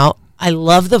come out. I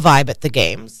love the vibe at the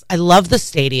games. I love the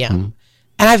stadium.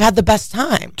 And I've had the best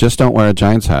time. Just don't wear a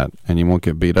Giants hat and you won't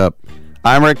get beat up.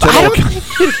 I'm Rick Tittle.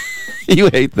 You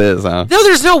hate this, huh? No,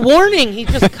 there's no warning. He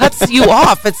just cuts you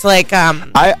off. It's like...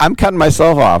 I'm cutting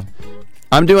myself off.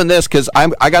 I'm doing this because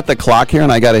I got the clock here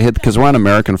and I got to hit... Because we're on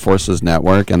American Forces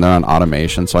Network and they're on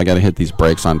automation, so I got to hit these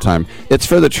breaks on time. It's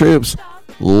for the troops.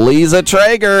 Lisa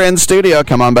Traeger in studio.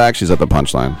 Come on back. She's at the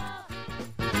punchline.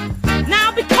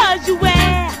 Now because you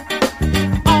wear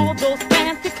all those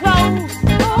fancy clothes,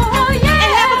 oh yeah,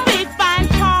 and have a big fine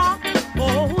car,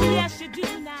 oh yes you do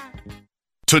now.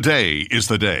 Today is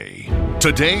the day.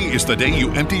 Today is the day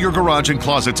you empty your garage and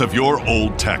closets of your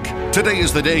old tech. Today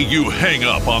is the day you hang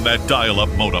up on that dial-up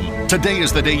modem. Today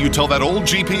is the day you tell that old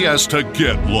GPS to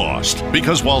get lost.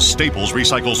 Because while Staples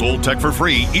recycles old tech for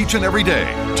free each and every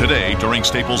day, today, during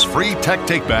Staples' free Tech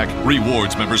Take Back,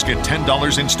 Rewards members get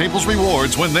 $10 in Staples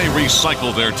Rewards when they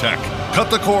recycle their tech. Cut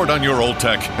the cord on your old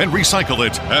tech and recycle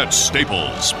it at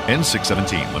Staples.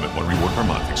 N617. Limit 1 reward per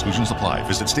month. Exclusions apply.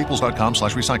 Visit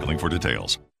staples.com/recycling for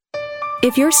details.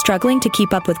 If you're struggling to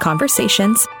keep up with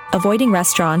conversations, avoiding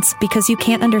restaurants because you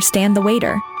can't understand the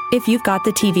waiter, if you've got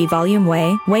the TV volume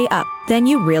way up, then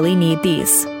you really need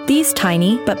these. These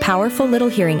tiny but powerful little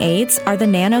hearing aids are the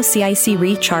Nano CIC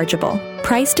Rechargeable,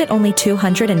 priced at only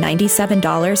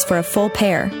 $297 for a full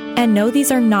pair. And no,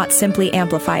 these are not simply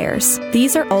amplifiers.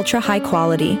 These are ultra high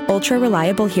quality, ultra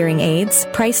reliable hearing aids,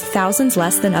 priced thousands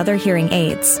less than other hearing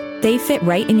aids. They fit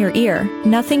right in your ear,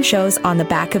 nothing shows on the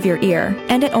back of your ear,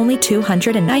 and at only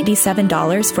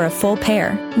 $297 for a full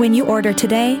pair. When you order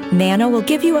today, Nano will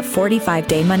give you a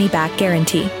 45-day money-back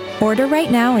guarantee. Order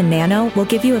right now and Nano will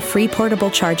give you a free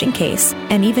portable charging case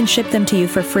and even ship them to you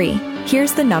for free.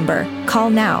 Here's the number.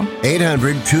 Call now.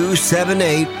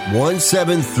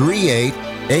 800-278-1738.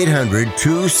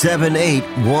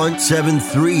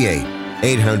 800-278-1738.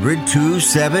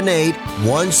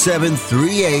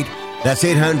 800-278-1738. That's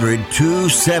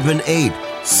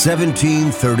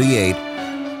 800-278-1738.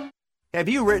 Have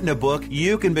you written a book?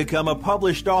 You can become a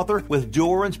published author with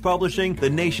Dorrance Publishing, the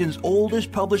nation's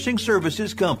oldest publishing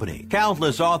services company.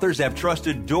 Countless authors have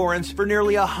trusted Dorrance for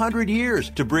nearly 100 years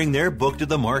to bring their book to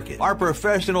the market. Our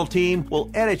professional team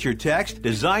will edit your text,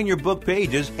 design your book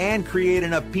pages, and create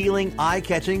an appealing,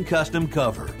 eye-catching custom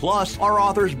cover. Plus, our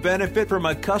authors benefit from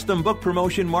a custom book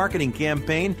promotion marketing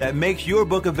campaign that makes your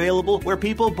book available where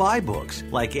people buy books,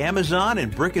 like Amazon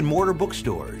and brick-and-mortar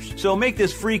bookstores. So make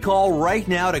this free call right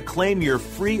now to claim your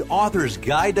free author's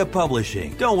guide to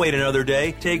publishing. Don't wait another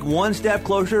day. Take one step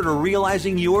closer to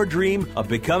realizing your dream of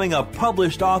becoming a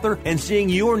published author and seeing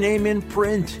your name in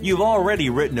print. You've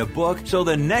already written a book, so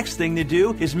the next thing to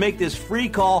do is make this free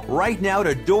call right now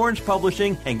to Dorrance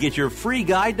Publishing and get your free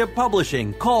guide to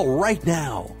publishing. Call right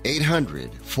now.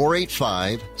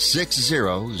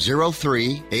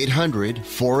 800-485-6003.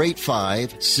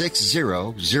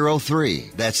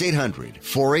 800-485-6003. That's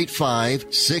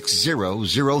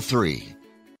 800-485-6003.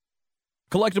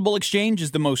 Collectible Exchange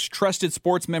is the most trusted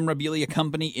sports memorabilia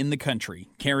company in the country,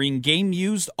 carrying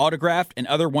game-used, autographed, and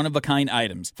other one-of-a-kind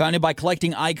items. Founded by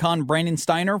collecting icon Brandon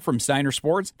Steiner from Steiner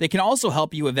Sports, they can also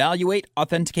help you evaluate,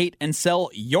 authenticate, and sell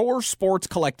your sports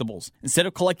collectibles. Instead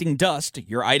of collecting dust,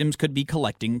 your items could be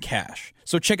collecting cash.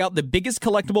 So check out the biggest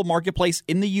collectible marketplace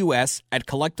in the U.S. at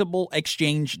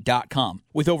collectibleexchange.com.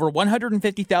 With over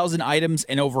 150,000 items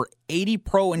and over 80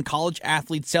 pro and college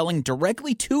athletes selling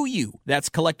directly to you, that's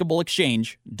collectibleexchange.com.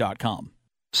 unapologeticexchange.com.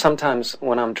 Sometimes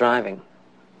when I'm driving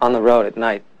on the road at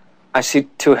night, I see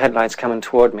two headlights coming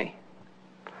toward me.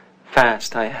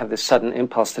 Fast, I have this sudden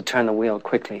impulse to turn the wheel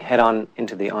quickly, head on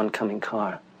into the oncoming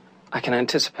car. I can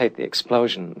anticipate the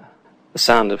explosion, the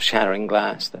sound of shattering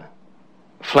glass, the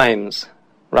flames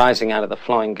rising out of the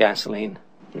flowing gasoline.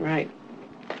 Right.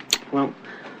 Well,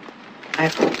 I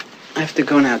have to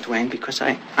go now, Dwayne, because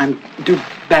I'm due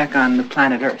back on the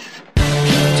planet Earth.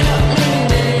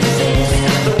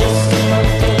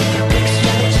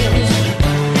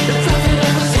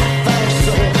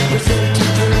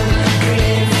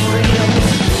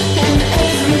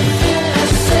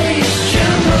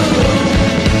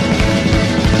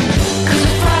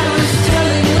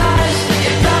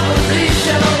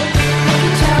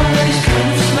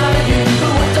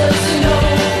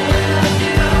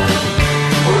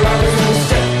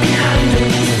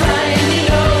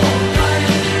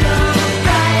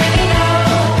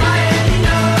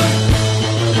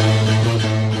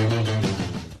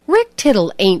 Rick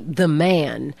Tittle ain't the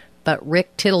man, but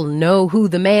Rick Tittle know who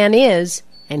the man is,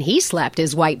 and he slapped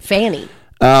his white fanny.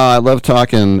 I love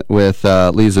talking with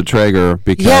Lisa Traeger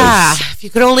because... Yeah, if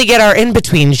you could only get our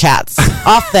in-between chats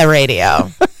off the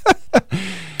radio.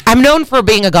 I'm known for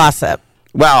being a gossip.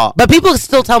 Well, but people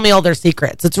still tell me all their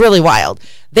secrets. It's really wild.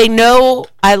 They know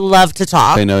I love to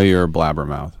talk. They know you're a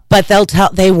blabbermouth. But they'll tell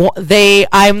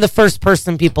I'm the first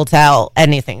person people tell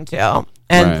anything to,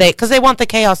 and because they want the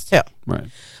chaos too. Right.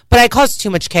 But I caused too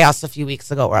much chaos a few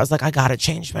weeks ago, where I was like, I gotta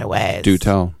change my ways. Do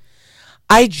tell.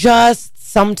 I just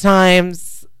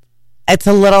sometimes it's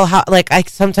a little I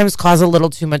sometimes cause a little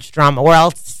too much drama, where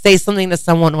I'll say something to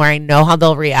someone where I know how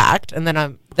they'll react, and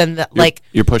then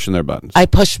you're pushing their buttons. I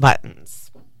push buttons,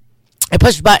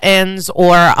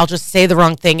 or I'll just say the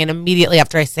wrong thing, and immediately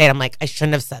after I say it, I'm like, I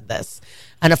shouldn't have said this.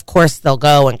 And of course, they'll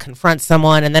go and confront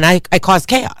someone, and then I cause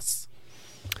chaos,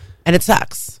 and it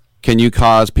sucks. Can you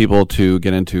cause people to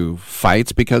get into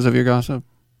fights because of your gossip?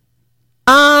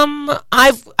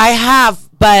 I have,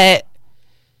 but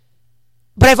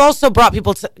I've also brought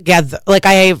people together. Like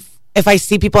if I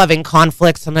see people having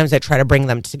conflicts, sometimes I try to bring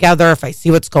them together. If I see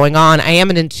what's going on, I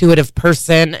am an intuitive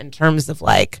person in terms of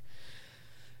like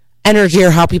energy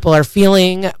or how people are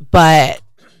feeling. But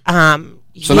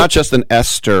so not just an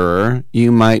S-stirrer,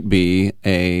 you might be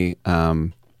a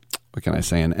what can I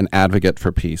say? An advocate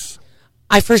for peace.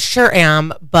 I for sure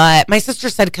am, but my sister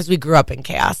said because we grew up in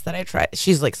chaos that I tried.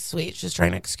 She's like, sweet. She's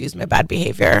trying to excuse my bad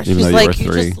behavior. She's like,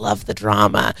 you just love the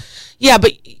drama. Yeah,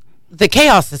 but the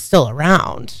chaos is still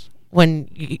around when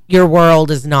your world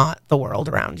is not the world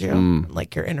around you.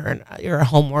 Like your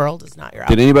home world is not your.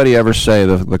 Did anybody ever say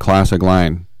the classic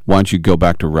line? Why don't you go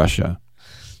back to Russia?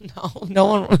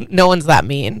 No one's that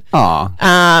mean.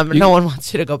 Aw. No one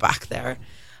wants you to go back there.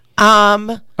 I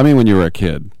mean, when you were a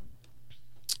kid.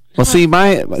 Well,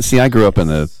 I grew up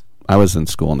I was in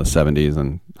school in the 70s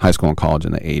and high school and college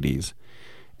in the 80s.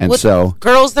 And so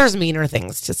girls, there's meaner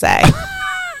things to say.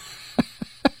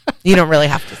 You don't really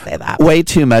have to say that. Way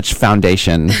too much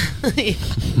foundation.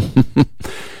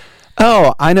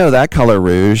 Oh, I know that color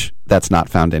rouge. That's not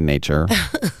found in nature.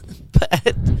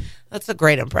 But that's a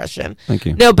great impression. Thank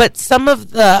you. No, but some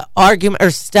of the argument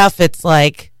or stuff, it's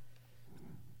like,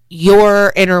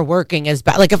 your inner working is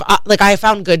bad. Like if I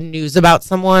found good news about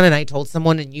someone and I told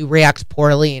someone and you react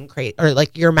poorly and or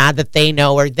like you're mad that they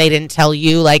know or they didn't tell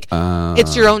you, like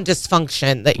it's your own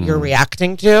dysfunction that you're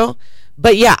reacting to.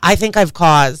 But yeah, I think I've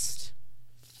caused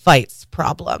fights,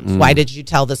 problems. Why did you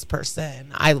tell this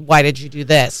person? Why did you do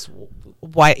this?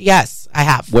 Why? Yes, I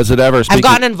have. Was it ever? I've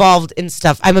gotten involved in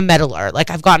stuff. I'm a meddler. Like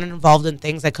I've gotten involved in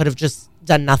things I could have just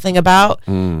done nothing about,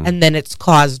 and then it's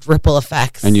caused ripple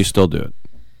effects. And you still do it.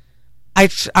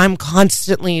 I'm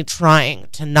constantly trying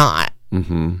to not,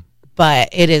 but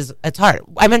it's hard.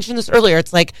 I mentioned this earlier.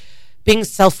 It's like being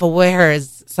self-aware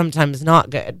is sometimes not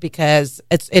good because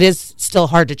it is still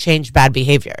hard to change bad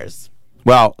behaviors.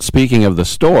 Well, speaking of the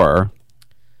store,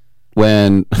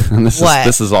 and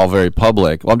this is all very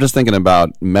public. Well, I'm just thinking about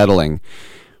meddling.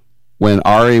 When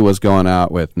Ari was going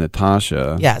out with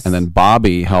Natasha, yes, and then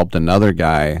Bobby helped another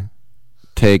guy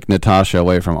take Natasha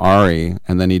away from Ari,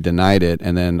 and then he denied it,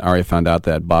 and then Ari found out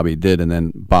that Bobby did, and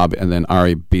then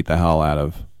Ari beat the hell out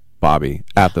of Bobby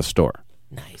at the store.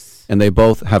 Nice. And they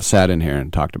both have sat in here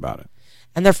and talked about it.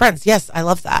 And they're friends. Yes, I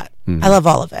love that. I love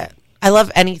all of it. I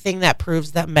love anything that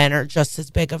proves that men are just as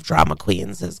big of drama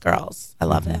queens as girls. I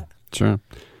love it. Sure.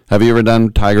 Have you ever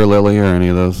done Tiger Lily or any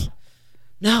of those?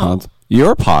 No. Pods?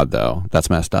 Your pod, though. That's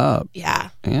messed up.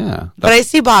 Yeah. Yeah. But I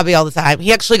see Bobby all the time.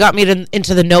 He actually got me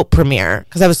into the Note premiere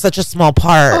because I was such a small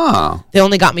part. Oh. They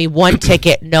only got me one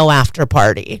ticket, no after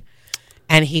party.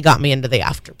 and he got me into the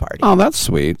after party. Oh, that's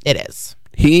sweet. It is.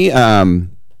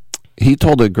 He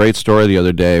told a great story the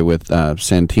other day with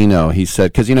Santino. He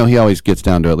said, because, he always gets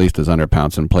down to at least his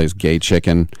underpounds and plays gay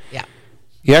chicken. Yeah.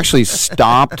 He actually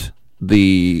stopped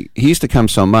he used to come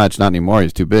so much, not anymore,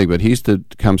 he's too big, but he used to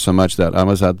come so much that I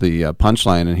was at the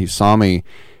Punchline and he saw me.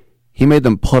 He made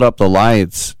them put up the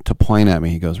lights to point at me.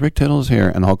 He goes, Rick Tittle's here.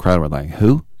 And the whole crowd were like,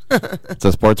 who? It's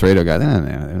a sports radio guy.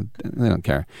 They don't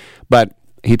care. But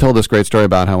he told this great story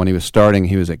about how when he was starting,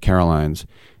 he was at Caroline's.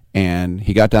 And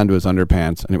he got down to his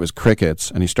underpants, and it was crickets,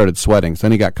 and he started sweating. So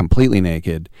then he got completely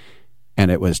naked,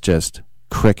 and it was just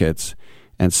crickets.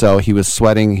 And so he was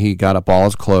sweating. He got up all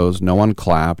his clothes. No one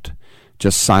clapped,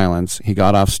 just silence. He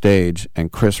got off stage,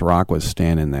 and Chris Rock was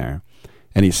standing there.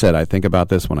 And he said, I think about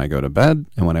this when I go to bed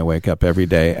and when I wake up every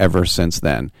day ever since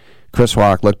then. Chris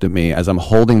Rock looked at me as I'm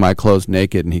holding my clothes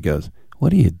naked, and he goes,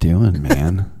 what are you doing,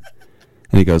 man?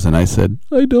 And he goes, and I said,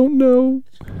 I don't know.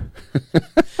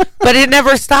 But it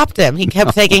never stopped him. He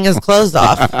kept taking his clothes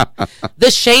off. The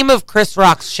shame of Chris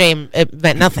Rock's shame, it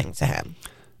meant nothing to him.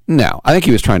 No, I think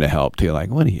he was trying to help too. Like,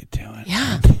 what are you doing?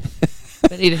 Yeah.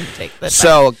 But he didn't take the time.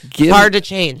 So it's hard to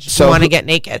change if you want to get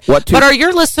naked. But are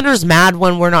your listeners mad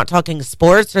when we're not talking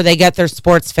sports, or they get their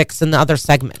sports fix in the other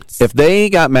segments? If they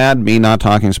got mad me not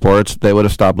talking sports, they would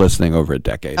have stopped listening over a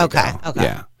decade ago. Okay.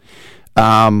 Yeah.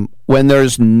 When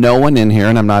there's no one in here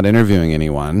and I'm not interviewing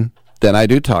anyone, then I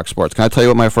do talk sports. Can I tell you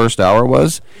what my first hour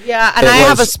was? Yeah, and I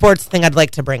have a sports thing I'd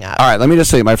like to bring up. All right, let me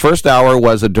just say, my first hour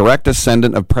was a direct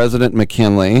descendant of President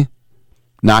McKinley.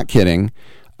 Not kidding.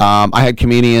 I had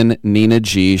comedian Nina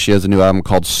G. She has a new album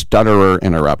called Stutterer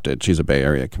Interrupted. She's a Bay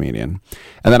Area comedian.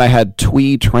 And then I had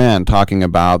Thuy Tran talking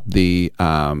about the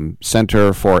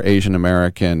Center for Asian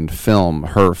American Film,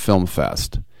 her Film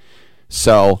Fest.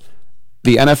 So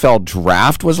the NFL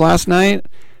draft was last night.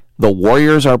 The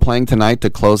Warriors are playing tonight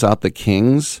to close out the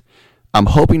Kings. I'm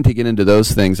hoping to get into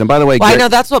those things. And by the way, I know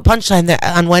that's what Punchline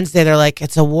on Wednesday, they're like,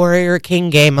 it's a Warrior King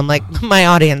game. I'm like, my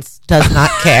audience does not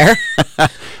care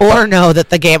or know that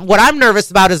the game. What I'm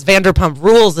nervous about is Vanderpump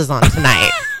Rules is on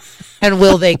tonight. And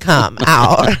will they come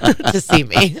out to see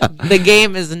me? The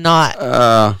game is not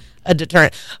a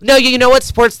deterrent. No, you know what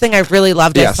sports thing I really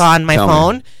loved? Yes, I saw on my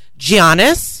phone?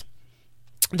 Giannis.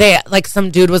 Some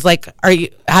dude was like,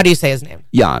 how do you say his name?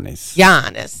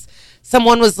 Giannis.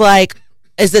 Someone was like,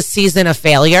 is this season a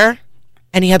failure?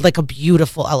 And he had like a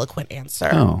beautiful, eloquent answer.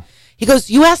 Oh. He goes,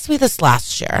 you asked me this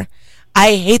last year.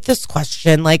 I hate this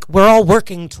question. Like, we're all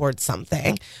working towards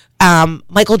something.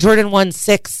 Michael Jordan won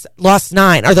 6, lost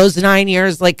 9. Are those 9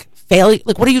 years like failure?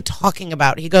 Like, what are you talking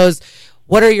about? He goes,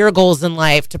 what are your goals in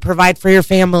life? To provide for your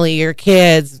family, your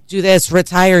kids, do this,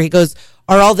 retire. He goes,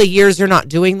 are all the years you're not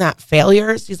doing that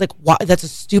failures? He's like, what? That's a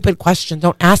stupid question.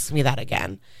 Don't ask me that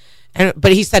again.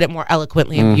 But he said it more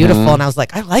eloquently and beautiful, and I was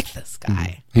like, I like this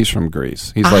guy. He's from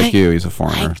Greece. He's like you. He's a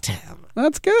foreigner. Liked him.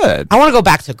 That's good. I want to go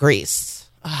back to Greece.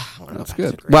 That's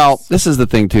good. Well, this is the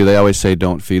thing too. They always say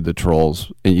don't feed the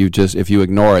trolls, and if you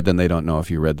ignore it, then they don't know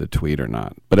if you read the tweet or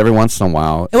not. But every once in a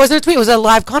while, it wasn't a tweet. It was a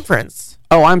live conference.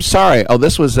 Oh, I'm sorry. Oh,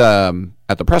 this was at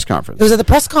the press conference. It was at the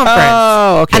press conference.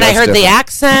 Oh, okay. And I heard the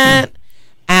accent,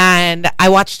 and I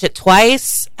watched it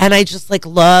twice, and I just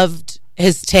loved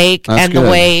his take. That's and good. The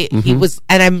way he was.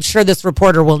 And I'm sure this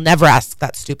reporter will never ask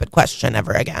that stupid question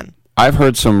ever again. I've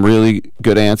heard some really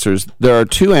good answers. There are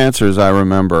 2 answers I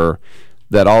remember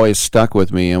that always stuck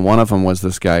with me, and one of them was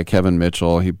this guy, Kevin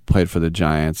Mitchell. He played for the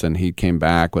Giants, and he came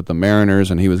back with the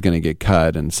Mariners, and he was going to get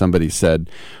cut, and somebody said,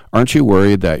 aren't you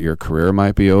worried that your career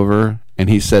might be over? And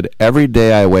he said, every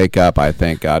day I wake up, I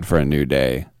thank God for a new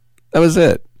day. That was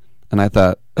it. And I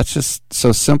thought, that's just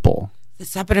so simple.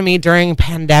 This happened to me during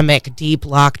pandemic, deep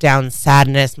lockdown,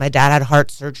 sadness. My dad had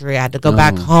heart surgery. I had to go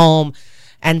back home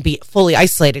and be fully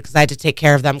isolated because I had to take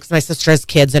care of them because my sister has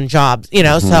kids and jobs,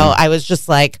 so I was just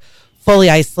fully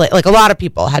isolated. Like a lot of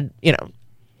people had,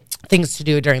 things to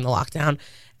do during the lockdown.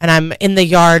 And I'm in the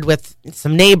yard with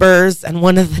some neighbors, and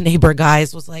one of the neighbor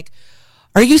guys was like,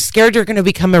 are you scared you're going to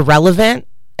become irrelevant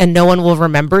and no one will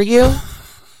remember you?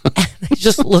 And I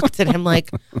just looked at him like,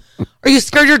 are you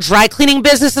scared your dry cleaning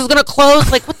business is going to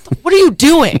close? Like, what are you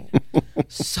doing?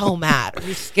 So mad. Are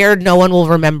you scared no one will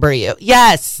remember you?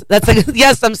 Yes.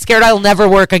 Yes, I'm scared I'll never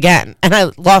work again. And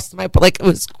I lost my, it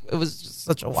was just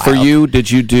such a wild. For you, did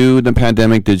you do the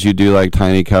pandemic? Did you do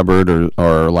Tiny Cupboard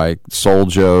or like Soul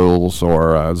Joes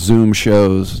or Zoom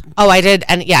shows? Oh, I did.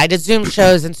 And yeah, I did Zoom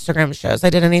shows, Instagram shows.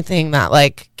 I did anything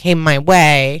that came my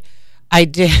way. I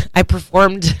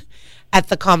performed at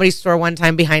the Comedy Store one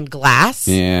time behind glass.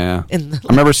 Yeah. I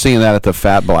remember seeing that at the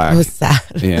Fat Black. It was sad.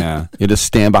 Yeah. You just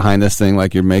stand behind this thing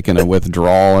like you're making a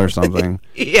withdrawal or something.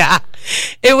 Yeah.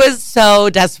 It was so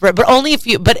desperate. But only if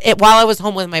you, while I was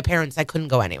home with my parents, I couldn't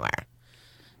go anywhere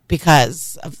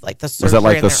because of like the surgery. Was that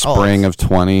like and the their spring of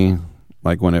 20?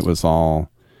 Like when it was all.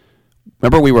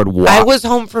 Remember we would walk. I was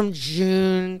home from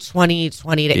June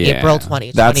 2020 to April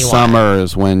 2021. That summer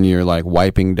is when you're like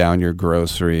wiping down your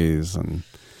groceries and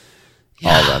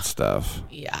all that stuff.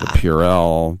 Yeah. The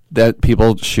Purell. That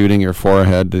people shooting your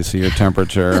forehead to see your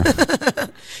temperature.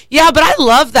 Yeah, but I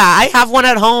love that. I have one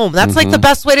at home. That's like the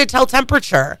best way to tell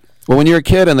temperature. Well, when you're a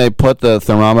kid and they put the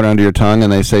thermometer under your tongue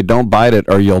and they say, don't bite it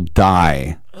or you'll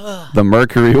die. Ugh. The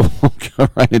mercury will go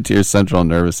right into your central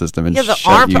nervous system and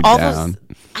shut you down.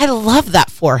 I love that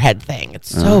forehead thing. It's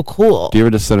so cool. Do you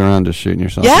ever just sit around just shooting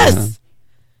yourself? Yes.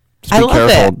 Just be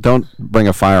careful. Don't bring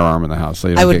a firearm in the house so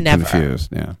you don't get confused.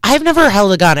 Yeah. I've never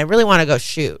held a gun. I really want to go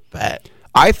shoot, but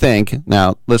I think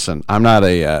now. Listen, I'm not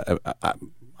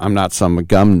some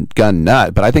gun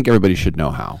nut, but I think everybody should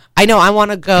know how. I know. I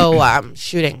want to go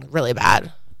shooting really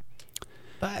bad,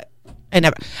 but I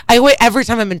never. Every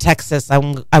time I'm in Texas, I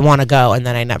want to go, and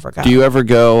then I never go. Do you ever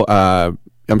go?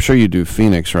 I'm sure you do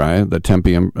Phoenix, right? The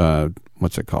Tempe.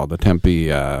 What's it called? The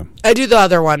Tempe. I do the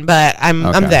other one, but I'm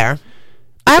there.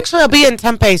 I'll be in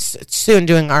Tempe soon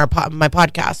doing my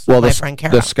podcast with my friend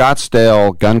Kara. The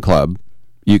Scottsdale Gun Club,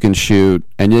 you can shoot,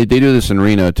 and they do this in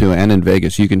Reno too, and in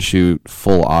Vegas. You can shoot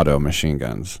full auto machine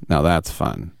guns. Now that's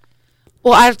fun.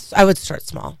 Well, I would start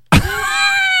small.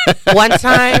 One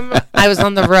time, I was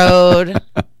on the road.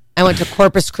 I went to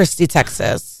Corpus Christi,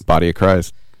 Texas. Body of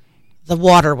Christ. The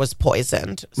water was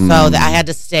poisoned, so that I had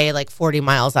to stay like 40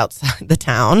 miles outside the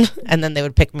town, and then they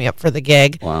would pick me up for the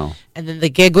gig. Wow. And then the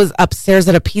gig was upstairs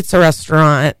at a pizza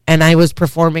restaurant, and I was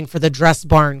performing for the Dress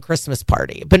Barn Christmas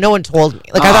party, but no one told me.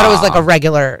 Like I thought it was like a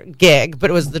regular gig, but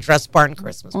it was the Dress Barn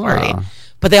Christmas party.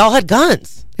 But they all had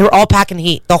guns. They were all packing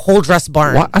heat, the whole Dress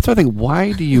Barn. That's what I think.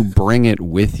 Why do you bring it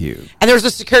with you? And there was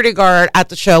a security guard at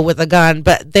the show with a gun,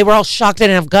 but they were all shocked they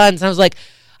didn't have guns. And I was like,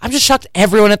 I'm just shocked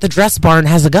everyone at the Dress Barn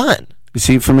has a gun. You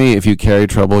see, for me, if you carry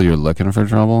trouble, you're looking for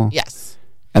trouble. Yes.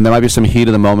 And there might be some heat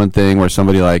of the moment thing where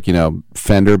somebody like,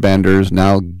 fender benders,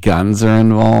 now guns are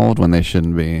involved when they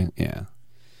shouldn't be. Yeah.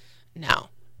 No.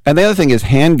 And the other thing is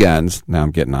handguns. Now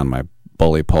I'm getting on my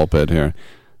bully pulpit here.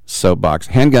 Soapbox.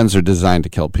 Handguns are designed to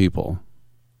kill people.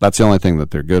 That's the only thing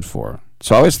that they're good for.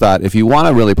 So I always thought if you want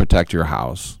to really protect your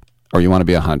house or you want to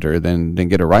be a hunter, then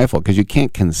get a rifle because you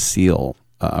can't conceal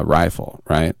a rifle,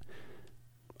 right?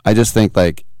 I just think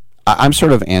I'm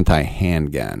sort of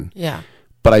anti-handgun. Yeah.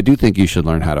 But I do think you should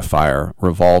learn how to fire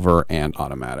revolver and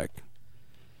automatic.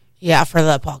 Yeah, for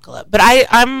the apocalypse. But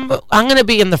I'm going to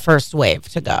be in the first wave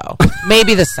to go.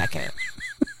 Maybe the second.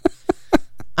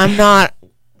 I'm not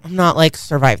like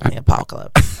surviving the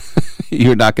apocalypse.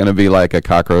 You're not going to be like a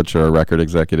cockroach or a record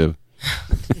executive.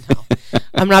 No.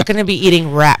 I'm not going to be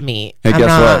eating rat meat. Hey, I'm guess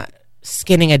not what?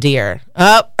 Skinning a deer.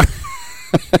 Oh.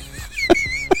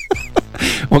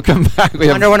 We'll come back. I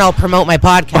wonder when I'll promote my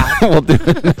podcast. We'll do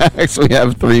it next. We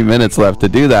have 3 minutes left to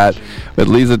do that with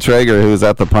Lisa Traeger, who's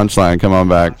at the Punchline. Come on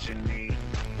back.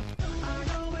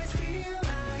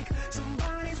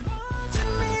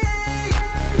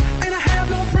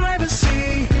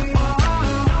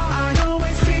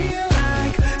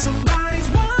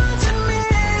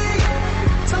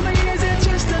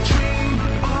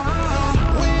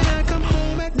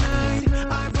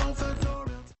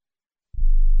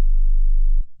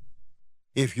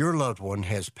 If your loved one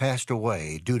has passed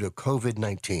away due to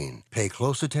COVID-19, pay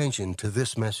close attention to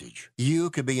this message.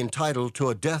 You could be entitled to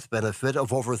a death benefit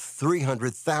of over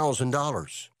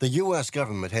 $300,000. The U.S.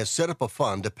 government has set up a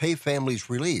fund to pay families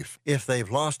relief if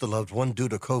they've lost a loved one due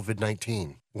to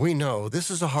COVID-19. We know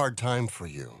this is a hard time for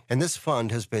you, and this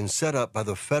fund has been set up by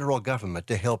the federal government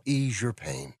to help ease your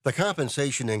pain. The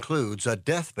compensation includes a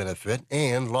death benefit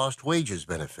and lost wages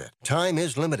benefit. Time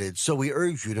is limited, so we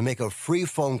urge you to make a free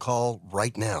phone call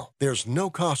right now. There's no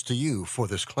cost to you for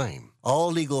this claim.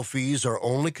 All legal fees are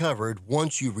only covered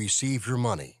once you receive your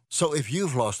money. So if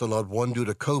you've lost a loved one due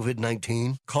to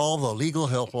COVID-19, call the legal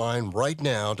helpline right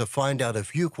now to find out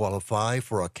if you qualify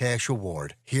for a cash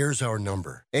award. Here's our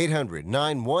number,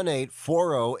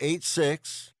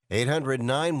 800-918-4086.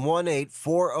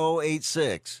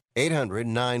 800-918-4086.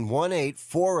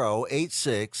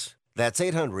 800-918-4086. That's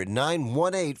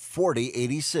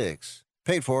 800-918-4086.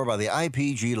 Paid for by the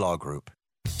IPG Law Group.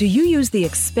 Do you use the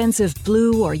expensive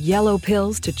blue or yellow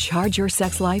pills to charge your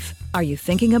sex life? Are you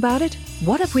thinking about it?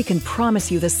 What if we can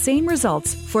promise you the same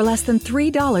results for less than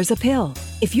 $3 a pill?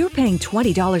 If you're paying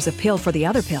 $20 a pill for the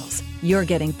other pills, you're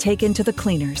getting taken to the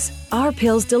cleaners. Our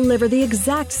pills deliver the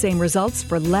exact same results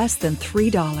for less than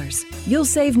 $3. You'll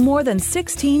save more than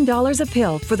 $16 a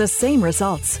pill for the same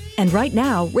results. And right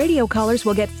now, radio callers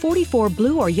will get 44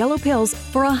 blue or yellow pills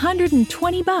for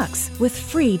 $120 with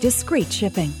free discreet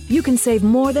shipping. You can save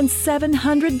more than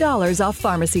 $700 off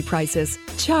pharmacy prices.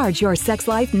 Charge your sex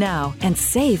life now and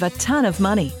save a ton of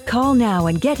money. Call now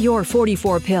and get your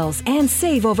 44 pills and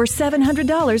save over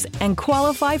 $700 and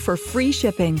qualify for free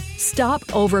shipping. Stop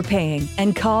overpaying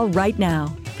and call right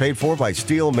now. Paid for by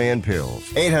Steel Man Pills.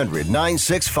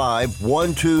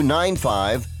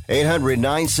 800-965-1295.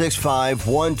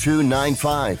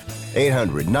 800-965-1295.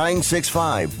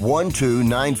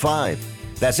 800-965-1295.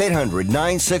 That's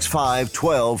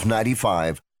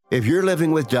 800-965-1295. If you're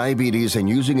living with diabetes and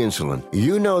using insulin,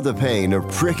 you know the pain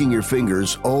of pricking your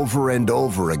fingers over and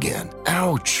over again.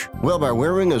 Ouch! Well, by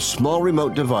wearing a small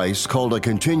remote device called a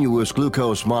continuous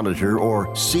glucose monitor, or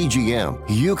CGM,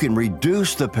 you can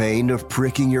reduce the pain of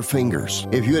pricking your fingers.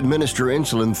 If you administer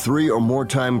insulin 3 or more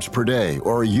times per day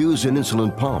or use an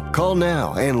insulin pump, call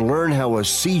now and learn how a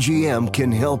CGM can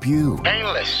help you.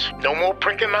 Painless. No more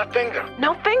pricking my finger.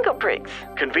 No finger pricks.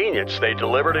 Convenience. They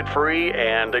delivered it free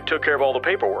and they took care of all the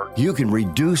paperwork. You can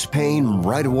reduce pain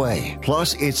right away.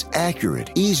 Plus, it's accurate,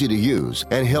 easy to use,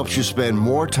 and helps you spend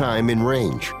more time in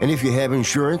range. And if you have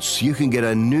insurance, you can get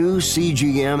a new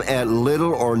CGM at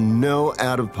little or no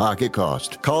out-of-pocket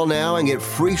cost. Call now and get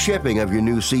free shipping of your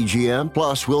new CGM.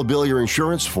 Plus, we'll bill your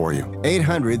insurance for you.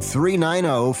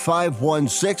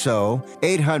 800-390-5160.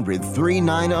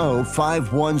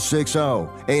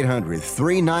 800-390-5160.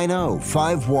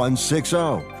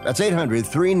 800-390-5160. That's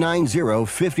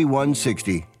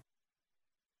 800-390-5160.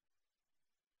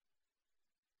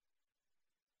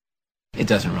 It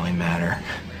doesn't really matter.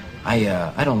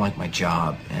 I don't like my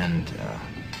job, and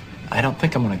I don't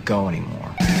think I'm going to go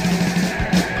anymore.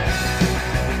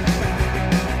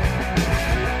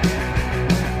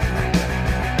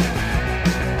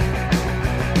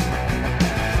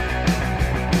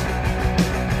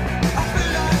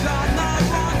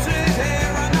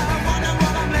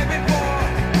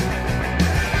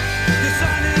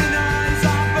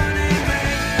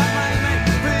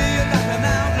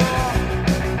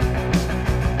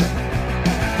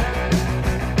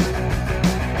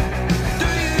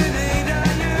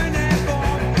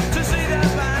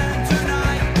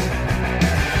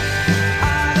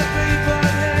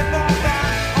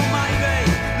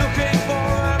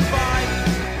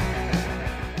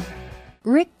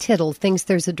 Rick Tittle thinks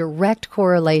there's a direct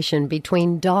correlation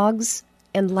between dogs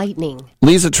and lightning.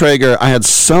 Lisa Traeger, I had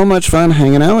so much fun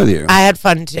hanging out with you. I had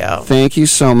fun too. Thank you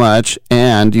so much.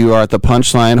 And you are at the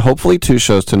Punchline, hopefully 2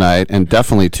 shows tonight and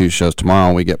definitely 2 shows tomorrow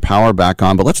when we get power back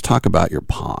on. But let's talk about your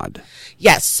pod.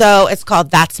 Yes, so it's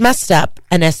called That's Messed Up,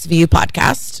 an SVU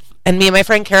podcast. And me and my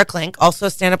friend Kara Klink, also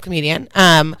a stand-up comedian,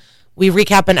 we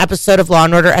recap an episode of Law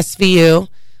 & Order SVU.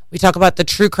 We talk about the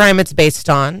true crime it's based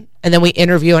on, and then we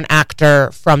interview an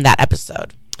actor from that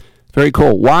episode. Very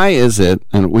cool. Why is it,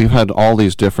 and we've had all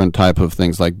these different type of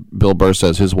things, like Bill Burr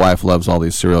says his wife loves all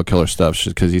these serial killer stuff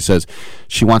because he says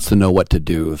she wants to know what to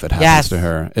do if it happens to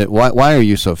her. Why are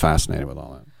you so fascinated with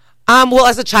all that? Well,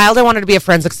 as a child, I wanted to be a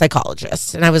forensic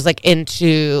psychologist, and I was like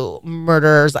into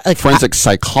murders. Like forensic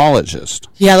psychologist.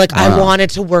 Yeah, like I wanted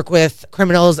to work with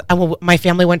criminals. My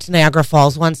family went to Niagara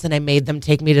Falls once, and I made them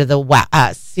take me to the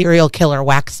serial killer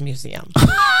wax museum.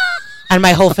 And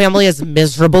my whole family is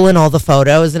miserable in all the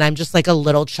photos, and I'm just like a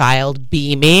little child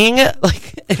beaming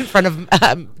like in front of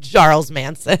Charles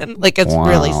Manson. Like it's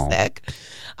really sick.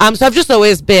 So I've just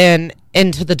always been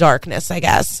into the darkness, I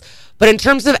guess. But in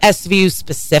terms of SVU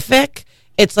specific,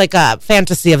 it's like a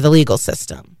fantasy of the legal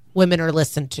system. Women are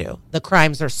listened to. The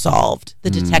crimes are solved. The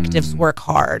detectives work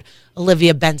hard.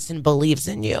 Olivia Benson believes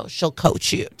in you. She'll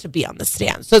coach you to be on the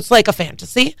stand. So it's like a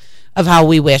fantasy of how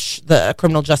we wish the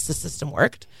criminal justice system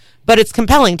worked. But it's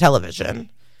compelling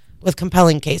television with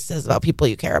compelling cases about people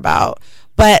you care about.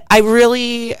 But I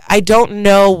don't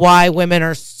know why women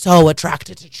are so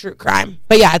attracted to true crime.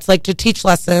 But yeah, it's like to teach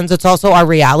lessons. It's also our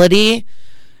reality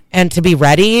and to be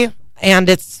ready. And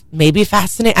it's maybe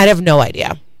fascinating. I have no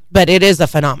idea. But it is a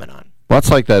phenomenon. Well, it's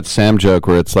like that Sam joke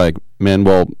where it's like men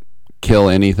will kill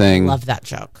anything. Love that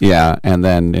joke. Yeah. And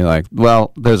then you're like,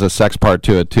 well, there's a sex part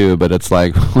to it too. But it's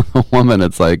like a woman,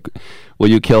 it's like, will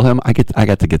you kill him? I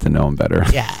got to get to know him better.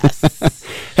 Yes.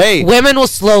 Hey. Women will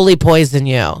slowly poison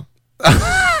you.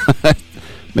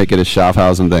 Make it a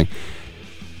Schaffhausen thing.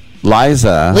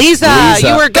 Liza,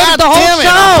 you were good the whole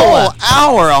show.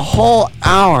 A whole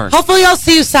hour. Hopefully I'll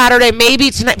see you Saturday, maybe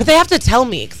tonight. But they have to tell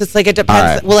me, because it's like it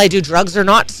depends. Right. Will I do drugs or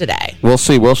not today? We'll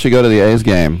see. Will she go to the A's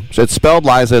game? It's spelled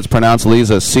Liza. It's pronounced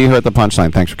Lisa. See her at the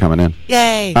Punchline. Thanks for coming in.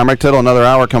 Yay. I'm Rick Tittle. Another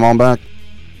hour. Come on back.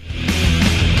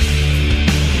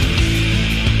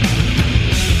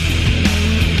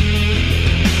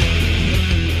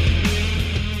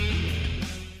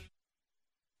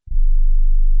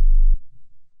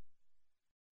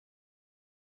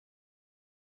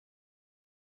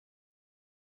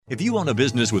 If you own a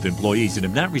business with employees and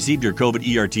have not received your COVID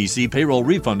ERTC payroll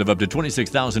refund of up to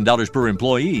 $26,000 per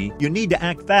employee, you need to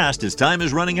act fast as time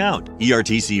is running out.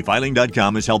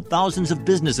 ERTCfiling.com has helped thousands of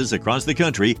businesses across the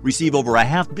country receive over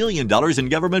 $500 million in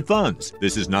government funds.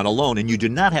 This is not a loan and you do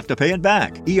not have to pay it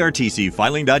back.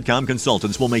 ERTCfiling.com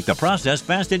consultants will make the process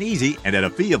fast and easy and at a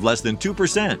fee of less than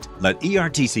 2%. Let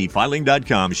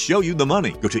ERTCfiling.com show you the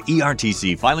money. Go to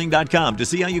ERTCfiling.com to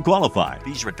see how you qualify.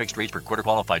 Fees are at fixed rates per quarter,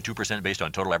 qualified 2% based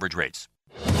on total average rates.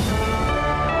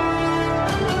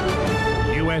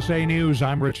 USA News,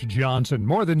 I'm Rich Johnson.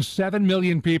 More than 7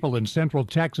 million people in central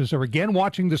Texas are again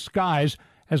watching the skies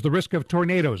as the risk of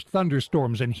tornadoes,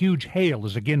 thunderstorms, and huge hail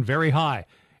is again very high.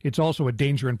 It's also a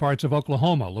danger in parts of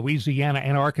Oklahoma, Louisiana,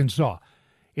 and Arkansas.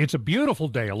 It's a beautiful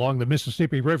day along the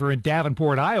Mississippi River in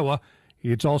Davenport, Iowa.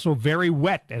 It's also very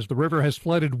wet as the river has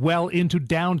flooded well into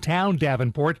downtown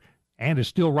Davenport and is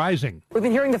still rising. We've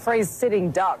been hearing the phrase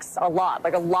sitting ducks a lot,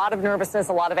 like a lot of nervousness,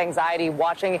 a lot of anxiety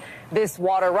watching this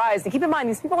water rise. And keep in mind,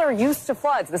 these people are used to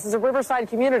floods. This is a riverside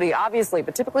community, obviously,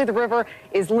 but typically the river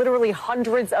is literally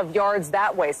hundreds of yards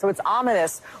that way. So it's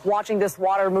ominous watching this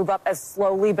water move up as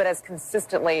slowly but as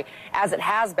consistently as it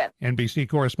has been. NBC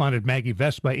correspondent Maggie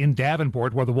Vespa in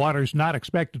Davenport, where the water's not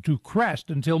expected to crest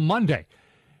until Monday.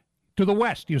 To the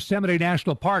west, Yosemite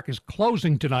National Park is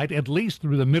closing tonight, at least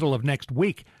through the middle of next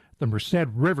week. The Merced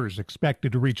River is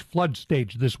expected to reach flood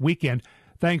stage this weekend,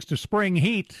 thanks to spring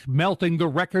heat melting the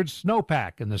record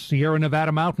snowpack in the Sierra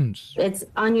Nevada mountains. It's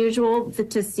unusual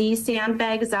to see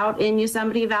sandbags out in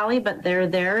Yosemite Valley, but they're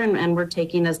there, and we're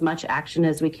taking as much action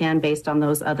as we can based on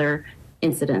those other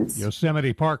incidents.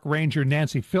 Yosemite Park Ranger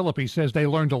Nancy Philippi says they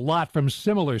learned a lot from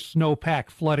similar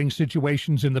snowpack flooding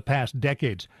situations in the past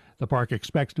decades. The park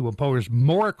expects to impose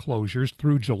more closures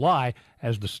through July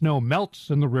as the snow melts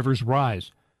and the rivers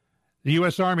rise. The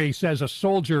U.S. Army says a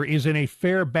soldier is in a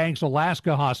Fairbanks,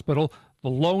 Alaska hospital,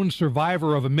 the lone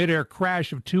survivor of a midair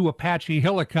crash of 2 Apache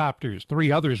helicopters.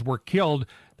 3 others were killed.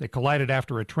 They collided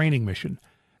after a training mission.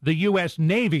 The U.S.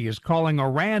 Navy is calling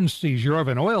Iran's seizure of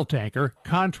an oil tanker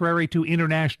contrary to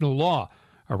international law.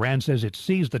 Iran says it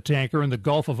seized the tanker in the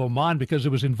Gulf of Oman because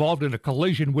it was involved in a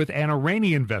collision with an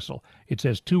Iranian vessel. It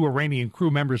says 2 Iranian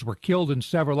crew members were killed and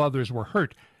several others were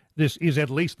hurt. This is at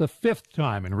least the 5th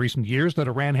time in recent years that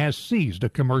Iran has seized a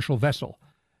commercial vessel.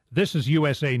 This is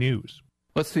USA News.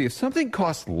 Let's see, if something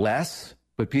costs less,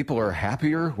 but people are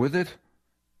happier with it,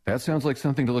 that sounds like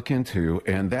something to look into,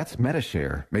 and that's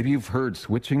MediShare. Maybe you've heard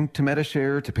switching to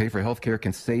MediShare to pay for healthcare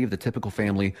can save the typical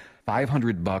family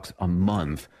 $500 a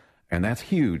month, and that's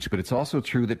huge, but it's also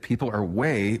true that people are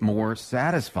way more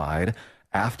satisfied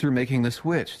after making the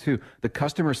switch, too. The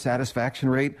customer satisfaction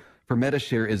rate for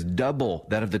MediShare is double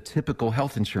that of the typical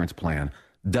health insurance plan.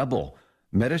 Double.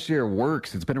 MediShare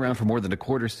works. It's been around for more than a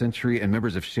quarter century, and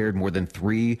members have shared more than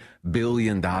 $3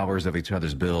 billion of each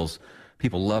other's bills.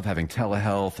 People love having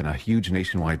telehealth and a huge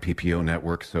nationwide PPO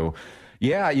network. So,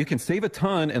 yeah, you can save a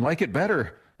ton and like it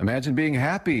better. Imagine being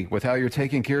happy with how you're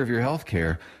taking care of your health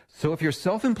care. So if you're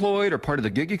self-employed or part of the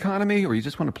gig economy, or you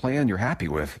just want a plan you're happy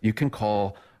with, you can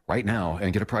call right now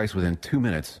and get a price within 2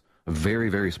 minutes. A very,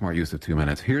 very smart use of 2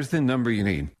 minutes. Here's the number you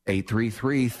need.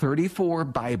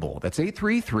 833-34-BIBLE. That's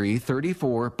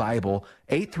 833-34-BIBLE.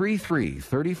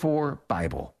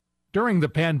 833-34-BIBLE. During the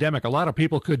pandemic, a lot of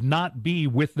people could not be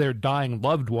with their dying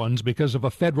loved ones because of a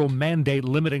federal mandate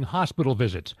limiting hospital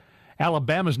visits.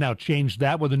 Alabama's now changed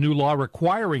that with a new law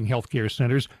requiring healthcare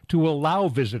centers to allow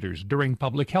visitors during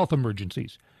public health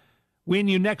emergencies. When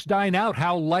you next dine out,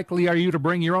 how likely are you to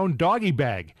bring your own doggy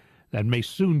bag? That may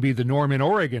soon be the norm in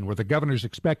Oregon, where the governor's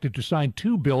expected to sign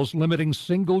 2 bills limiting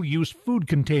single-use food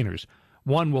containers.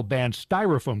 One will ban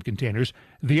styrofoam containers.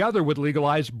 The other would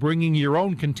legalize bringing your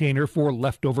own container for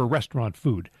leftover restaurant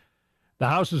food. The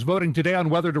House is voting today on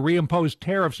whether to reimpose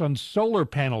tariffs on solar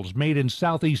panels made in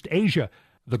Southeast Asia.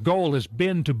 The goal has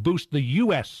been to boost the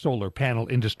U.S. solar panel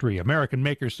industry. American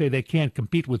makers say they can't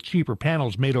compete with cheaper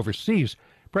panels made overseas.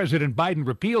 President Biden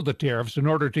repealed the tariffs in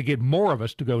order to get more of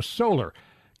us to go solar.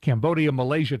 Cambodia,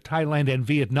 Malaysia, Thailand, and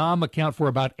Vietnam account for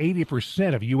about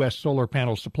 80% of U.S. solar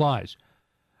panel supplies.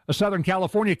 A Southern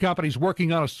California company is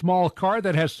working on a small car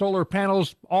that has solar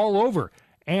panels all over,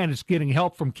 and it's getting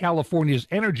help from California's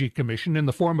Energy Commission in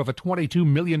the form of a $22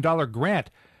 million grant.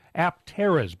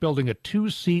 Aptera is building a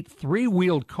 2-seat,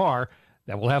 3-wheeled car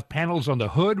that will have panels on the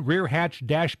hood, rear hatch,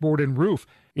 dashboard, and roof.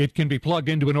 It can be plugged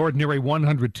into an ordinary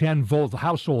 110-volt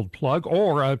household plug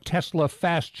or a Tesla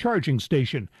fast charging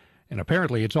station, and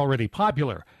apparently it's already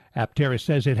popular. Aptera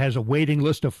says it has a waiting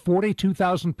list of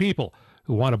 42,000 people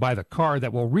who want to buy the car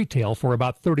that will retail for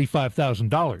about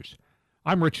 $35,000.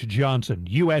 I'm Rich Johnson,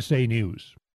 USA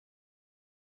News.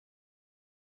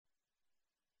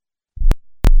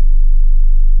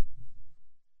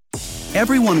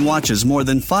 Everyone watches more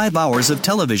than 5 hours of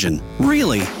television.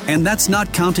 Really? And that's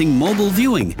not counting mobile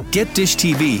viewing. Get Dish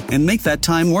TV and make that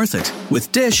time worth it. With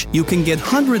Dish, you can get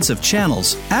hundreds of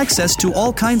channels, access to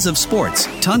all kinds of sports,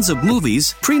 tons of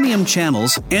movies, premium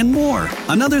channels, and more.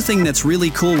 Another thing that's really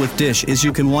cool with Dish is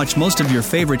you can watch most of your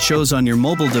favorite shows on your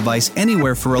mobile device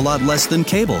anywhere for a lot less than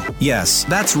cable. Yes,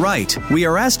 that's right. We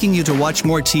are asking you to watch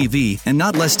more TV and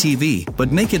not less TV,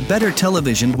 but make it better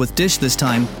television with Dish this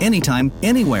time, anytime,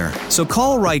 anywhere. So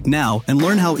call right now and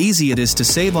learn how easy it is to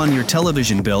save on your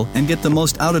television bill and get the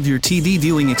most out of your TV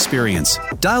viewing experience.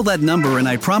 Dial that number and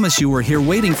I promise you we're here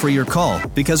waiting for your call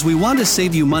because we want to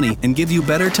save you money and give you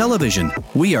better television.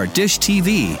 We are Dish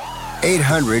TV.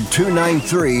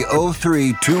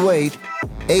 800-293-0328.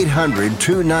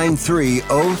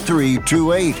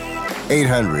 800-293-0328.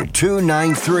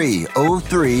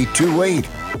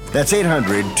 800-293-0328. That's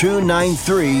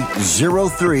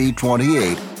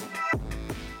 800-293-0328.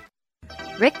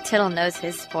 Rick Tittle knows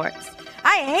his sports.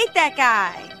 I hate that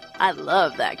guy. I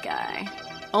love that guy.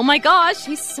 Oh my gosh,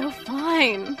 he's so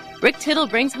fine. Rick Tittle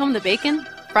brings home the bacon,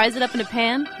 fries it up in a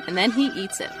pan, and then he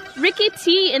eats it. Ricky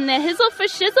T in the hizzle for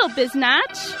shizzle,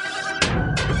 biznatch.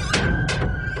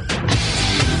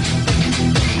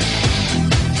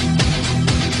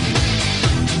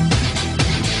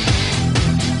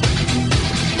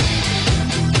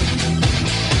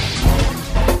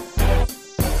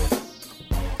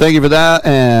 Thank you for that,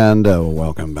 and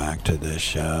welcome back to the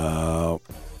show.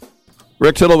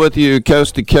 Rick Tittle with you,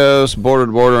 coast to coast, border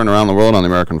to border, and around the world on the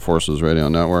American Forces Radio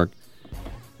Network.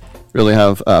 Really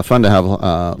have fun to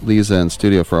have Lisa in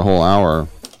studio for a whole hour.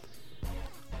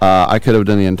 I could have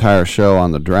done the entire show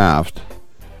on the draft.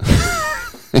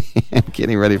 And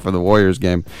getting ready for the Warriors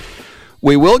game.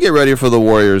 We will get ready for the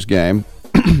Warriors game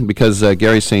because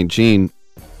Gary St. Jean,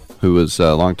 who is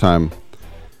a longtime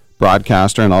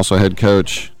broadcaster and also head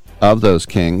coach of those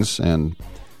Kings, and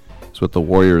is with the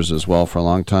Warriors as well for a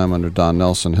long time under Don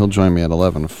Nelson. He'll join me at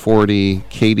 11:40.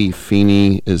 Katie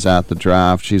Feeney is at the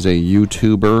draft. She's a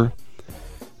YouTuber.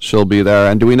 She'll be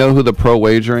there. And do we know who the pro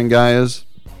wagering guy is?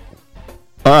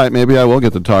 All right, maybe I will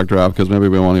get the talk draft because maybe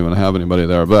we won't even have anybody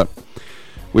there. But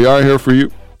we are here for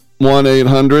you.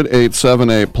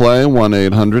 1-800-878-PLAY,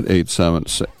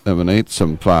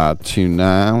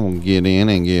 1-800-878-7529. We'll get in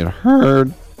and get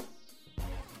heard.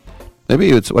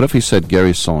 Maybe it's, what if he said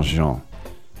Gary St. Jean?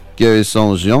 Gary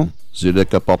St. Jean, c'est le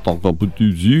capotant petit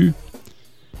yeux.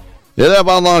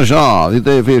 I'm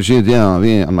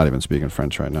not even speaking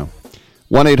French right now.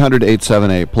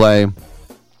 1-800-878-PLAY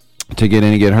to get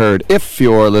in and get heard. If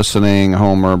you're listening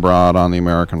home or abroad on the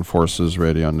American Forces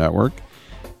Radio Network,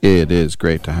 it is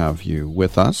great to have you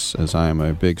with us, as I am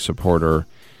a big supporter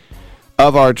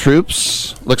of our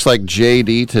troops. Looks like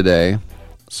JD today,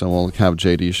 so we'll have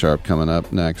JD Sharp coming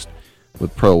up next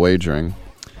with pro wagering.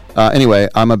 Anyway,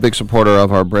 I'm a big supporter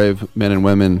of our brave men and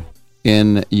women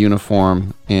in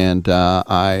uniform, and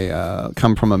I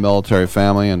come from a military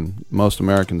family, and most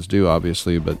Americans do,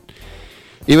 obviously, but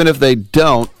even if they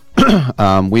don't,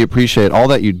 we appreciate all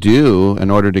that you do in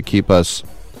order to keep us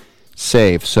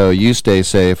safe. So you stay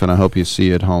safe, and I hope you see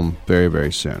you at home very,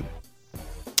 very soon.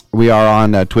 We are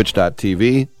on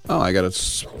twitch.tv. Oh, I got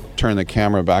to turn the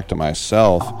camera back to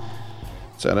myself.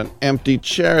 It's at an empty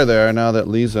chair there now that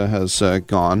Lisa has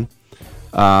gone.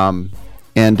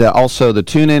 And also the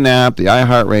TuneIn app, the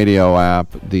iHeartRadio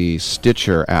app, the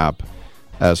Stitcher app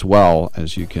as well,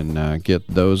 as you can get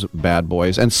those bad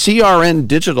boys. And CRN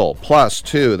Digital Plus,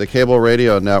 too, the cable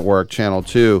radio network, Channel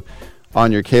 2,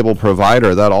 on your cable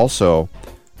provider. That also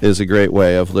is a great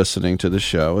way of listening to the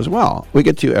show as well. We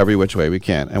get to you every which way we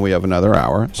can, and we have another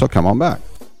hour, so come on back.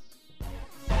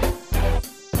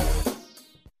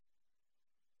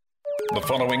 The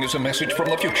following is a message from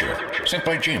the future, sent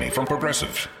by Jamie from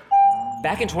Progressive.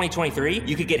 Back in 2023,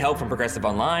 you could get help from Progressive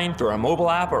online, through our mobile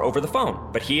app, or over the phone.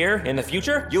 But here, in the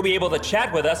future, you'll be able to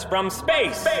chat with us from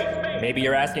space. Maybe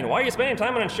you're asking, why are you spending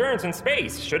time on insurance in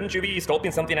space? Shouldn't you be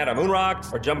sculpting something out of moon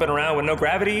rocks or jumping around with no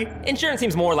gravity? Insurance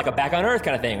seems more like a back on Earth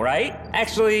kind of thing, right?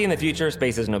 Actually, in the future,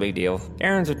 space is no big deal.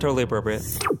 Errands are totally appropriate.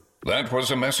 That was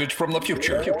a message from the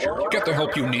future. Get the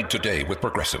help you need today with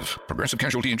Progressive. Progressive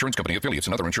Casualty Insurance Company, affiliates,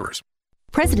 and other insurers.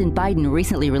 President Biden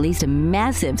recently released a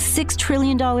massive $6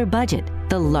 trillion budget,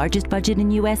 the largest budget in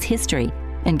U.S. history.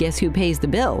 And guess who pays the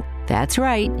bill? That's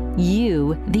right,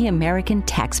 you, the American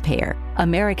taxpayer.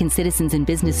 American citizens and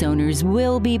business owners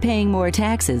will be paying more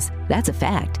taxes. That's a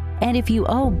fact. And if you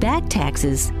owe back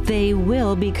taxes, they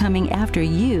will be coming after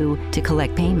you to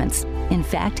collect payments. In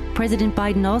fact, President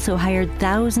Biden also hired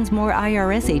thousands more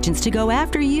IRS agents to go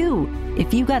after you.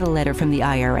 If you got a letter from the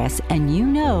IRS and you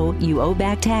know you owe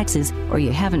back taxes or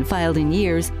you haven't filed in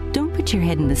years, don't put your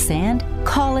head in the sand.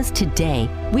 Call us today.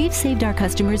 We've saved our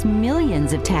customers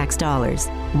millions of tax dollars.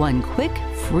 One quick,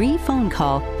 free phone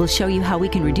call will show you how we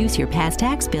can reduce your past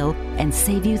tax bill and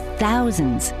save you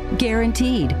thousands.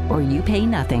 Guaranteed, or you pay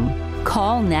nothing.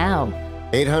 Call now.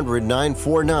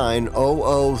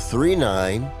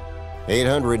 800-949-0039.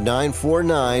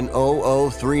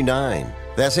 800-949-0039.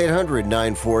 That's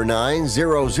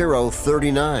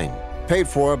 800-949-0039. Paid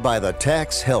for by the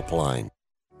Tax Helpline.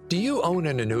 Do you own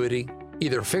an annuity,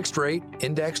 either fixed rate,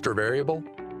 indexed, or variable?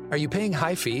 Are you paying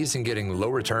high fees and getting low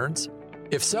returns?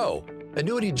 If so,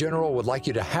 Annuity General would like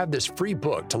you to have this free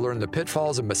book to learn the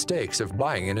pitfalls and mistakes of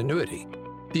buying an annuity.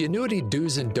 The Annuity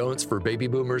Do's and Don'ts for Baby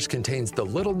Boomers contains the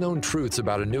little-known truths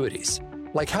about annuities,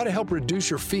 like how to help reduce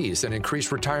your fees and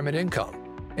increase retirement income.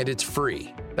 And it's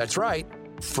free. That's right,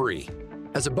 free.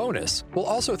 As a bonus, we'll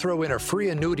also throw in a free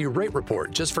annuity rate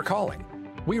report just for calling.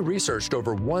 We researched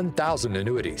over 1,000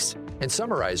 annuities and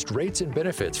summarized rates and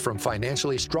benefits from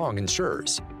financially strong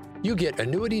insurers. You get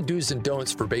Annuity Do's and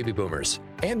Don'ts for Baby Boomers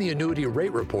and the Annuity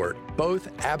Rate Report, both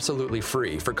absolutely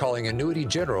free for calling Annuity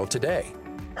General today.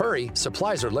 Hurry,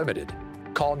 supplies are limited.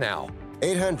 Call now.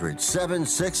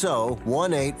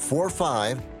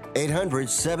 800-760-1845.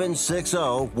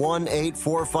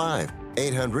 800-760-1845.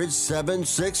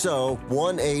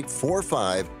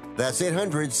 800-760-1845. That's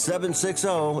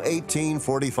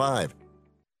 800-760-1845.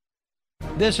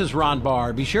 This is Ron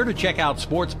Barr. Be sure to check out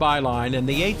Sports Byline and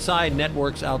the 8 Side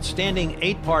Network's outstanding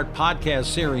 8-part podcast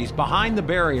series, Behind the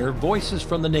Barrier, Voices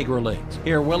from the Negro Leagues.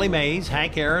 Hear Willie Mays,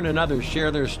 Hank Aaron, and others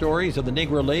share their stories of the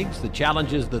Negro Leagues, the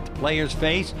challenges that the players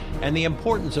face, and the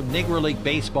importance of Negro League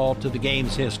baseball to the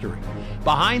game's history.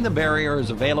 Behind the Barrier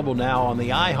is available now on the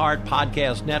iHeart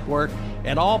Podcast Network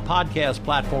and all podcast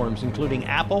platforms, including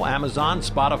Apple, Amazon,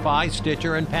 Spotify,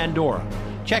 Stitcher, and Pandora.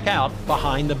 Check out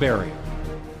Behind the Barrier.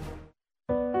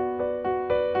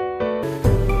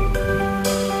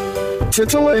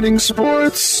 Titillating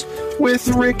Sports with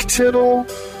Rick Tittle.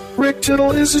 Rick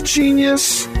Tittle is a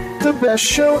genius, the best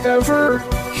show ever.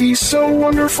 He's so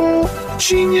wonderful,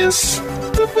 genius,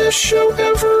 the best show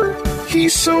ever.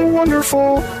 He's so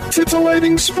wonderful.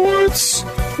 Titillating Sports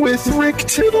with Rick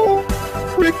Tittle.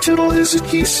 Rick Tittle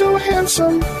he's so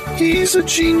handsome, he's a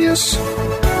genius.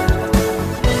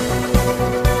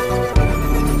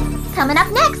 Coming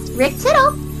up next, Rick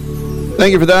Tittle.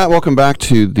 Thank you for that. Welcome back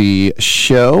to the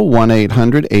show.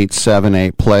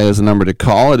 1-800-878-PLAY is the number to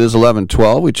call. It is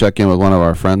 11:12. We check in with one of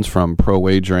our friends from Pro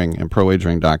Wagering and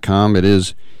ProWagering.com. It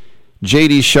is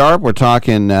J.D. Sharp. We're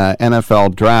talking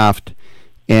NFL draft.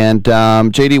 And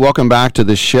J.D., welcome back to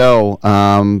the show.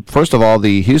 First of all,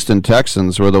 the Houston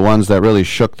Texans were the ones that really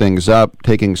shook things up,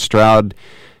 taking Stroud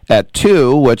at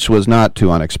 2, which was not too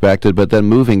unexpected, but then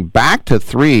moving back to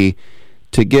 3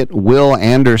 to get Will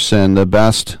Anderson, the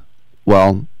best,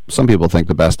 well, some people think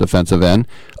the best defensive end.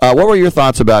 What were your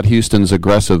thoughts about Houston's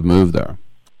aggressive move there?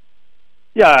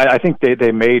 Yeah, I think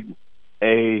they made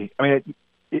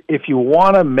if you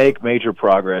want to make major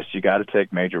progress, you got to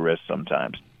take major risks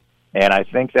sometimes. And I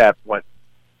think that what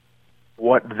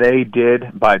they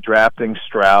did by drafting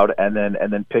Stroud and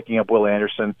then picking up Will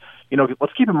Anderson,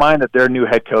 let's keep in mind that their new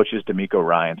head coach is D'Amico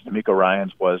Ryans. D'Amico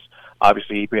Ryans was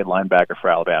obviously EPL linebacker for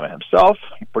Alabama himself.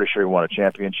 I'm pretty sure he won a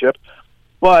championship.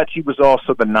 But he was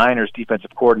also the Niners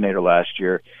defensive coordinator last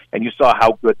year, and you saw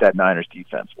how good that Niners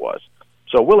defense was.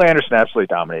 So Will Anderson absolutely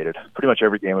dominated pretty much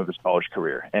every game of his college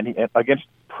career, and against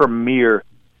premier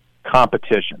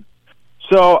competition.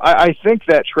 So I think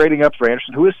that trading up for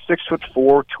Anderson, who is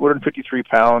 6'4", 253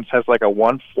 pounds, has like a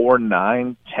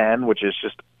 1.4910, which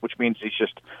means he's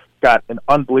just got an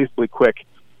unbelievably quick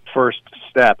first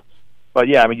step. But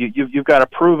yeah, I mean, you've got a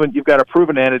proven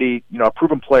entity, a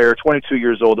proven player, 22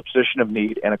 years old, a position of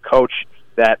need, and a coach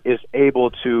that is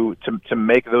able to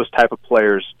make those type of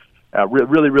players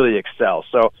really, really excel.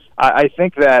 So I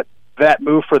think that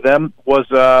move for them was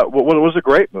a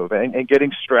great move, and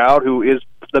getting Stroud, who is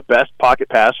the best pocket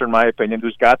passer in my opinion,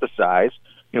 who's got the size,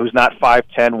 who's not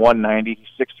 5'10", 190,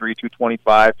 he's 6'3",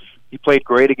 225. He played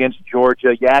great against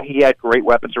Georgia. Yeah, he had great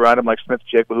weapons around him like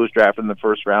Smith-Jigba, who was drafted in the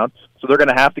first round. So they're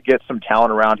going to have to get some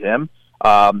talent around him,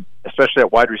 especially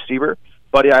at wide receiver.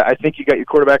 But yeah, I think you got your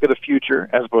quarterback of the future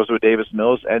as opposed to a Davis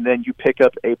Mills, and then you pick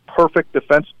up a perfect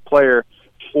defensive player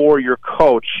for your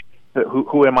coach,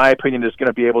 who in my opinion is going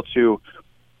to be able to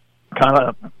kind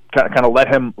of let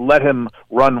him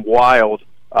run wild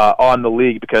on the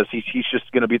league, because he's just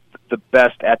going to be the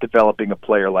best at developing a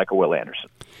player like a Will Anderson.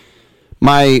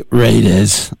 My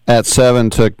Raiders at 7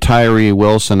 took Tyree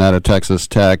Wilson out of Texas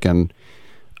Tech, and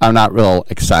I'm not real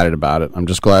excited about it. I'm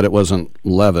just glad it wasn't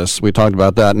Levis. We talked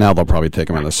about that. Now they'll probably take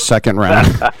him in the second round.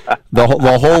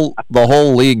 The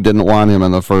whole league didn't want him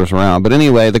in the first round. But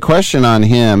anyway, the question on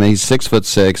him: he's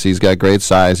 6'6". He's got great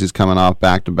size. He's coming off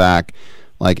back-to-back,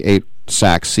 like 8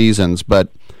 sack seasons. But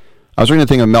I was reading a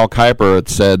thing of Mel Kiper. It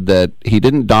said that he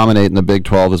didn't dominate in the Big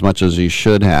 12 as much as he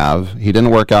should have. He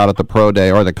didn't work out at the pro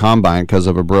day or the combine because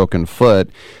of a broken foot.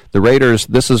 The Raiders,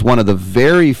 this is one of the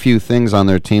very few things on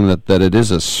their team that it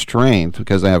is a strength,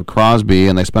 because they have Crosby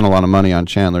and they spend a lot of money on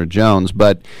Chandler Jones.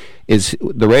 But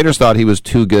the Raiders thought he was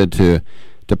too good to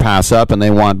pass up, and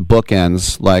they want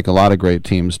bookends like a lot of great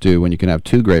teams do when you can have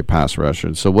 2 great pass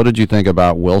rushers. So what did you think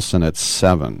about Wilson at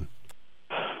 7?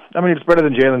 I mean, it's better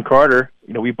than Jalen Carter.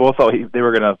 We both thought they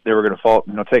were gonna fall,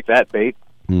 take that bait,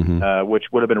 which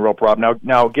would have been a real problem.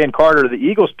 Now again, Carter, the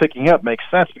Eagles picking up makes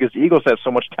sense because the Eagles have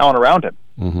so much talent around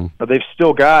him. But they've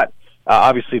still got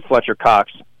obviously Fletcher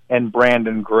Cox and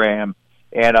Brandon Graham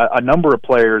and a number of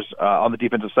players on the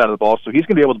defensive side of the ball. So he's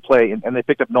going to be able to play. And they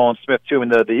picked up Nolan Smith too. And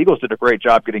the Eagles did a great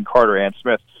job getting Carter and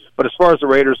Smith. But as far as the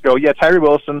Raiders go, yeah, Tyree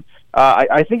Wilson,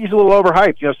 I think he's a little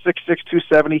overhyped. 6'6",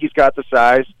 270. He's got the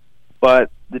size,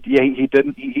 but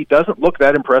he doesn't look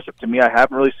that impressive to me. I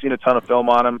haven't really seen a ton of film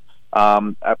on him,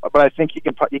 but I think he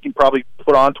can probably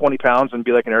put on 20 pounds and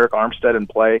be like an Eric Armstead and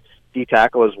play D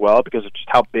tackle as well, because of just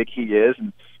how big he is,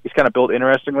 and he's kind of built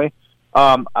interestingly.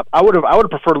 I would have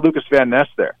preferred Lucas Van Ness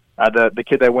there, the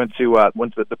kid that went to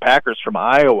the Packers from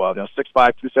Iowa. 6'5",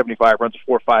 275, runs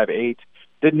a 4.58.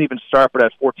 Didn't even start, but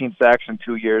had 14 sacks in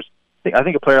 2 years. I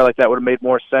think a player like that would have made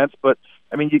more sense, but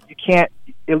I mean, you can't.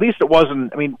 At least it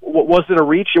wasn't. I mean, was it a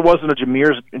reach? It wasn't a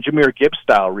Jahmyr Gibbs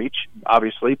style reach,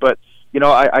 obviously. But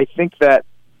I think that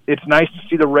it's nice to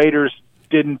see the Raiders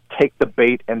didn't take the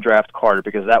bait and draft Carter,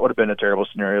 because that would have been a terrible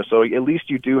scenario. So at least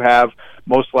you do have,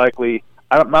 most likely.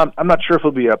 I'm not sure if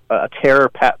it'll be a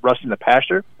terror rushing the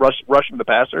passer.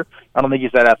 I don't think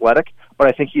he's that athletic, but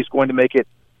I think he's going to make it.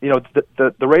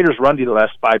 The Raiders' run the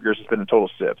last 5 years has been a total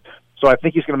sieve. So I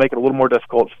think he's going to make it a little more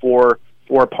difficult for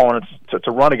opponents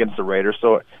to run against the Raiders.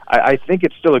 So I think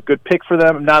it's still a good pick for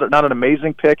them, not an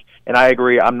amazing pick, and I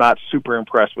agree, I'm not super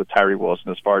impressed with Tyree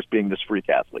Wilson as far as being this freak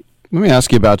athlete. Let me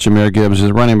ask you about Jahmyr Gibbs,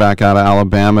 his running back out of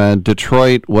Alabama.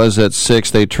 Detroit was at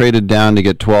 6. They traded down to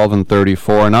get 12 and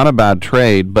 34. Not a bad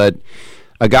trade, but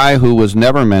a guy who was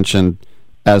never mentioned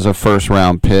as a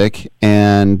first-round pick.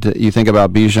 And you think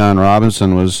about Bijan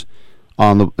Robinson was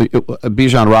probably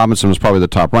the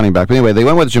top running back. But anyway, they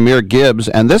went with Jahmyr Gibbs,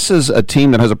 and this is a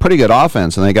team that has a pretty good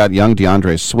offense, and they got young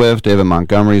DeAndre Swift, David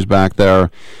Montgomery's back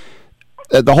there.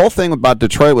 The whole thing about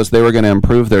Detroit was they were going to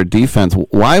improve their defense.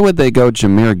 Why would they go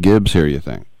Jahmyr Gibbs here, you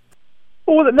think?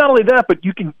 Well, not only that, but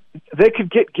they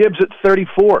could get Gibbs at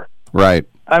 34. Right.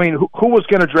 I mean, who was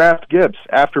going to draft Gibbs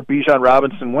after Bijan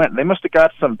Robinson went? They must have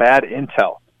got some bad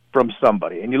intel from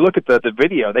somebody. And you look at the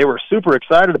video, they were super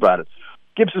excited about it.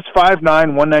 Gibbs is 5'9",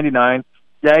 199.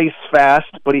 Yeah, he's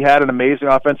fast, but he had an amazing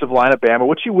offensive line at Bama,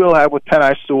 which you will have with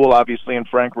Penei Sewell, obviously, and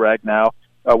Frank Ragnow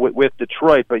with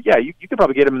Detroit. But yeah, you could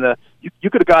probably get him you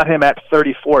could have got him at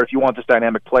 34 if you want this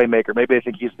dynamic playmaker. Maybe they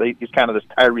think he's kind of this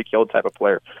Tyreek Hill type of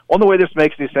player. Only way this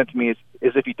makes any sense to me is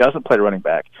if he doesn't play running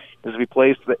back, is if he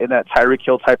plays in that Tyreek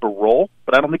Hill type of role.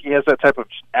 But I don't think he has that type of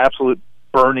absolute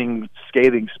burning,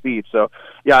 scathing speed. So,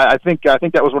 yeah, I think that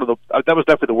was that was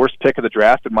definitely the worst pick of the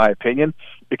draft, in my opinion,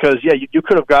 because you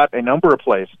could have got a number of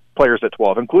players at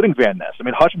 12, including Van Ness. I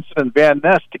mean, Hutchinson and Van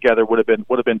Ness together would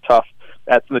have been tough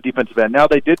at the defensive end. Now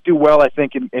they did do well, I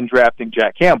think, in drafting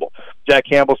Jack Campbell. Jack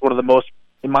Campbell's one of the most,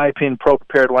 in my opinion,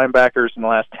 pro-prepared linebackers in the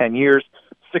last 10 years.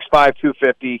 6'5",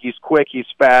 250. He's quick. He's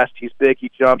fast. He's big.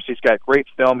 He jumps. He's got great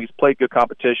film. He's played good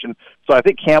competition. So I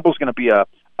think Campbell's going to be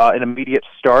an immediate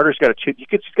starter. He's got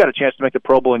a chance to make the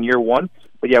Pro Bowl in year one.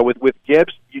 But yeah, with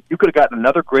Gibbs, you could have gotten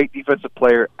another great defensive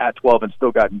player at 12 and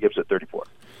still gotten Gibbs at 34.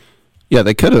 Yeah,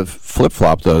 they could have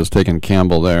flip-flopped those, taken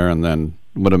Campbell there, and then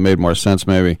would have made more sense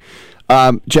maybe.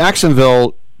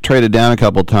 Jacksonville traded down a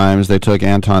couple times. They took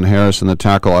Anton Harrison, the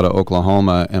tackle out of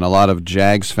Oklahoma, and a lot of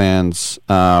Jags fans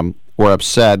were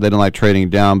upset. They didn't like trading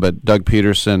down, but Doug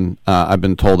Peterson, I've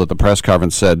been told at the press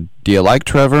conference, said, "Do you like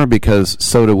Trevor? Because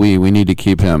so do we. We need to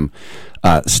keep him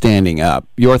standing up."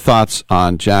 Your thoughts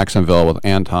on Jacksonville with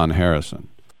Anton Harrison?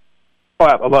 Oh,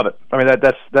 I love it. I mean,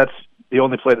 that's the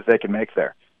only play that they can make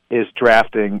there is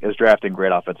drafting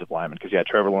great offensive linemen. Because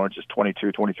Trevor Lawrence is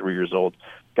 22, 23 years old.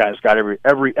 Guy's got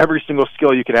every single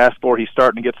skill you could ask for. He's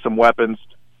starting to get some weapons.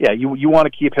 Yeah, you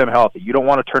want to keep him healthy. You don't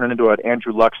want to turn it into an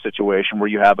Andrew Luck situation where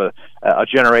you have a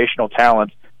generational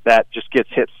talent that just gets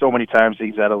hit so many times that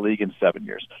he's out of the league in 7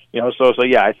 years. So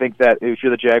yeah, I think that if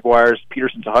you're the Jaguars,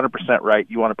 Peterson's 100% right.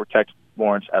 You want to protect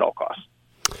Lawrence at all costs.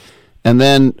 And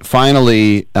then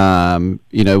finally, you and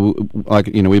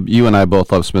I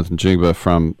both love Smith and Jigba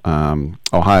from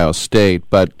Ohio State,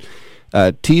 but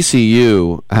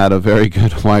TCU had a very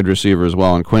good wide receiver as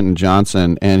well, in Quentin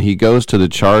Johnson, and he goes to the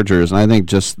Chargers. And I think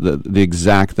just the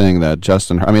exact thing that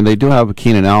they do have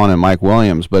Keenan Allen and Mike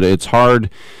Williams, but it's hard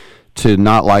to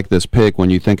not like this pick when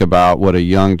you think about what a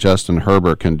young Justin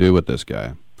Herbert can do with this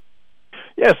guy.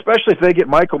 Yeah, especially if they get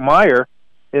Michael Mayer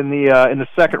in the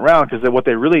second round, because what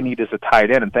they really need is a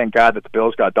tight end, and thank God that the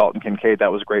Bills got Dalton Kincaid.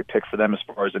 That was a great pick for them as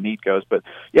far as the need goes. But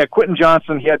yeah, Quentin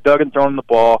Johnson, he had Duggan throwing the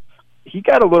ball. He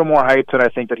got a little more hype than I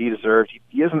think that he deserved.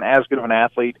 He isn't as good of an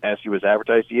athlete as he was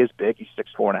advertised. He is big. He's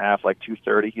 6'4.5", like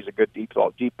 230. He's a good deep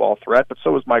ball threat, but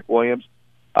so is Mike Williams.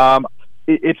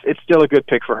 It's still a good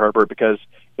pick for Herbert because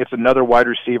it's another wide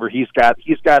receiver. He's got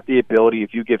the ability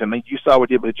if you give him. You saw what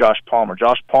he did with Josh Palmer.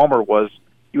 Josh Palmer was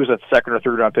a second or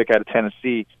third round pick out of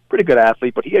Tennessee. Pretty good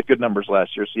athlete, but he had good numbers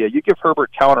last year. So yeah, you give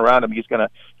Herbert talent around him, he's gonna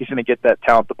get that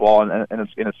talent the ball, and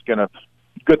it's gonna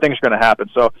good things are gonna happen.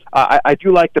 So I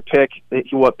do like the pick.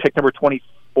 Pick number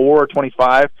 24 or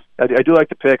 25. I do like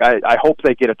the pick. I hope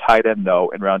they get a tight end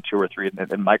though in round 2 or 3,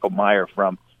 and Michael Mayer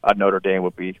from Notre Dame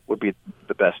would be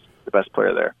the best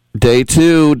player there. Day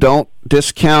 2, don't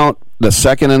discount the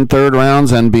second and third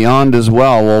rounds and beyond as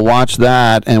well. We'll watch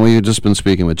that. And we've just been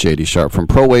speaking with J.D. Sharp from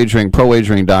Pro Wagering,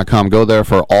 prowagering.com. Go there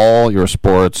for all your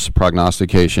sports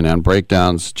prognostication and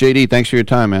breakdowns. J.D., thanks for your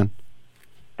time, man.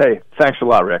 Hey, thanks a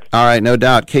lot, Rick. All right, no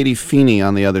doubt. Katie Feeney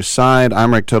on the other side.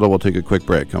 I'm Rick Tittle. We'll take a quick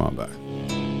break. Come on back.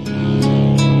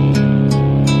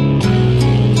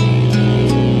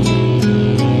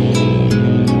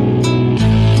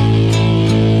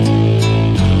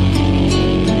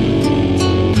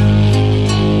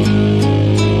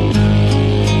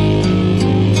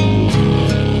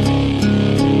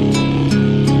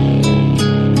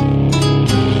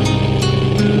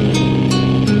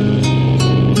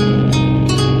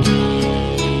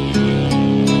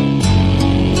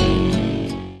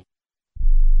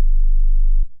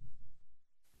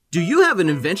 Do you have an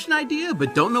invention idea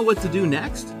but don't know what to do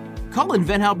next? Call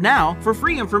InventHelp now for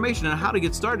free information on how to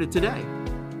get started today.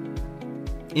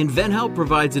 InventHelp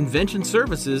provides invention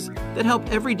services that help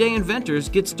everyday inventors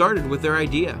get started with their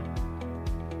idea.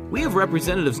 We have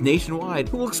representatives nationwide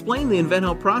who will explain the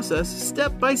InventHelp process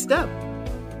step by step.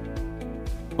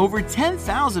 Over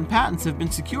 10,000 patents have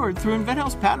been secured through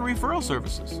InventHelp's patent referral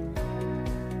services.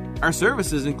 Our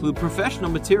services include professional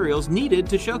materials needed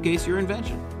to showcase your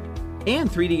invention,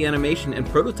 and 3D animation and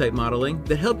prototype modeling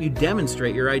that help you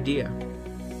demonstrate your idea.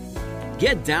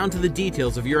 Get down to the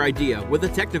details of your idea with a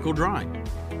technical drawing.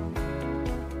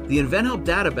 The InventHelp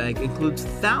Data Bank includes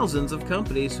thousands of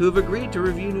companies who have agreed to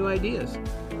review new ideas.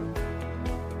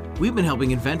 We've been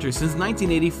helping inventors since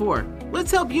 1984. Let's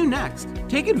help you next.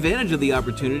 Take advantage of the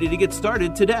opportunity to get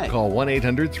started today. Call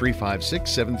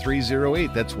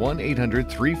 1-800-356-7308. That's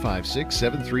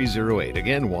 1-800-356-7308.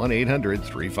 Again,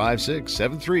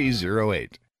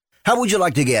 1-800-356-7308. How would you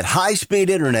like to get high-speed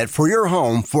internet for your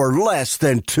home for less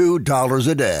than $2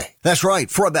 a day? That's right.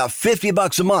 For about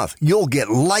 $50 a month, you'll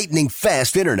get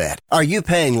lightning-fast internet. Are you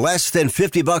paying less than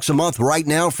 $50 a month right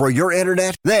now for your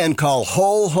internet? Then call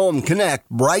Whole Home Connect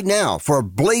right now for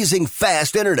blazing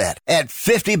fast internet at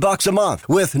 $50 a month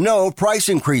with no price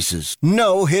increases,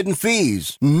 no hidden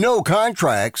fees, no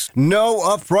contracts, no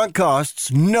upfront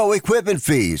costs, no equipment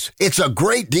fees. It's a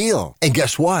great deal. And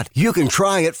guess what? You can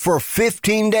try it for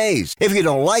 15 days. days. If you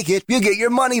don't like it, you get your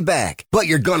money back. But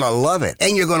you're gonna love it,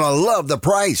 and you're gonna love the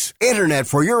price. Internet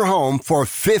for your home for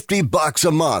 $50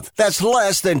 a month. That's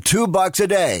less than $2 a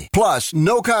day. Plus,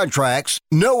 no contracts,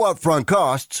 no upfront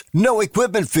costs, no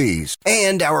equipment fees,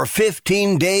 and our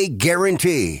 15-day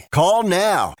guarantee. Call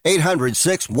now.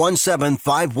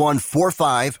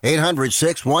 800-617-5145.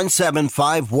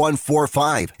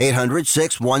 800-617-5145.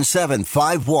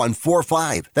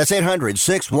 800-617-5145. That's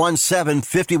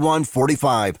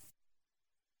 800-617-5145.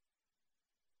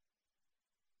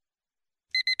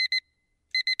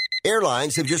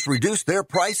 Airlines have just reduced their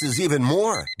prices even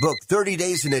more. Book 30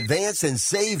 days in advance and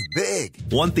save big.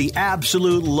 Want the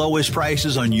absolute lowest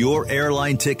prices on your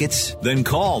airline tickets? Then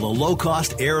call the Low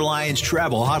Cost Airlines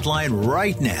Travel Hotline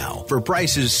right now. For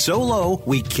prices so low,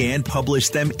 we can't publish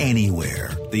them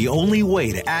anywhere. The only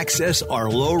way to access our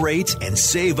low rates and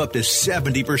save up to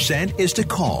 70% is to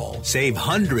call. Save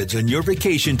hundreds on your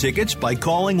vacation tickets by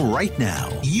calling right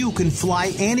now. You can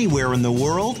fly anywhere in the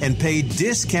world and pay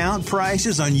discount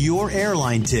prices on your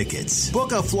airline tickets.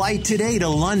 Book a flight today to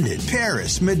London,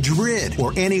 Paris, Madrid,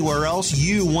 or anywhere else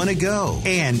you want to go.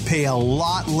 And pay a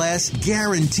lot less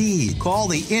guaranteed. Call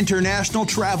the International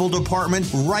Travel Department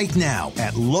right now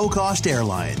at Low Cost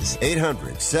Airlines.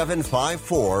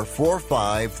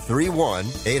 800-754-4531.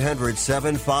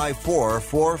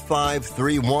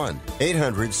 800-754-4531.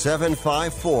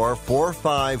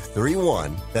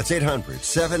 800-754-4531. That's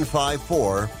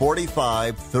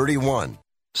 800-754-4531.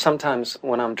 Sometimes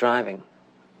when I'm driving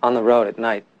on the road at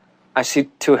night, I see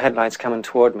two headlights coming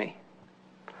toward me.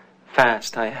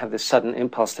 Fast, I have this sudden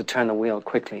impulse to turn the wheel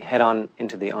quickly, head on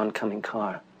into the oncoming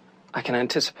car. I can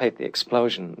anticipate the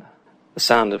explosion, the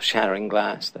sound of shattering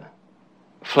glass, the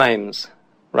flames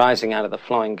rising out of the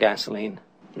flowing gasoline.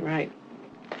 Right.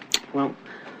 Well,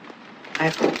 I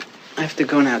have to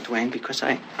go now, Dwayne, because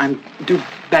I'm due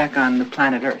back on the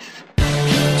planet Earth.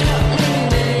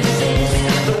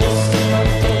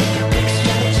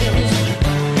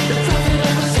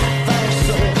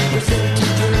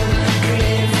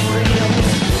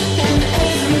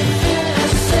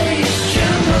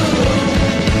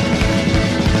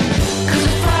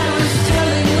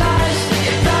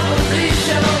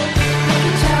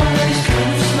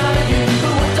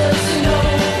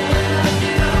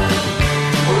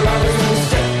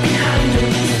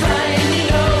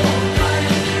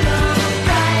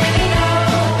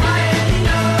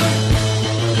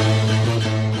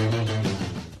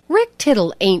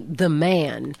 Tittle ain't the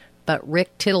man, but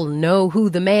Rick Tittle know who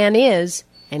the man is,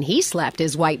 and he slapped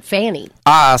his white fanny.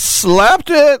 I slapped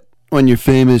it! When you're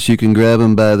famous, you can grab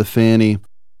him by the fanny.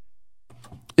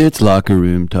 It's locker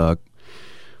room talk.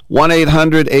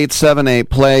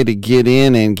 1-800-878-PLAY to get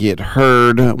in and get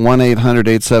heard.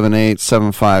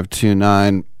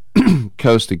 1-800-878-7529.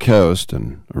 Coast to coast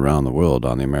and around the world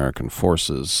on the American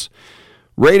Forces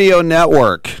Radio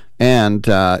Network. And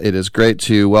it is great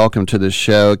to welcome to the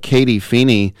show Katie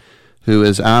Feeney, who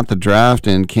is at the draft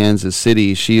in Kansas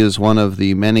City. She is one of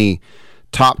the many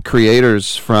top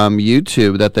creators from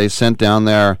YouTube that they sent down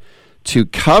there to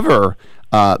cover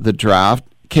the draft.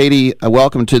 Katie,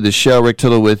 welcome to the show. Rick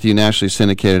Tittle with you, nationally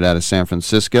syndicated out of San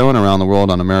Francisco and around the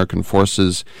world on American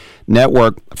Forces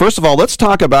Network. First of all, let's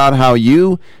talk about how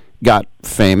you got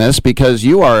famous, because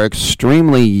you are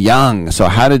extremely young. So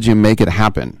how did you make it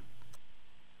happen?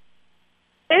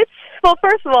 Well,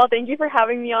 first of all, thank you for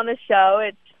having me on the show.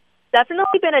 It's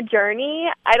definitely been a journey.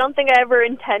 I don't think I ever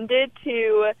intended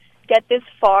to get this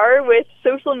far with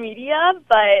social media,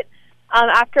 but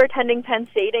after attending Penn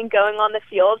State and going on the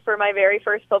field for my very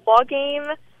first football game,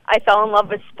 I fell in love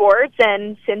with sports,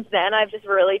 and since then I've just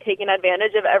really taken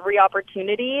advantage of every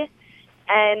opportunity.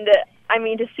 And, I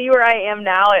mean, to see where I am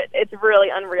now, it's really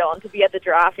unreal. And to be at the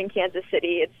draft in Kansas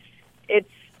City, it's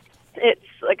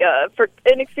like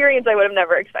an experience I would have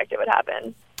never expected would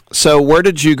happen. So where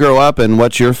did you grow up, and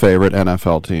what's your favorite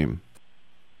NFL team?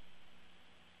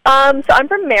 So I'm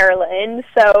from Maryland,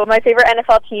 so my favorite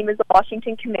NFL team is the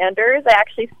Washington Commanders. I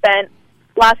actually spent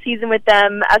last season with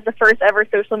them as the first ever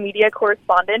social media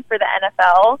correspondent for the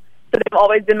NFL. So they've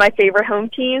always been my favorite home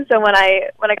team. So when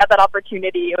I got that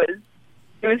opportunity, it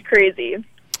was crazy.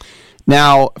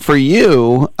 Now, for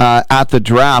you, at the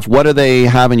draft, what are they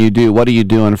having you do? What are you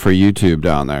doing for YouTube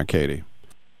down there, Katie?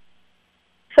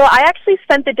 So I actually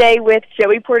spent the day with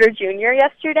Joey Porter Jr.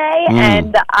 yesterday,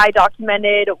 and I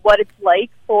documented what it's like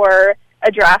for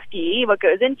a draftee, what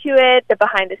goes into it, the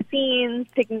behind the scenes,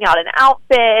 picking out an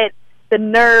outfit, the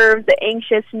nerves, the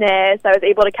anxiousness. I was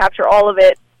able to capture all of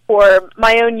it for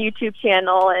my own YouTube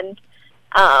channel and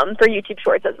for YouTube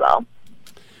Shorts as well.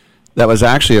 That was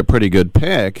actually a pretty good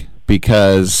pick,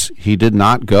 because he did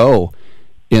not go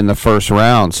in the first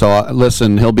round. So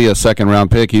listen, he'll be a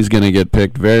second-round pick. He's going to get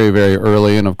picked very, very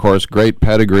early, and of course, great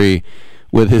pedigree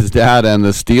with his dad and the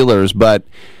Steelers. But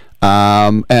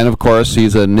and of course,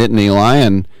 he's a Nittany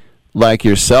Lion like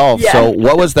yourself. Yes. So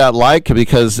what was that like?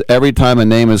 Because every time a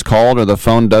name is called or the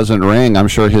phone doesn't ring, I'm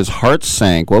sure his heart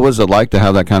sank. What was it like to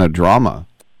have that kind of drama?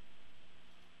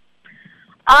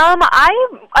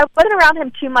 I wasn't around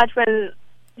him too much when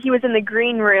he was in the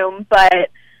green room, but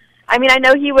I mean, I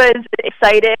know he was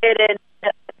excited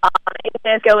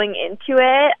and going into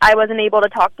it. I wasn't able to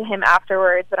talk to him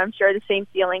afterwards, but I'm sure the same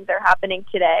feelings are happening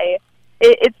today.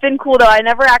 It's been cool, though. I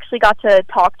never actually got to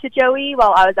talk to Joey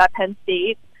while I was at Penn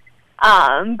State,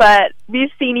 but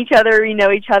we've seen each other. We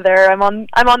know each other. I'm on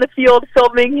the field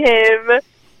filming him,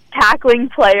 tackling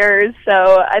players,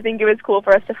 so I think it was cool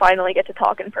for us to finally get to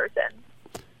talk in person.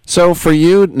 So for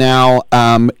you now,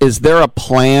 is there a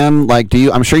plan? Like,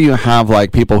 I'm sure you have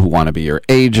like people who want to be your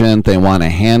agent. They want to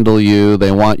handle you.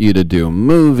 They want you to do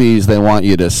movies. They want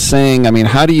you to sing. I mean,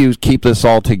 how do you keep this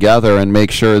all together and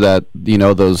make sure that, you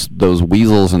know, those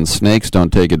weasels and snakes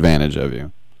don't take advantage of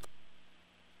you?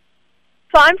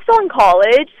 So I'm still in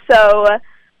college, so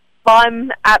while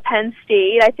I'm at Penn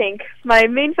State, I think my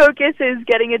main focus is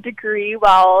getting a degree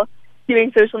while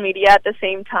doing social media at the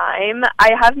same time.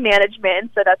 I have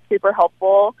management, so that's super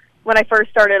helpful. When I first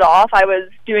started off, I was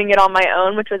doing it on my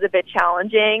own, which was a bit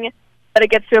challenging, but it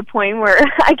gets to a point where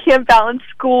I can't balance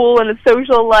school and a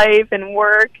social life and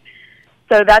work,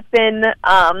 so that's been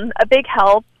a big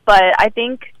help, but I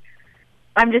think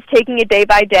I'm just taking it day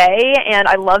by day, and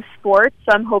I love sports,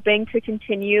 so I'm hoping to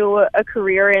continue a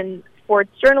career in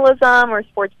sports journalism or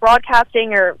sports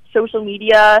broadcasting or social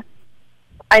media.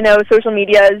 I know social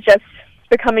media is just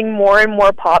becoming more and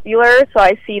more popular, so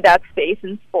I see that space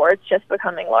in sports just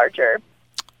becoming larger.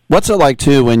 What's it like,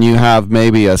 too, when you have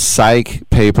maybe a psych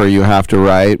paper you have to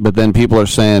write, but then people are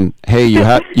saying, hey, you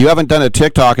haven't done a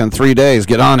TikTok in 3 days,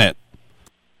 get on it?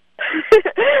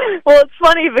 Well, it's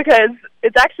funny because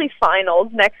it's actually finals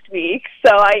next week,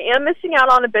 so I am missing out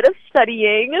on a bit of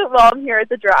studying while I'm here at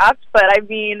the draft, but I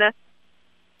mean,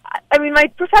 my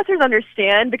professors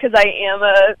understand because I am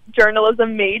a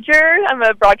journalism major. I'm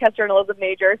a broadcast journalism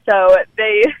major, so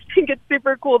they think it's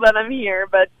super cool that I'm here.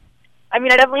 But, I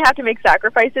mean, I definitely have to make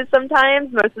sacrifices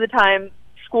sometimes. Most of the time,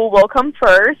 school will come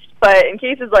first. But in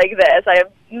cases like this, I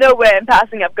have no way I'm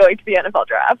passing up going to the NFL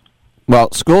draft. Well,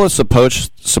 school is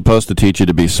supposed to teach you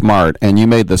to be smart, and you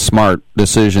made the smart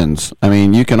decisions. I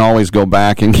mean, you can always go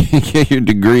back and get your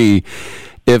degree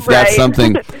if that's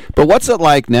something. But what's it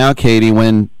like now, Katie,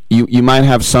 when you might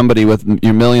have somebody with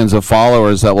your millions of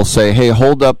followers that will say, hey,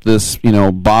 hold up this,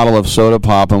 bottle of soda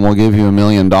pop and we'll give you $1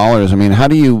 million. I mean, how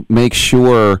do you make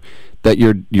sure that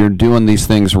you're doing these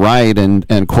things right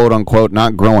and quote unquote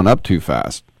not growing up too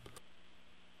fast?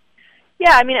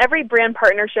 Yeah, I mean, every brand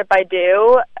partnership I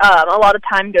do, a lot of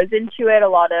time goes into it, a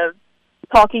lot of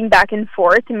talking back and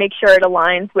forth to make sure it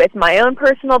aligns with my own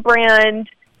personal brand.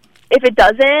 If it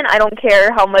doesn't, I don't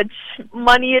care how much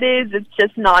money it is. It's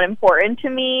just not important to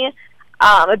me.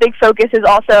 A big focus is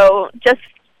also just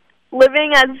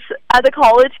living as a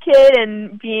college kid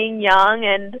and being young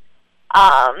and,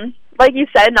 like you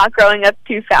said, not growing up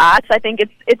too fast. I think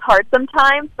it's hard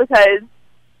sometimes because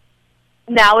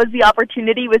now is the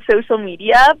opportunity with social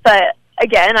media. But,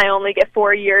 again, I only get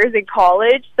 4 years in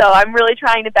college, so I'm really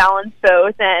trying to balance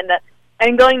both.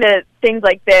 And going to things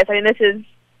like this, I mean, this is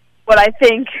what I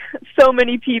think so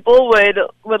many people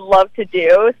would love to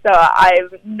do. So I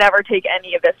never take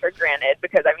any of this for granted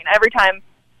because, I mean, every time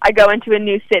I go into a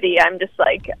new city, I'm just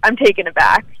like, I'm taken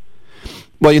aback.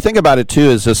 Well, you think about it, too,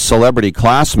 as a celebrity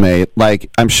classmate. Like,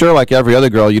 I'm sure like every other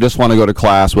girl, you just want to go to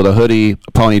class with a hoodie,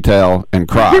 a ponytail, and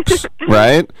Crocs,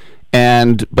 right?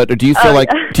 But do you feel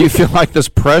like this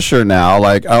pressure now?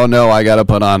 Like, oh, no, I got to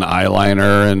put on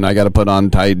eyeliner and I got to put on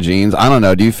tight jeans. I don't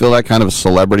know. Do you feel that kind of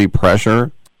celebrity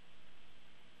pressure?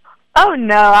 Oh,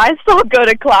 no, I still go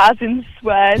to class in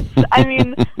sweats. I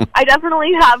mean, I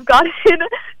definitely have gotten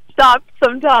stopped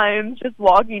sometimes just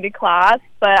walking to class,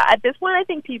 but at this point I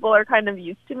think people are kind of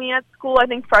used to me at school. I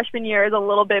think freshman year is a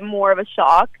little bit more of a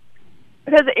shock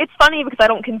because it's funny because I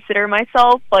don't consider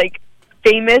myself, like,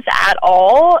 famous at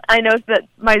all. I know that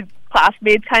my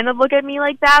classmates kind of look at me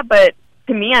like that, but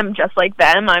to me I'm just like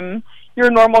them. You're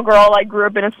a normal girl. I grew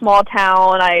up in a small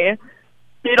town. I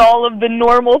did all of the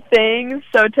normal things,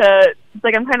 so it's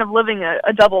like I'm kind of living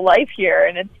a double life here,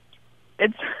 and it's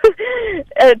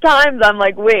at times I'm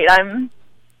like, wait,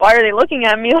 why are they looking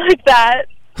at me like that?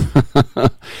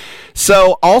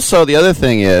 So also the other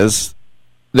thing is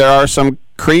there are some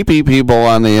creepy people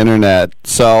on the internet.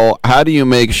 So how do you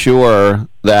make sure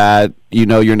that,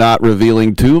 you're not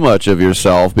revealing too much of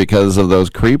yourself because of those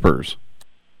creepers?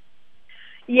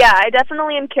 Yeah, I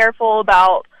definitely am careful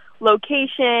about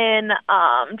location,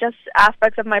 just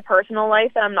aspects of my personal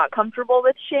life that I'm not comfortable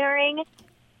with sharing.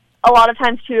 A lot of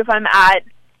times, too, if I'm at,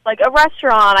 a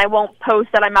restaurant, I won't post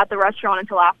that I'm at the restaurant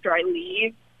until after I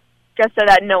leave, just so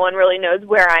that no one really knows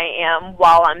where I am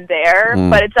while I'm there.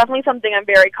 But it's definitely something I'm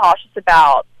very cautious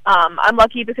about. I'm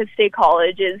lucky because State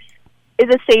College is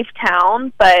a safe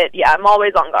town, but, yeah, I'm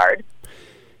always on guard.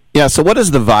 Yeah, so what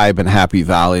is the vibe in Happy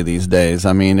Valley these days?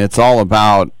 I mean, it's all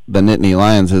about the Nittany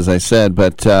Lions, as I said,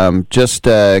 but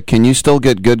can you still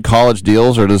get good college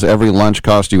deals, or does every lunch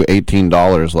cost you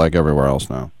 $18 like everywhere else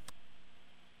now?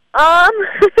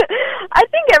 I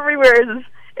think everywhere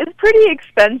is pretty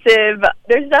expensive.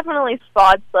 There's definitely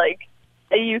spots, that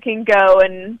you can go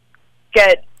and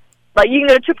get, you can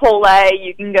go to Chipotle,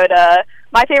 you can go to,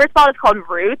 my favorite spot is called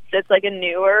Roots. It's, a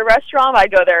newer restaurant. I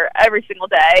go there every single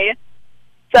day.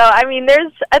 So, I mean,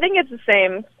 I think it's the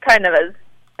same kind of as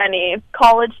any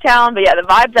college town, but yeah, the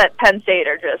vibes at Penn State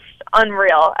are just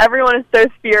unreal. Everyone is so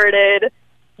spirited.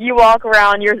 You walk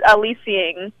around, you're at least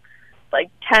seeing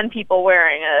 10 people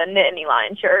wearing a Nittany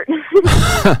Lion shirt.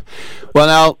 Well,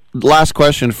 now, last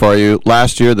question for you.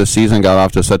 Last year, the season got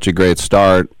off to such a great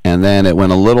start, and then it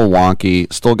went a little wonky,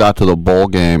 still got to the bowl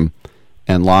game,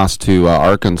 and lost to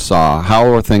Arkansas. How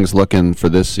are things looking for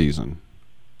this season?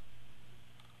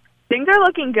 Things are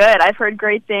looking good. I've heard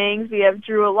great things. We have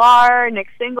Drew Allar, Nick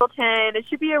Singleton. It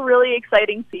should be a really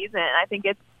exciting season. I think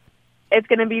it's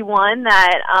going to be one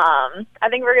that I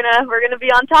think we're gonna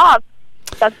be on top.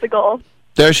 That's the goal.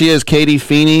 There she is, Katie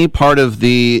Feeney, part of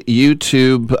the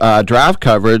YouTube draft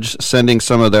coverage, sending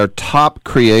some of their top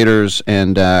creators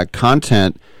and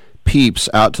content peeps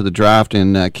out to the draft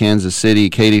in Kansas City.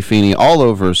 Katie Feeney all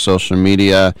over social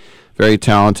media. Very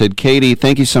talented. Katie,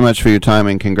 thank you so much for your time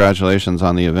and congratulations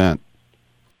on the event.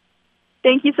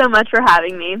 Thank you so much for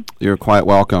having me. You're quite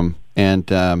welcome.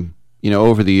 And,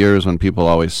 over the years when people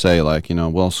always say,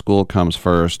 well, school comes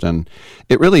first, and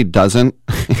it really doesn't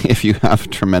if you have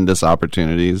tremendous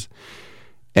opportunities.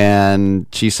 And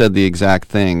she said the exact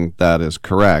thing that is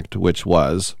correct, which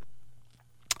was,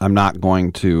 I'm not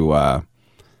going to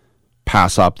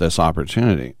pass up this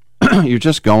opportunity. You're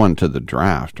just going to the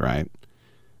draft, right?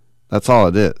 That's all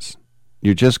it is.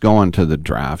 You're just going to the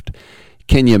draft.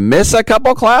 Can you miss a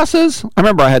couple classes? I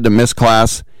remember I had to miss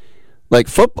class.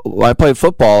 Football, I played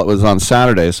football. It was on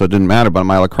Saturday, so it didn't matter. But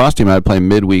my lacrosse team, I'd play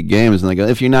midweek games, and they go,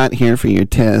 if you're not here for your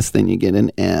test, then you get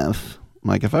an F.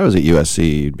 If I was at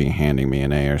USC, you'd be handing me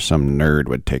an A, or some nerd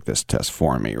would take this test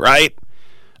for me, right?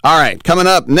 All right, coming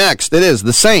up next, it is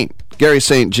the Saint, Gary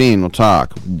St. Jean. We'll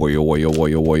talk.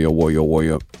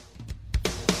 Warrior.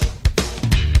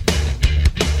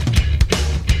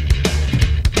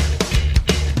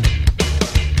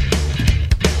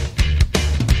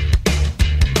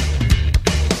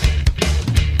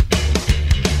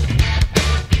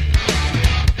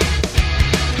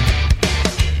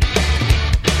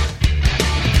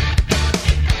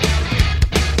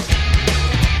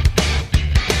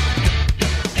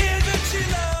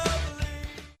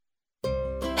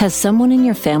 Has someone in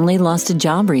your family lost a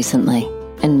job recently,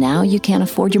 and now you can't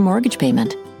afford your mortgage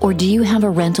payment? Or do you have a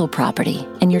rental property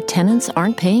and your tenants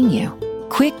aren't paying you?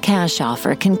 Quick Cash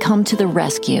Offer can come to the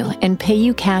rescue and pay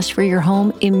you cash for your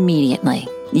home immediately.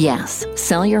 Yes,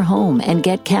 sell your home and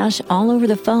get cash all over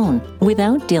the phone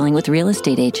without dealing with real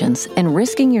estate agents and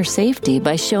risking your safety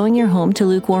by showing your home to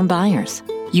lukewarm buyers.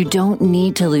 You don't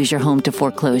need to lose your home to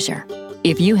foreclosure.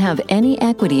 If you have any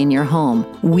equity in your home,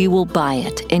 we will buy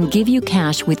it and give you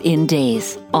cash within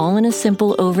days, all in a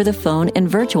simple over-the-phone and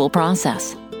virtual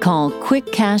process. Call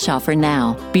Quick Cash Offer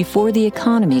now before the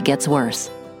economy gets worse.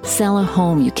 Sell a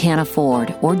home you can't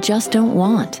afford or just don't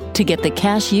want to get the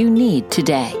cash you need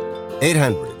today.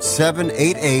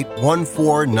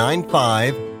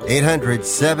 800-788-1495.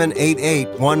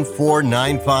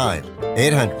 800-788-1495.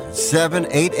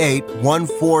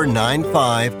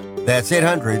 800-788-1495. That's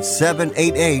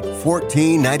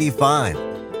 800-788-1495.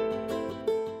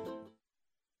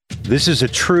 This is a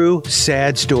true,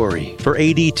 sad story for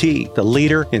ADT, the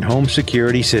leader in home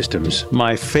security systems.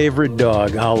 My favorite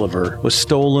dog, Oliver, was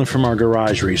stolen from our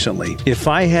garage recently. If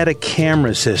I had a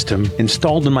camera system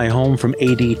installed in my home from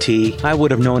ADT, I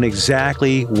would have known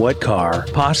exactly what car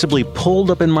possibly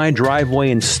pulled up in my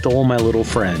driveway and stole my little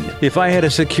friend. If I had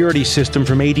a security system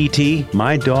from ADT,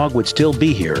 my dog would still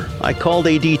be here. I called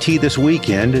ADT this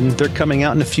weekend, and they're coming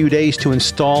out in a few days to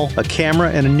install a camera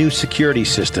and a new security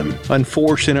system.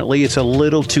 Unfortunately, Unfortunately, it's a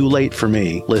little too late for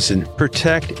me. Listen,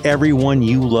 protect everyone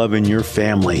you love in your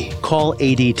family. Call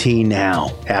ADT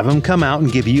now. Have them come out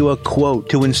and give you a quote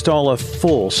to install a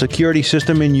full security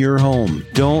system in your home.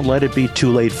 Don't let it be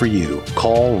too late for you.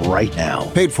 Call right now.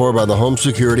 Paid for by the Home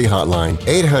Security Hotline.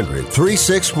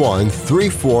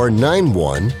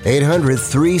 800-361-3491.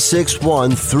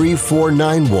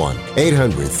 800-361-3491.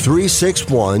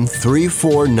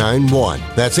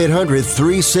 800-361-3491. That's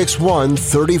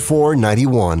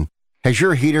 800-361-3491. Has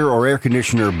your heater or air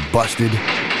conditioner busted?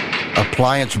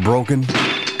 Appliance broken?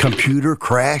 Computer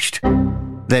crashed?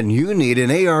 Then you need an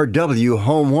ARW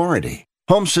home warranty.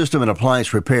 Home system and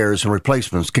appliance repairs and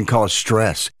replacements can cause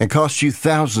stress and cost you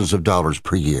thousands of dollars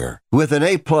per year. With an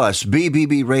A-plus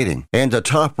BBB rating and a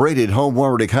top-rated home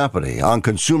warranty company on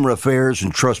Consumer Affairs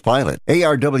and Trustpilot,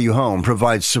 ARW Home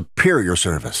provides superior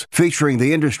service, featuring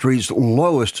the industry's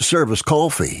lowest service call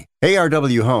fee.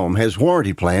 ARW Home has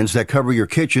warranty plans that cover your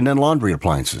kitchen and laundry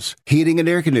appliances, heating and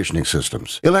air conditioning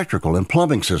systems, electrical and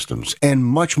plumbing systems, and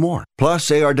much more. Plus,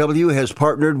 ARW has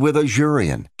partnered with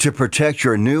Azurian to protect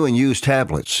your new and used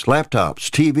tablets,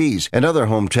 laptops, TVs, and other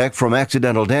home tech from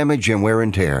accidental damage and wear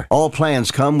and tear. All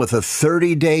plans come with a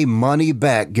 30-day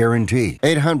money-back guarantee.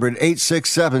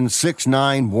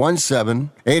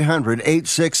 800-867-6917.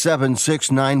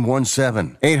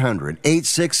 800-867-6917.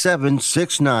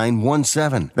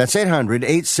 800-867-6917. That's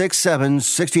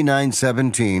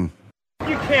 800-867-6917.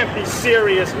 You can't be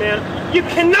serious, man. You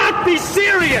cannot be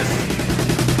serious!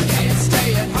 Can't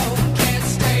stay at home, can't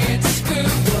stay at school.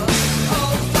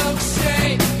 Old folks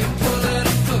say you're pulling a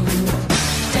fool.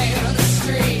 Stay on the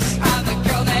streets, I'm the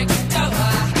girl next door.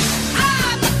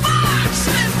 I'm the fox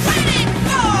we're waiting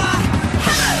for.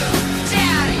 Hello,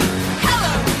 Daddy.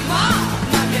 Hello, Mom.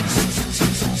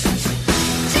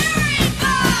 Jerry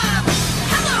Bob.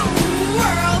 Hello,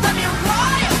 world. I'm your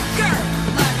royal girl.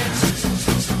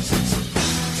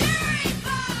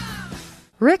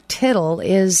 Rick Tittle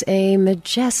is a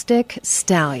majestic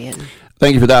stallion.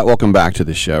 Thank you for that. Welcome back to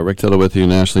the show. Rick Tittle with you,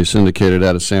 nationally syndicated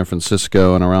out of San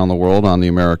Francisco and around the world on the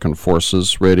American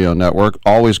Forces Radio Network.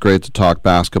 Always great to talk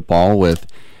basketball with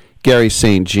Gary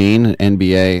St. Jean,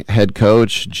 NBA head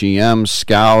coach, GM,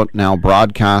 scout, now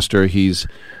broadcaster. He's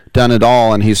done it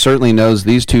all, and he certainly knows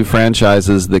these two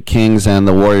franchises, the Kings and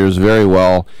the Warriors, very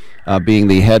well, being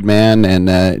the head man and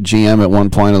GM at one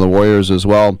point of the Warriors as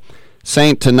well.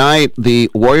 Saint, tonight the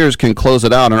Warriors can close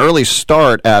it out, an early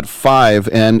start at 5,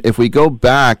 and if we go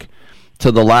back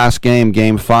to the last game,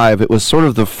 Game 5, it was sort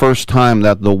of the first time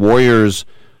that the Warriors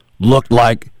looked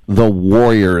like the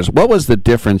Warriors. What was the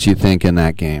difference, you think, in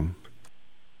that game?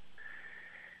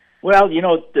 Well, you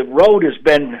know, the road has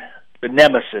been the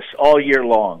nemesis all year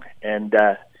long, and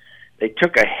they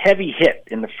took a heavy hit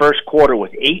in the first quarter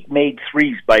with 8 made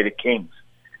threes by the Kings.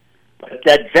 But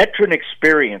that veteran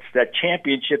experience, that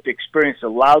championship experience,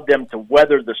 allowed them to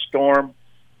weather the storm.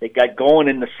 They got going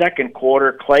in the second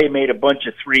quarter. Clay made a bunch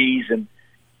of threes, and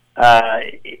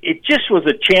it just was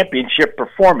a championship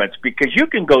performance because you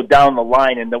can go down the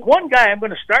line. And the one guy I'm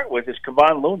going to start with is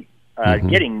Kevon Looney,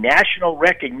 getting national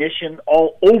recognition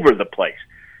all over the place.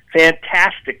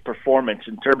 Fantastic performance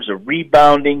in terms of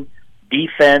rebounding,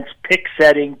 defense, pick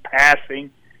setting,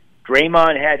 passing.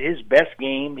 Draymond had his best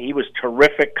game. He was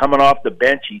terrific coming off the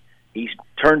bench. He's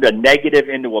turned a negative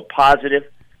into a positive.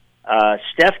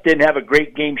 Steph didn't have a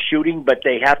great game shooting, but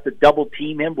they have to double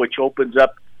team him, which opens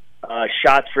up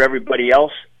shots for everybody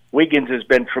else. Wiggins has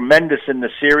been tremendous in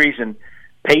the series, and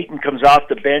Peyton comes off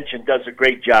the bench and does a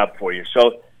great job for you.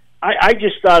 So I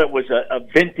just thought it was a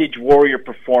vintage Warrior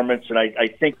performance, and I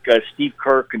think Steve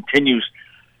Kerr continues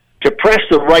to press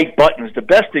the right buttons. The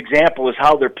best example is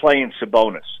how they're playing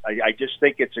Sabonis. I just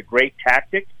think it's a great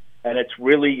tactic, and it's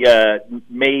really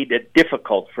made it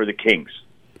difficult for the Kings.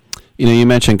 You know, you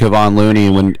mentioned Kevon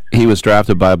Looney. When he was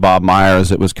drafted by Bob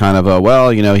Myers, it was kind of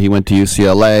he went to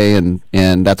UCLA,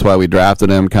 and that's why we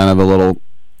drafted him, kind of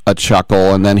a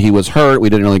chuckle. And then he was hurt. We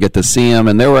didn't really get to see him.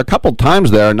 And there were a couple times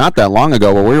there, not that long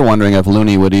ago, where we were wondering if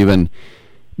Looney would even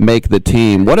make the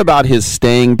team. What about his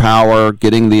staying power,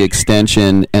 getting the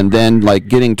extension, and then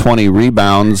getting 20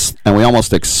 rebounds, and we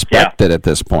almost expect it at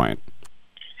this point?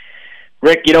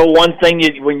 Rick, you know, one thing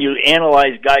when you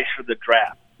analyze guys for the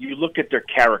draft, you look at their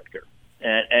character,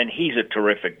 and he's a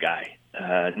terrific guy.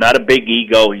 Not a big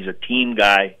ego. He's a team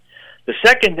guy. The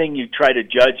second thing you try to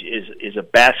judge is a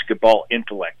basketball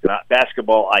intellect, not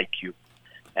basketball IQ,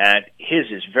 and his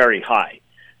is very high.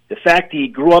 The fact that he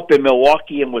grew up in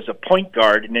Milwaukee and was a point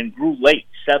guard and then grew late,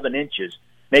 7 inches,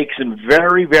 makes him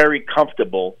very, very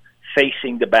comfortable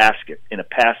facing the basket in a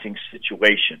passing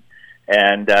situation.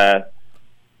 And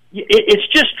it's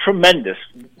just tremendous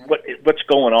what's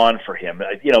going on for him.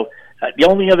 The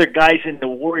only other guys in the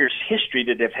Warriors' history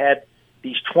that have had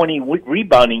these 20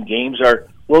 rebounding games are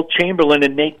Will Chamberlain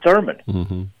and Nate Thurmond.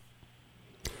 Mm-hmm.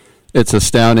 It's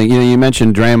astounding. You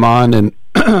mentioned Draymond,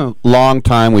 and long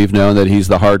time we've known that he's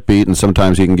the heartbeat, and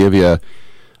sometimes he can give you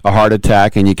a heart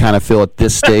attack, and you kind of feel at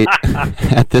this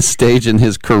stage in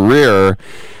his career,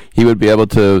 he would be able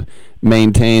to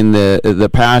maintain the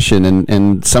passion,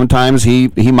 and sometimes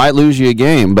he might lose you a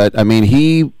game, but I mean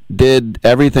he did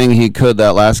everything he could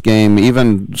that last game,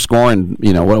 even scoring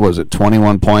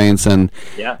 21 points, and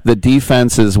the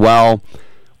defense as well.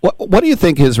 What do you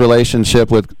think his relationship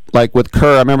with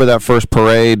Kerr? I remember that first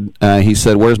parade, he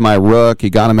said, "Where's my rook?" He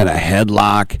got him in a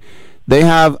headlock. They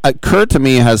have Kerr, to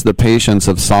me, has the patience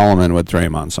of Solomon with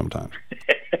Draymond sometimes.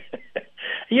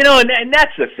 And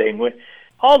that's the thing with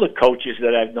all the coaches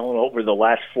that I've known over the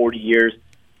last 40 years,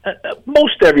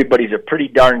 most everybody's a pretty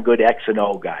darn good X and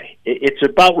O guy. It's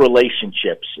about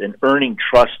relationships and earning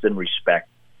trust and respect.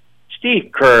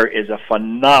 Steve Kerr is a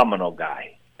phenomenal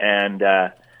guy, and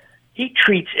he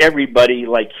treats everybody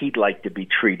like he'd like to be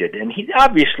treated. And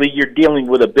obviously you're dealing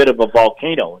with a bit of a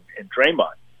volcano in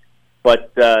Draymond,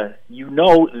 but the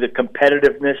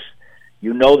competitiveness,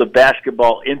 the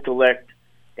basketball intellect,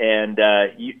 and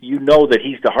you know that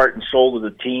he's the heart and soul of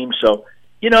the team. So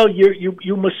you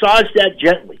massage that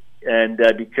gently, and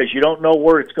because you don't know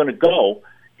where it's going to go.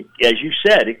 As you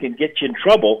said, it can get you in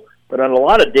trouble, but on a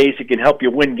lot of days it can help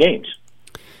you win games.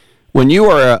 When you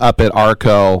were up at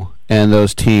Arco and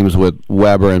those teams with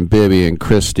Weber and Bibby and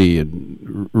Christie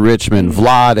and Richmond,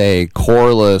 Vlade,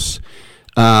 Corliss,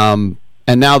 and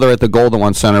now they're at the Golden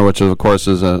One Center, which of course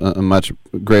is a much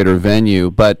greater venue,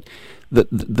 but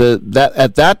that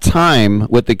at that time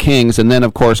with the Kings, and then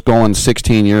of course going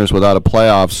 16 years without a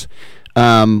playoffs,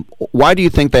 why do you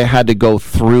think they had to go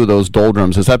through those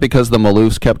doldrums? Is that because the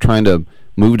Maloofs kept trying to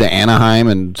move to Anaheim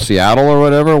and Seattle or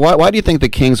whatever? Why do you think the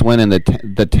Kings went in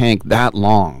the tank that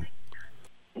long?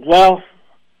 Well,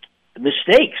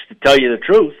 mistakes, to tell you the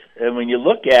truth. And when you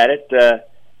look at it,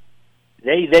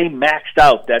 they maxed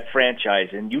out that franchise,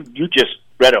 and you just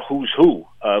read a who's who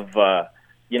of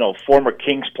former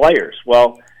Kings players.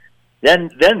 Well, then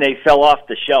they fell off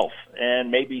the shelf, and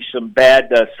maybe some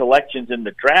bad selections in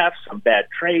the draft, some bad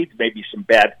trades, maybe some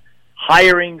bad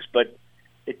hirings, but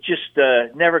it just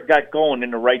never got going in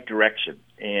the right direction.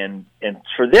 And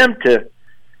for them to,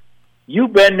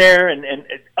 you've been there, and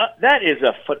that is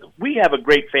we have a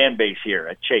great fan base here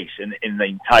at Chase in the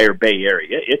entire Bay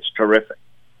Area. It's terrific.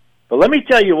 But let me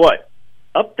tell you what,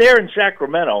 up there in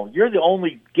Sacramento, you're the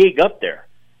only gig up there.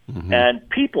 Mm-hmm. And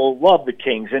people love the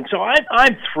Kings, and so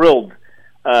I'm thrilled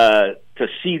to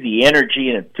see the energy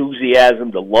and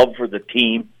enthusiasm, the love for the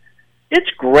team. It's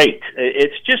great.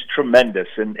 It's just tremendous.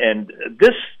 And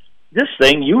this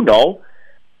thing,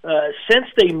 since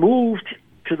they moved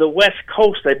to the West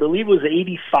Coast, I believe it was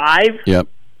 85. Yep.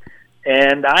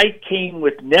 And I came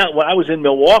when I was in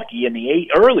Milwaukee in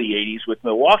the early 80s with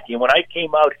Milwaukee, and when I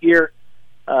came out here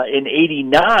in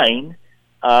 89,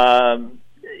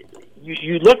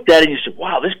 you looked at it and you said,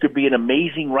 wow, this could be an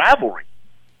amazing rivalry.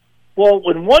 Well,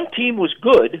 when one team was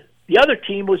good, the other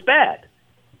team was bad.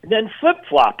 And then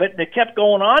flip-flop it, and it kept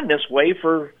going on this way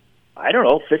for,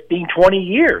 15, 20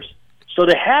 years. So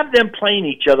to have them playing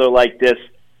each other like this,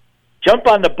 jump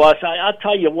on the bus. I'll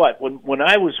tell you what, when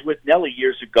I was with Nelly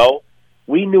years ago,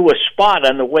 we knew a spot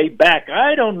on the way back.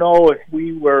 I don't know if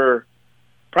we were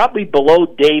probably below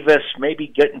Davis, maybe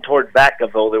getting toward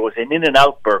Vacaville. There was an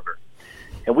In-N-Out burger.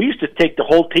 And we used to take the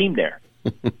whole team there.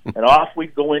 And off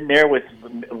we'd go in there with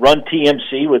Run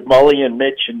TMC with Mully and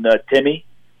Mitch and Timmy,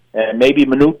 and maybe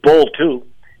Manute Bol too.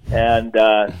 And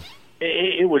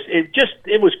it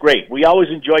was great. We always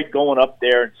enjoyed going up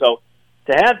there. And so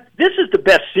to have this is the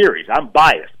best series. I'm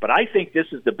biased, but I think this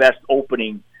is the best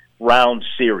opening round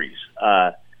series.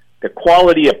 The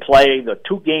quality of play, the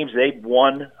two games they've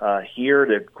won here,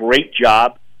 the great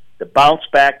job, the bounce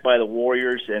back by the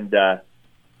Warriors, and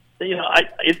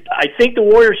I think the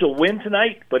Warriors will win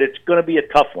tonight, but it's going to be a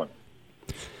tough one.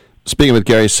 Speaking with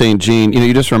Gary St. Jean,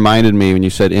 you just reminded me when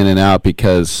you said In-N-Out,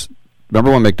 because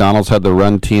remember when McDonald's had the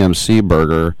Run TMC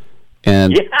burger,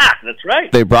 and yeah, that's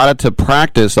right. They brought it to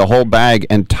practice, a whole bag,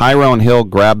 and Tyrone Hill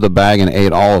grabbed the bag and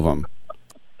ate all of them.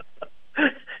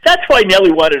 That's why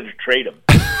Nelly wanted to trade him.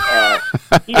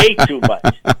 He ate too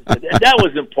much. That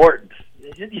was important.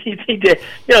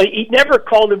 He never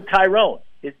called him Tyrone.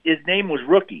 His name was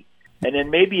Rookie, and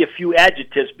then maybe a few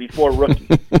adjectives before Rookie.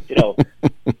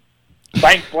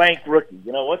 Blank Rookie.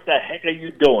 What the heck are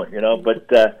you doing? But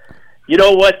you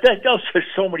know what? Those are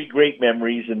so many great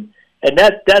memories, and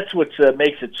that's what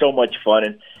makes it so much fun.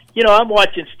 And I'm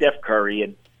watching Steph Curry,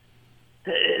 and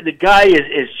the guy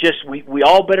is just, we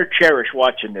all better cherish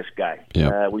watching this guy.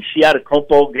 Yep. We see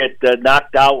Antetokounmpo get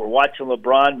knocked out. We're watching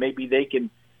LeBron. Maybe they can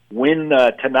win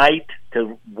tonight.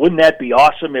 Wouldn't that be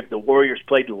awesome if the Warriors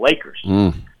played the Lakers?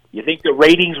 You think the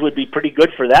ratings would be pretty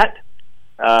good for that?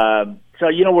 So,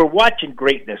 we're watching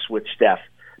greatness with Steph.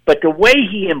 But the way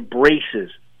he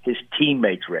embraces his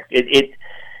teammates, Rick,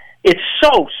 it's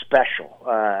so special.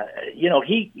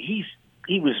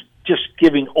 He was just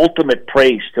giving ultimate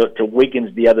praise to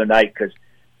Wiggins the other night because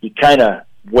he kind of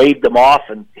waved them off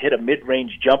and hit a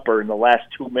mid-range jumper in the last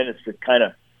 2 minutes to kind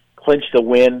of clinch the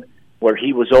win where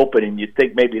he was open, and you'd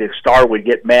think maybe the star would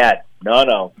get mad.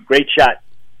 No, great shot.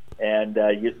 And,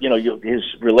 his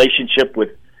relationship with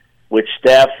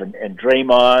Steph and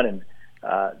Draymond and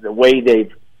the way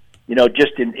they've,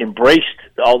 just embraced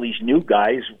all these new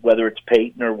guys, whether it's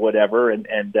Peyton or whatever, and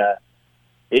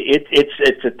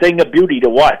it's a thing of beauty to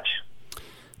watch.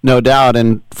 No doubt,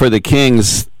 and for the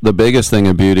Kings, the biggest thing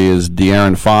of beauty is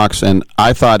De'Aaron Fox, and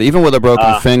I thought even with a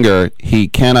broken finger, he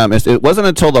cannot miss. It wasn't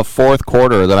until the fourth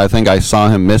quarter that I think I saw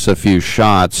him miss a few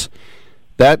shots.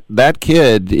 That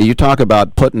kid, you talk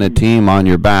about putting a team on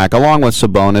your back, along with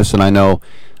Sabonis, and I know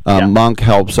Monk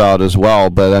helps out as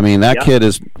well, but I mean, that kid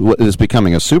is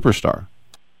becoming a superstar.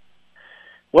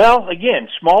 Well, again,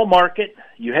 small market.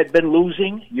 You had been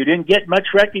losing. You didn't get much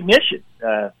recognition.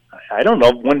 I don't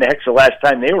know when the heck's the last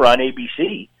time they were on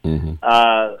ABC.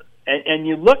 And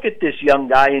you look at this young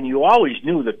guy, and you always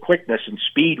knew the quickness and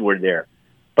speed were there.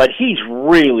 But he's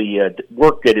really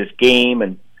worked at his game.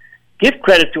 And give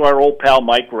credit to our old pal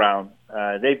Mike Brown.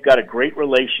 They've got a great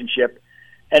relationship.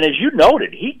 And as you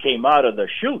noted, he came out of the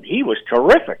chute. He was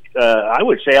terrific. I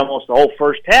would say almost the whole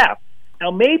first half. Now,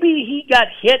 maybe he got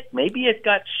hit. Maybe it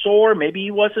got sore. Maybe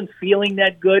he wasn't feeling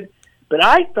that good. But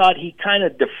I thought he kind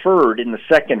of deferred in the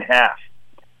second half.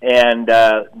 And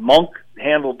Monk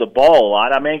handled the ball a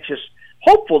lot. I'm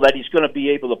hopeful that he's going to be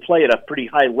able to play at a pretty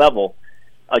high level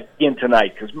again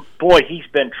tonight. Because, boy, he's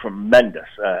been tremendous.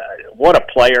 What a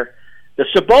player. The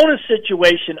Sabonis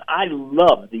situation, I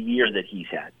love the year that he's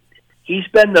had. He's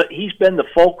been the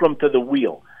fulcrum to the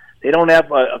wheel. They don't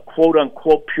have a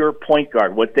quote-unquote pure point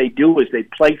guard. What they do is they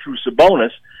play through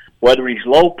Sabonis, whether he's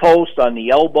low post, on the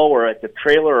elbow, or at the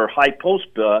trailer, or high post,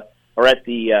 or at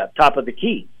the top of the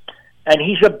key. And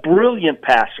he's a brilliant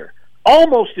passer,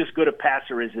 almost as good a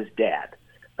passer as his dad.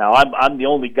 Now, I'm the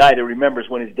only guy that remembers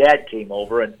when his dad came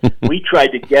over, and we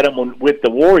tried to get him with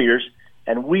the Warriors,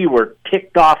 and we were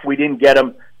ticked off we didn't get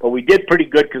him, but we did pretty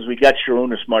good because we got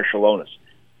Sharunas Marciulionis.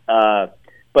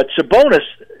 But Sabonis,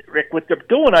 Rick, what they're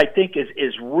doing, I think,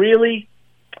 is really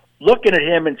looking at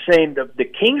him and saying the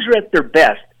Kings are at their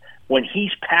best when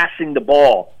he's passing the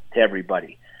ball to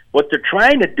everybody. What they're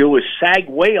trying to do is sag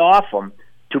way off him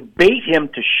to bait him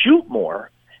to shoot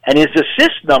more, and his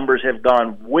assist numbers have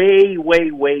gone way, way,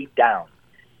 way down.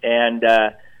 And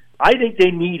I think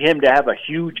they need him to have a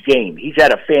huge game. He's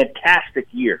had a fantastic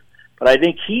year, but I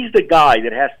think he's the guy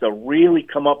that has to really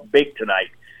come up big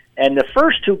tonight. And the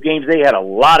first two games, they had a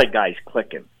lot of guys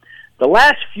clicking. The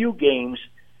last few games,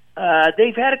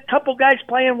 they've had a couple guys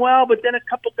playing well, but then a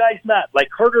couple guys not. Like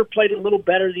Herter played a little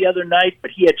better the other night, but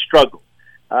he had struggled.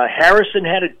 Harrison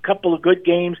had a couple of good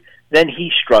games, then he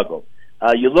struggled.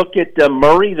 You look at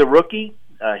Murray, the rookie,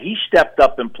 he stepped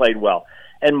up and played well.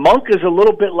 And Monk is a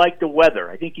little bit like the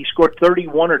weather. I think he scored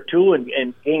 31 or 2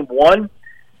 in game one.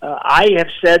 I have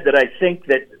said that I think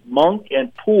that Monk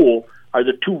and Poole are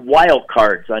the two wild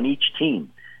cards on each team.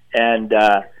 And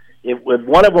if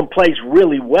one of them plays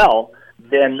really well,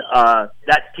 then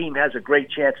that team has a great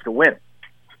chance to win.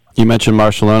 You mentioned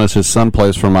Marciulionis. His son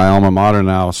plays for my alma mater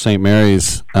now, St.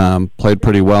 Mary's. Played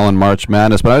pretty well in March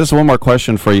Madness. But I just have one more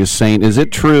question for you, Saint. Is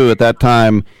it true at that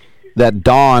time that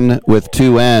Don, with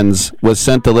 2 N's, was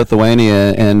sent to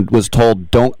Lithuania and was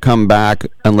told, don't come back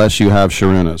unless you have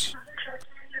Sharunas?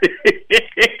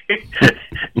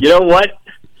 You know what?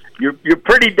 You're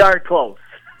pretty darn close.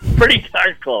 Pretty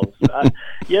darn close.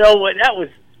 You know what?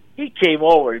 He came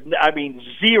over. I mean,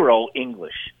 zero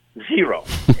English, zero.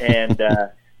 And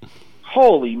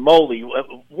holy moly,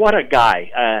 what a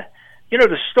guy!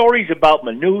 The stories about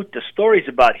Manute, the stories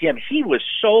about him. He was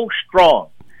so strong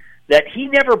that he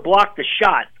never blocked a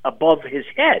shot above his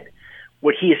head.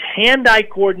 His hand-eye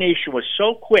coordination was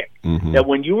so quick that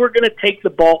when you were going to take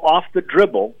the ball off the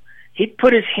dribble, he'd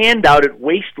put his hand out at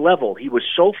waist level. He was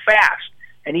so fast,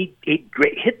 and he'd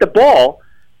hit the ball,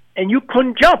 and you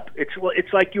couldn't jump.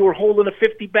 It's like you were holding a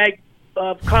 50-bag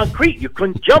of concrete. You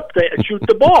couldn't jump to shoot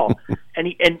the ball.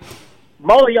 And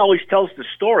Mully always tells the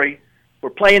story. We're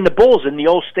playing the Bulls in the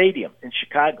old stadium in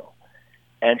Chicago,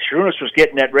 And Sharunas was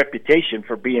getting that reputation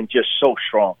for being just so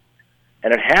strong.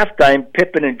 And at halftime,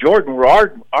 Pippen and Jordan were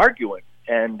arguing.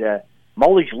 And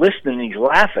Mully's listening and he's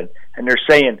laughing. And they're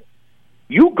saying,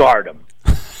 you guard him.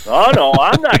 Oh, no,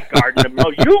 I'm not guarding him.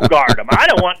 No, you guard him. I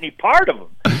don't want any part of him.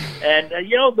 And,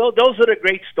 those are the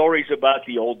great stories about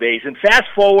the old days. And fast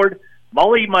forward,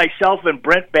 Mully, myself, and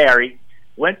Brent Barry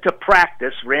went to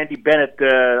practice. Randy Bennett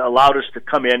allowed us to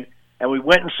come in. And we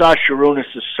went and saw Sharunas'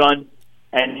 son.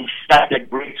 And he had a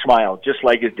great smile, just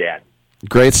like his dad.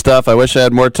 Great stuff. I wish I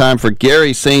had more time for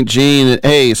Gary St. Jean.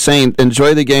 Hey, Saint,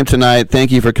 enjoy the game tonight.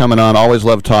 Thank you for coming on. Always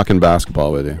love talking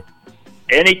basketball with you.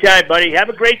 Anytime, buddy. Have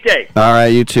a great day. All right,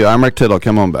 you too. I'm Rick Tittle.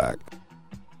 Come on back.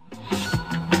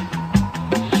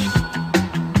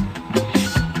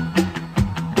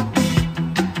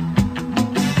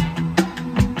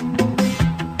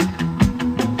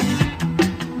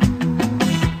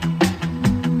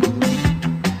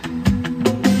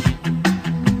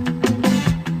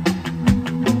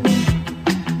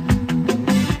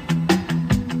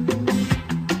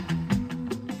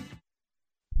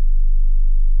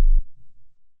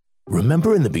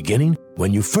 Remember in the beginning,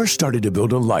 when you first started to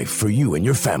build a life for you and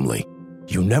your family,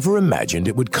 you never imagined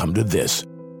it would come to this.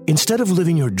 Instead of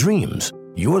living your dreams,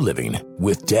 you're living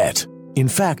with debt. In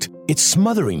fact, it's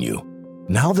smothering you.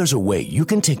 Now there's a way you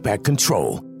can take back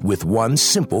control with one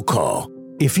simple call.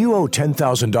 If you owe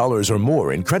 $10,000 or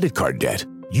more in credit card debt,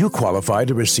 you qualify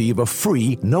to receive a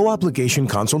free, no-obligation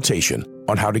consultation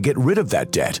on how to get rid of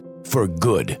that debt for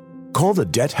good. Call the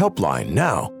Debt Helpline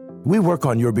now. We work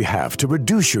on your behalf to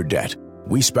reduce your debt.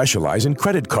 We specialize in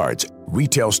credit cards,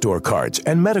 retail store cards,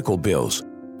 and medical bills.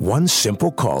 One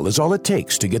simple call is all it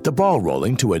takes to get the ball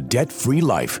rolling to a debt-free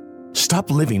life.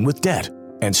 Stop living with debt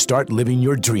and start living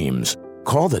your dreams.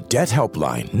 Call the Debt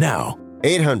Helpline now.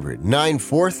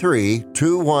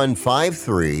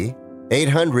 800-943-2153.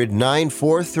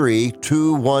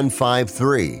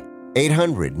 800-943-2153.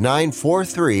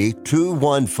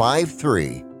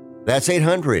 800-943-2153. That's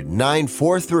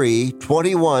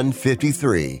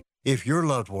 800-943-2153. If your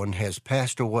loved one has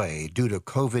passed away due to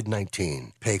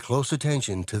COVID-19, pay close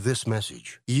attention to this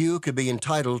message. You could be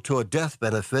entitled to a death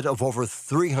benefit of over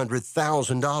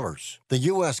 $300,000. The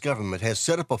U.S. government has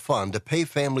set up a fund to pay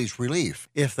families relief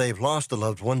if they've lost a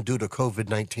loved one due to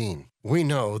COVID-19. We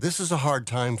know this is a hard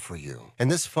time for you,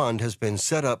 and this fund has been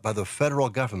set up by the federal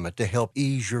government to help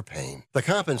ease your pain. The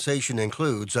compensation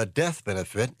includes a death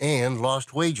benefit and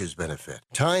lost wages benefit.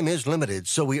 Time is limited,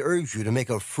 so we urge you to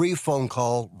make a free phone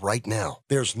call right now.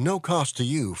 There's no cost to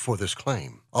you for this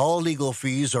claim. All legal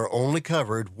fees are only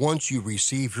covered once you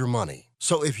receive your money.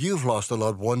 So if you've lost a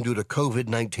loved one due to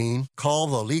COVID-19, call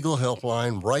the legal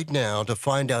helpline right now to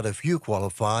find out if you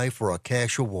qualify for a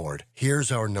cash award.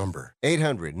 Here's our number,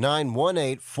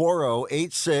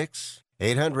 800-918-4086,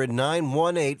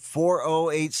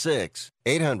 800-918-4086,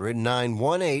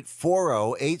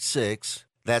 800-918-4086.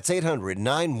 That's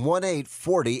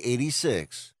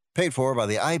 800-918-4086. Paid for by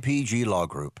the IPG Law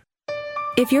Group.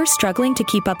 If you're struggling to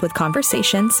keep up with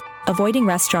conversations, avoiding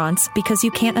restaurants because you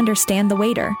can't understand the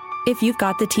waiter, if you've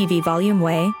got the TV volume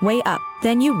way up,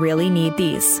 then you really need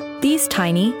these. These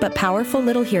tiny but powerful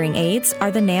little hearing aids are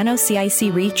the Nano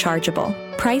CIC Rechargeable,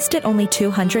 priced at only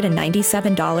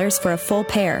 $297 for a full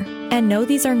pair. And no,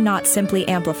 these are not simply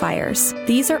amplifiers.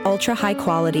 These are ultra high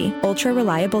quality, ultra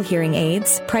reliable hearing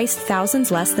aids, priced thousands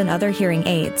less than other hearing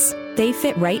aids. They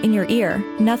fit right in your ear.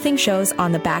 Nothing shows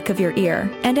on the back of your ear.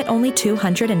 And at only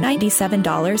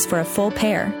 $297 for a full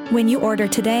pair. When you order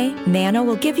today, Nano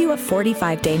will give you a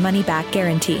 45-day money-back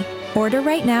guarantee. Order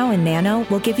right now and Nano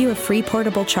will give you a free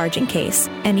portable charging case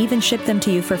and even ship them to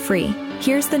you for free.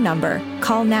 Here's the number.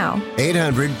 Call now.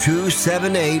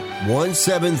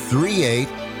 800-278-1738.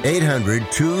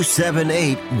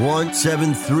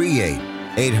 800-278-1738.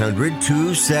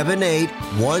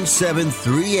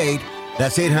 800-278-1738.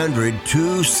 That's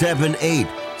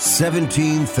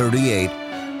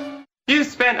 800-278-1738. You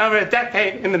spent over a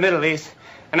decade in the Middle East,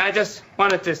 and I just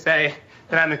wanted to say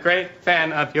that I'm a great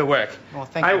fan of your work. Well,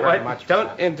 thank you very much.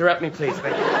 Don't interrupt me, please.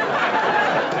 Thank you.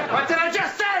 What did I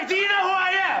just say? Do you know who I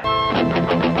am?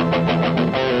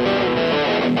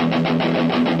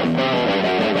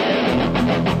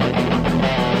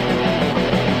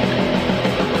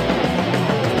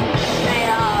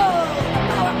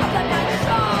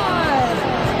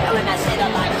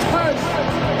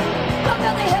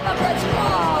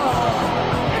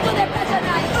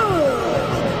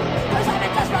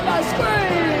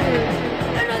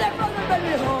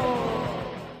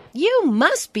 You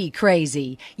must be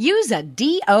crazy. Use a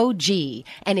DOG.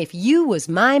 And if you was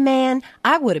my man,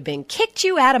 I would have been kicked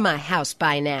you out of my house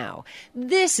by now.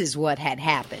 This is what had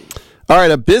happened. All right,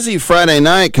 a busy Friday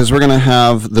night because we're going to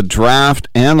have the draft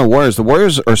and the Warriors. The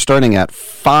Warriors are starting at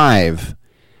 5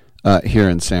 here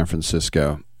in San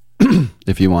Francisco,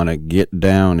 if you want to get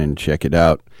down and check it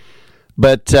out.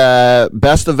 But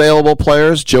best available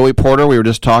players, Joey Porter, we were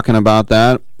just talking about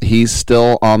that. He's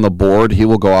still on the board. He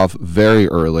will go off very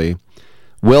early.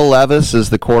 Will Levis is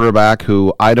the quarterback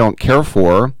who I don't care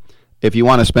for. If you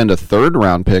want to spend a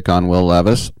third-round pick on Will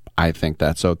Levis, I think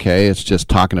that's okay. It's just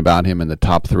talking about him in the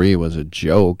top 3 was a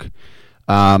joke.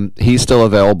 He's still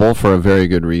available for a very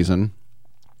good reason.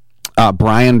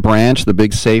 Brian Branch, the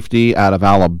big safety out of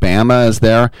Alabama, is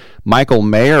there. Michael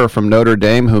Mayer from Notre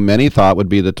Dame, who many thought would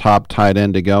be the top tight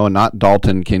end to go, and not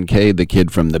Dalton Kincaid, the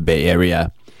kid from the Bay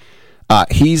Area.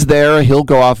 He's there. He'll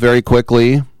go off very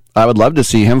quickly. I would love to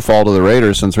see him fall to the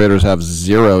Raiders since Raiders have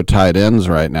 0 tight ends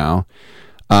right now.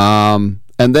 And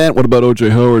then what about O.J.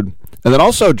 Howard? And then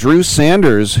also Drew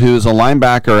Sanders, who's a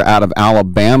linebacker out of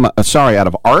out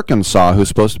of Arkansas, who's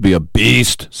supposed to be a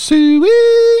beast.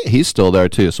 He's still there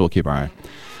too, so we'll keep our eye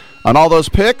on all those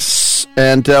picks,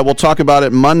 and we'll talk about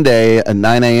it Monday at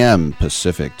 9 a.m.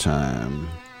 Pacific time.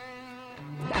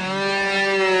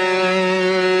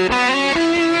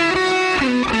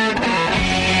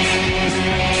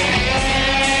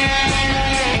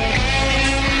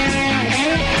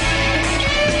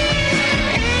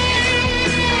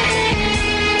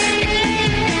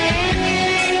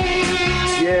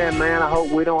 Man, I hope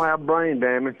we don't have brain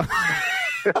damage.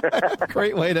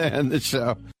 Great way to end the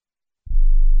show.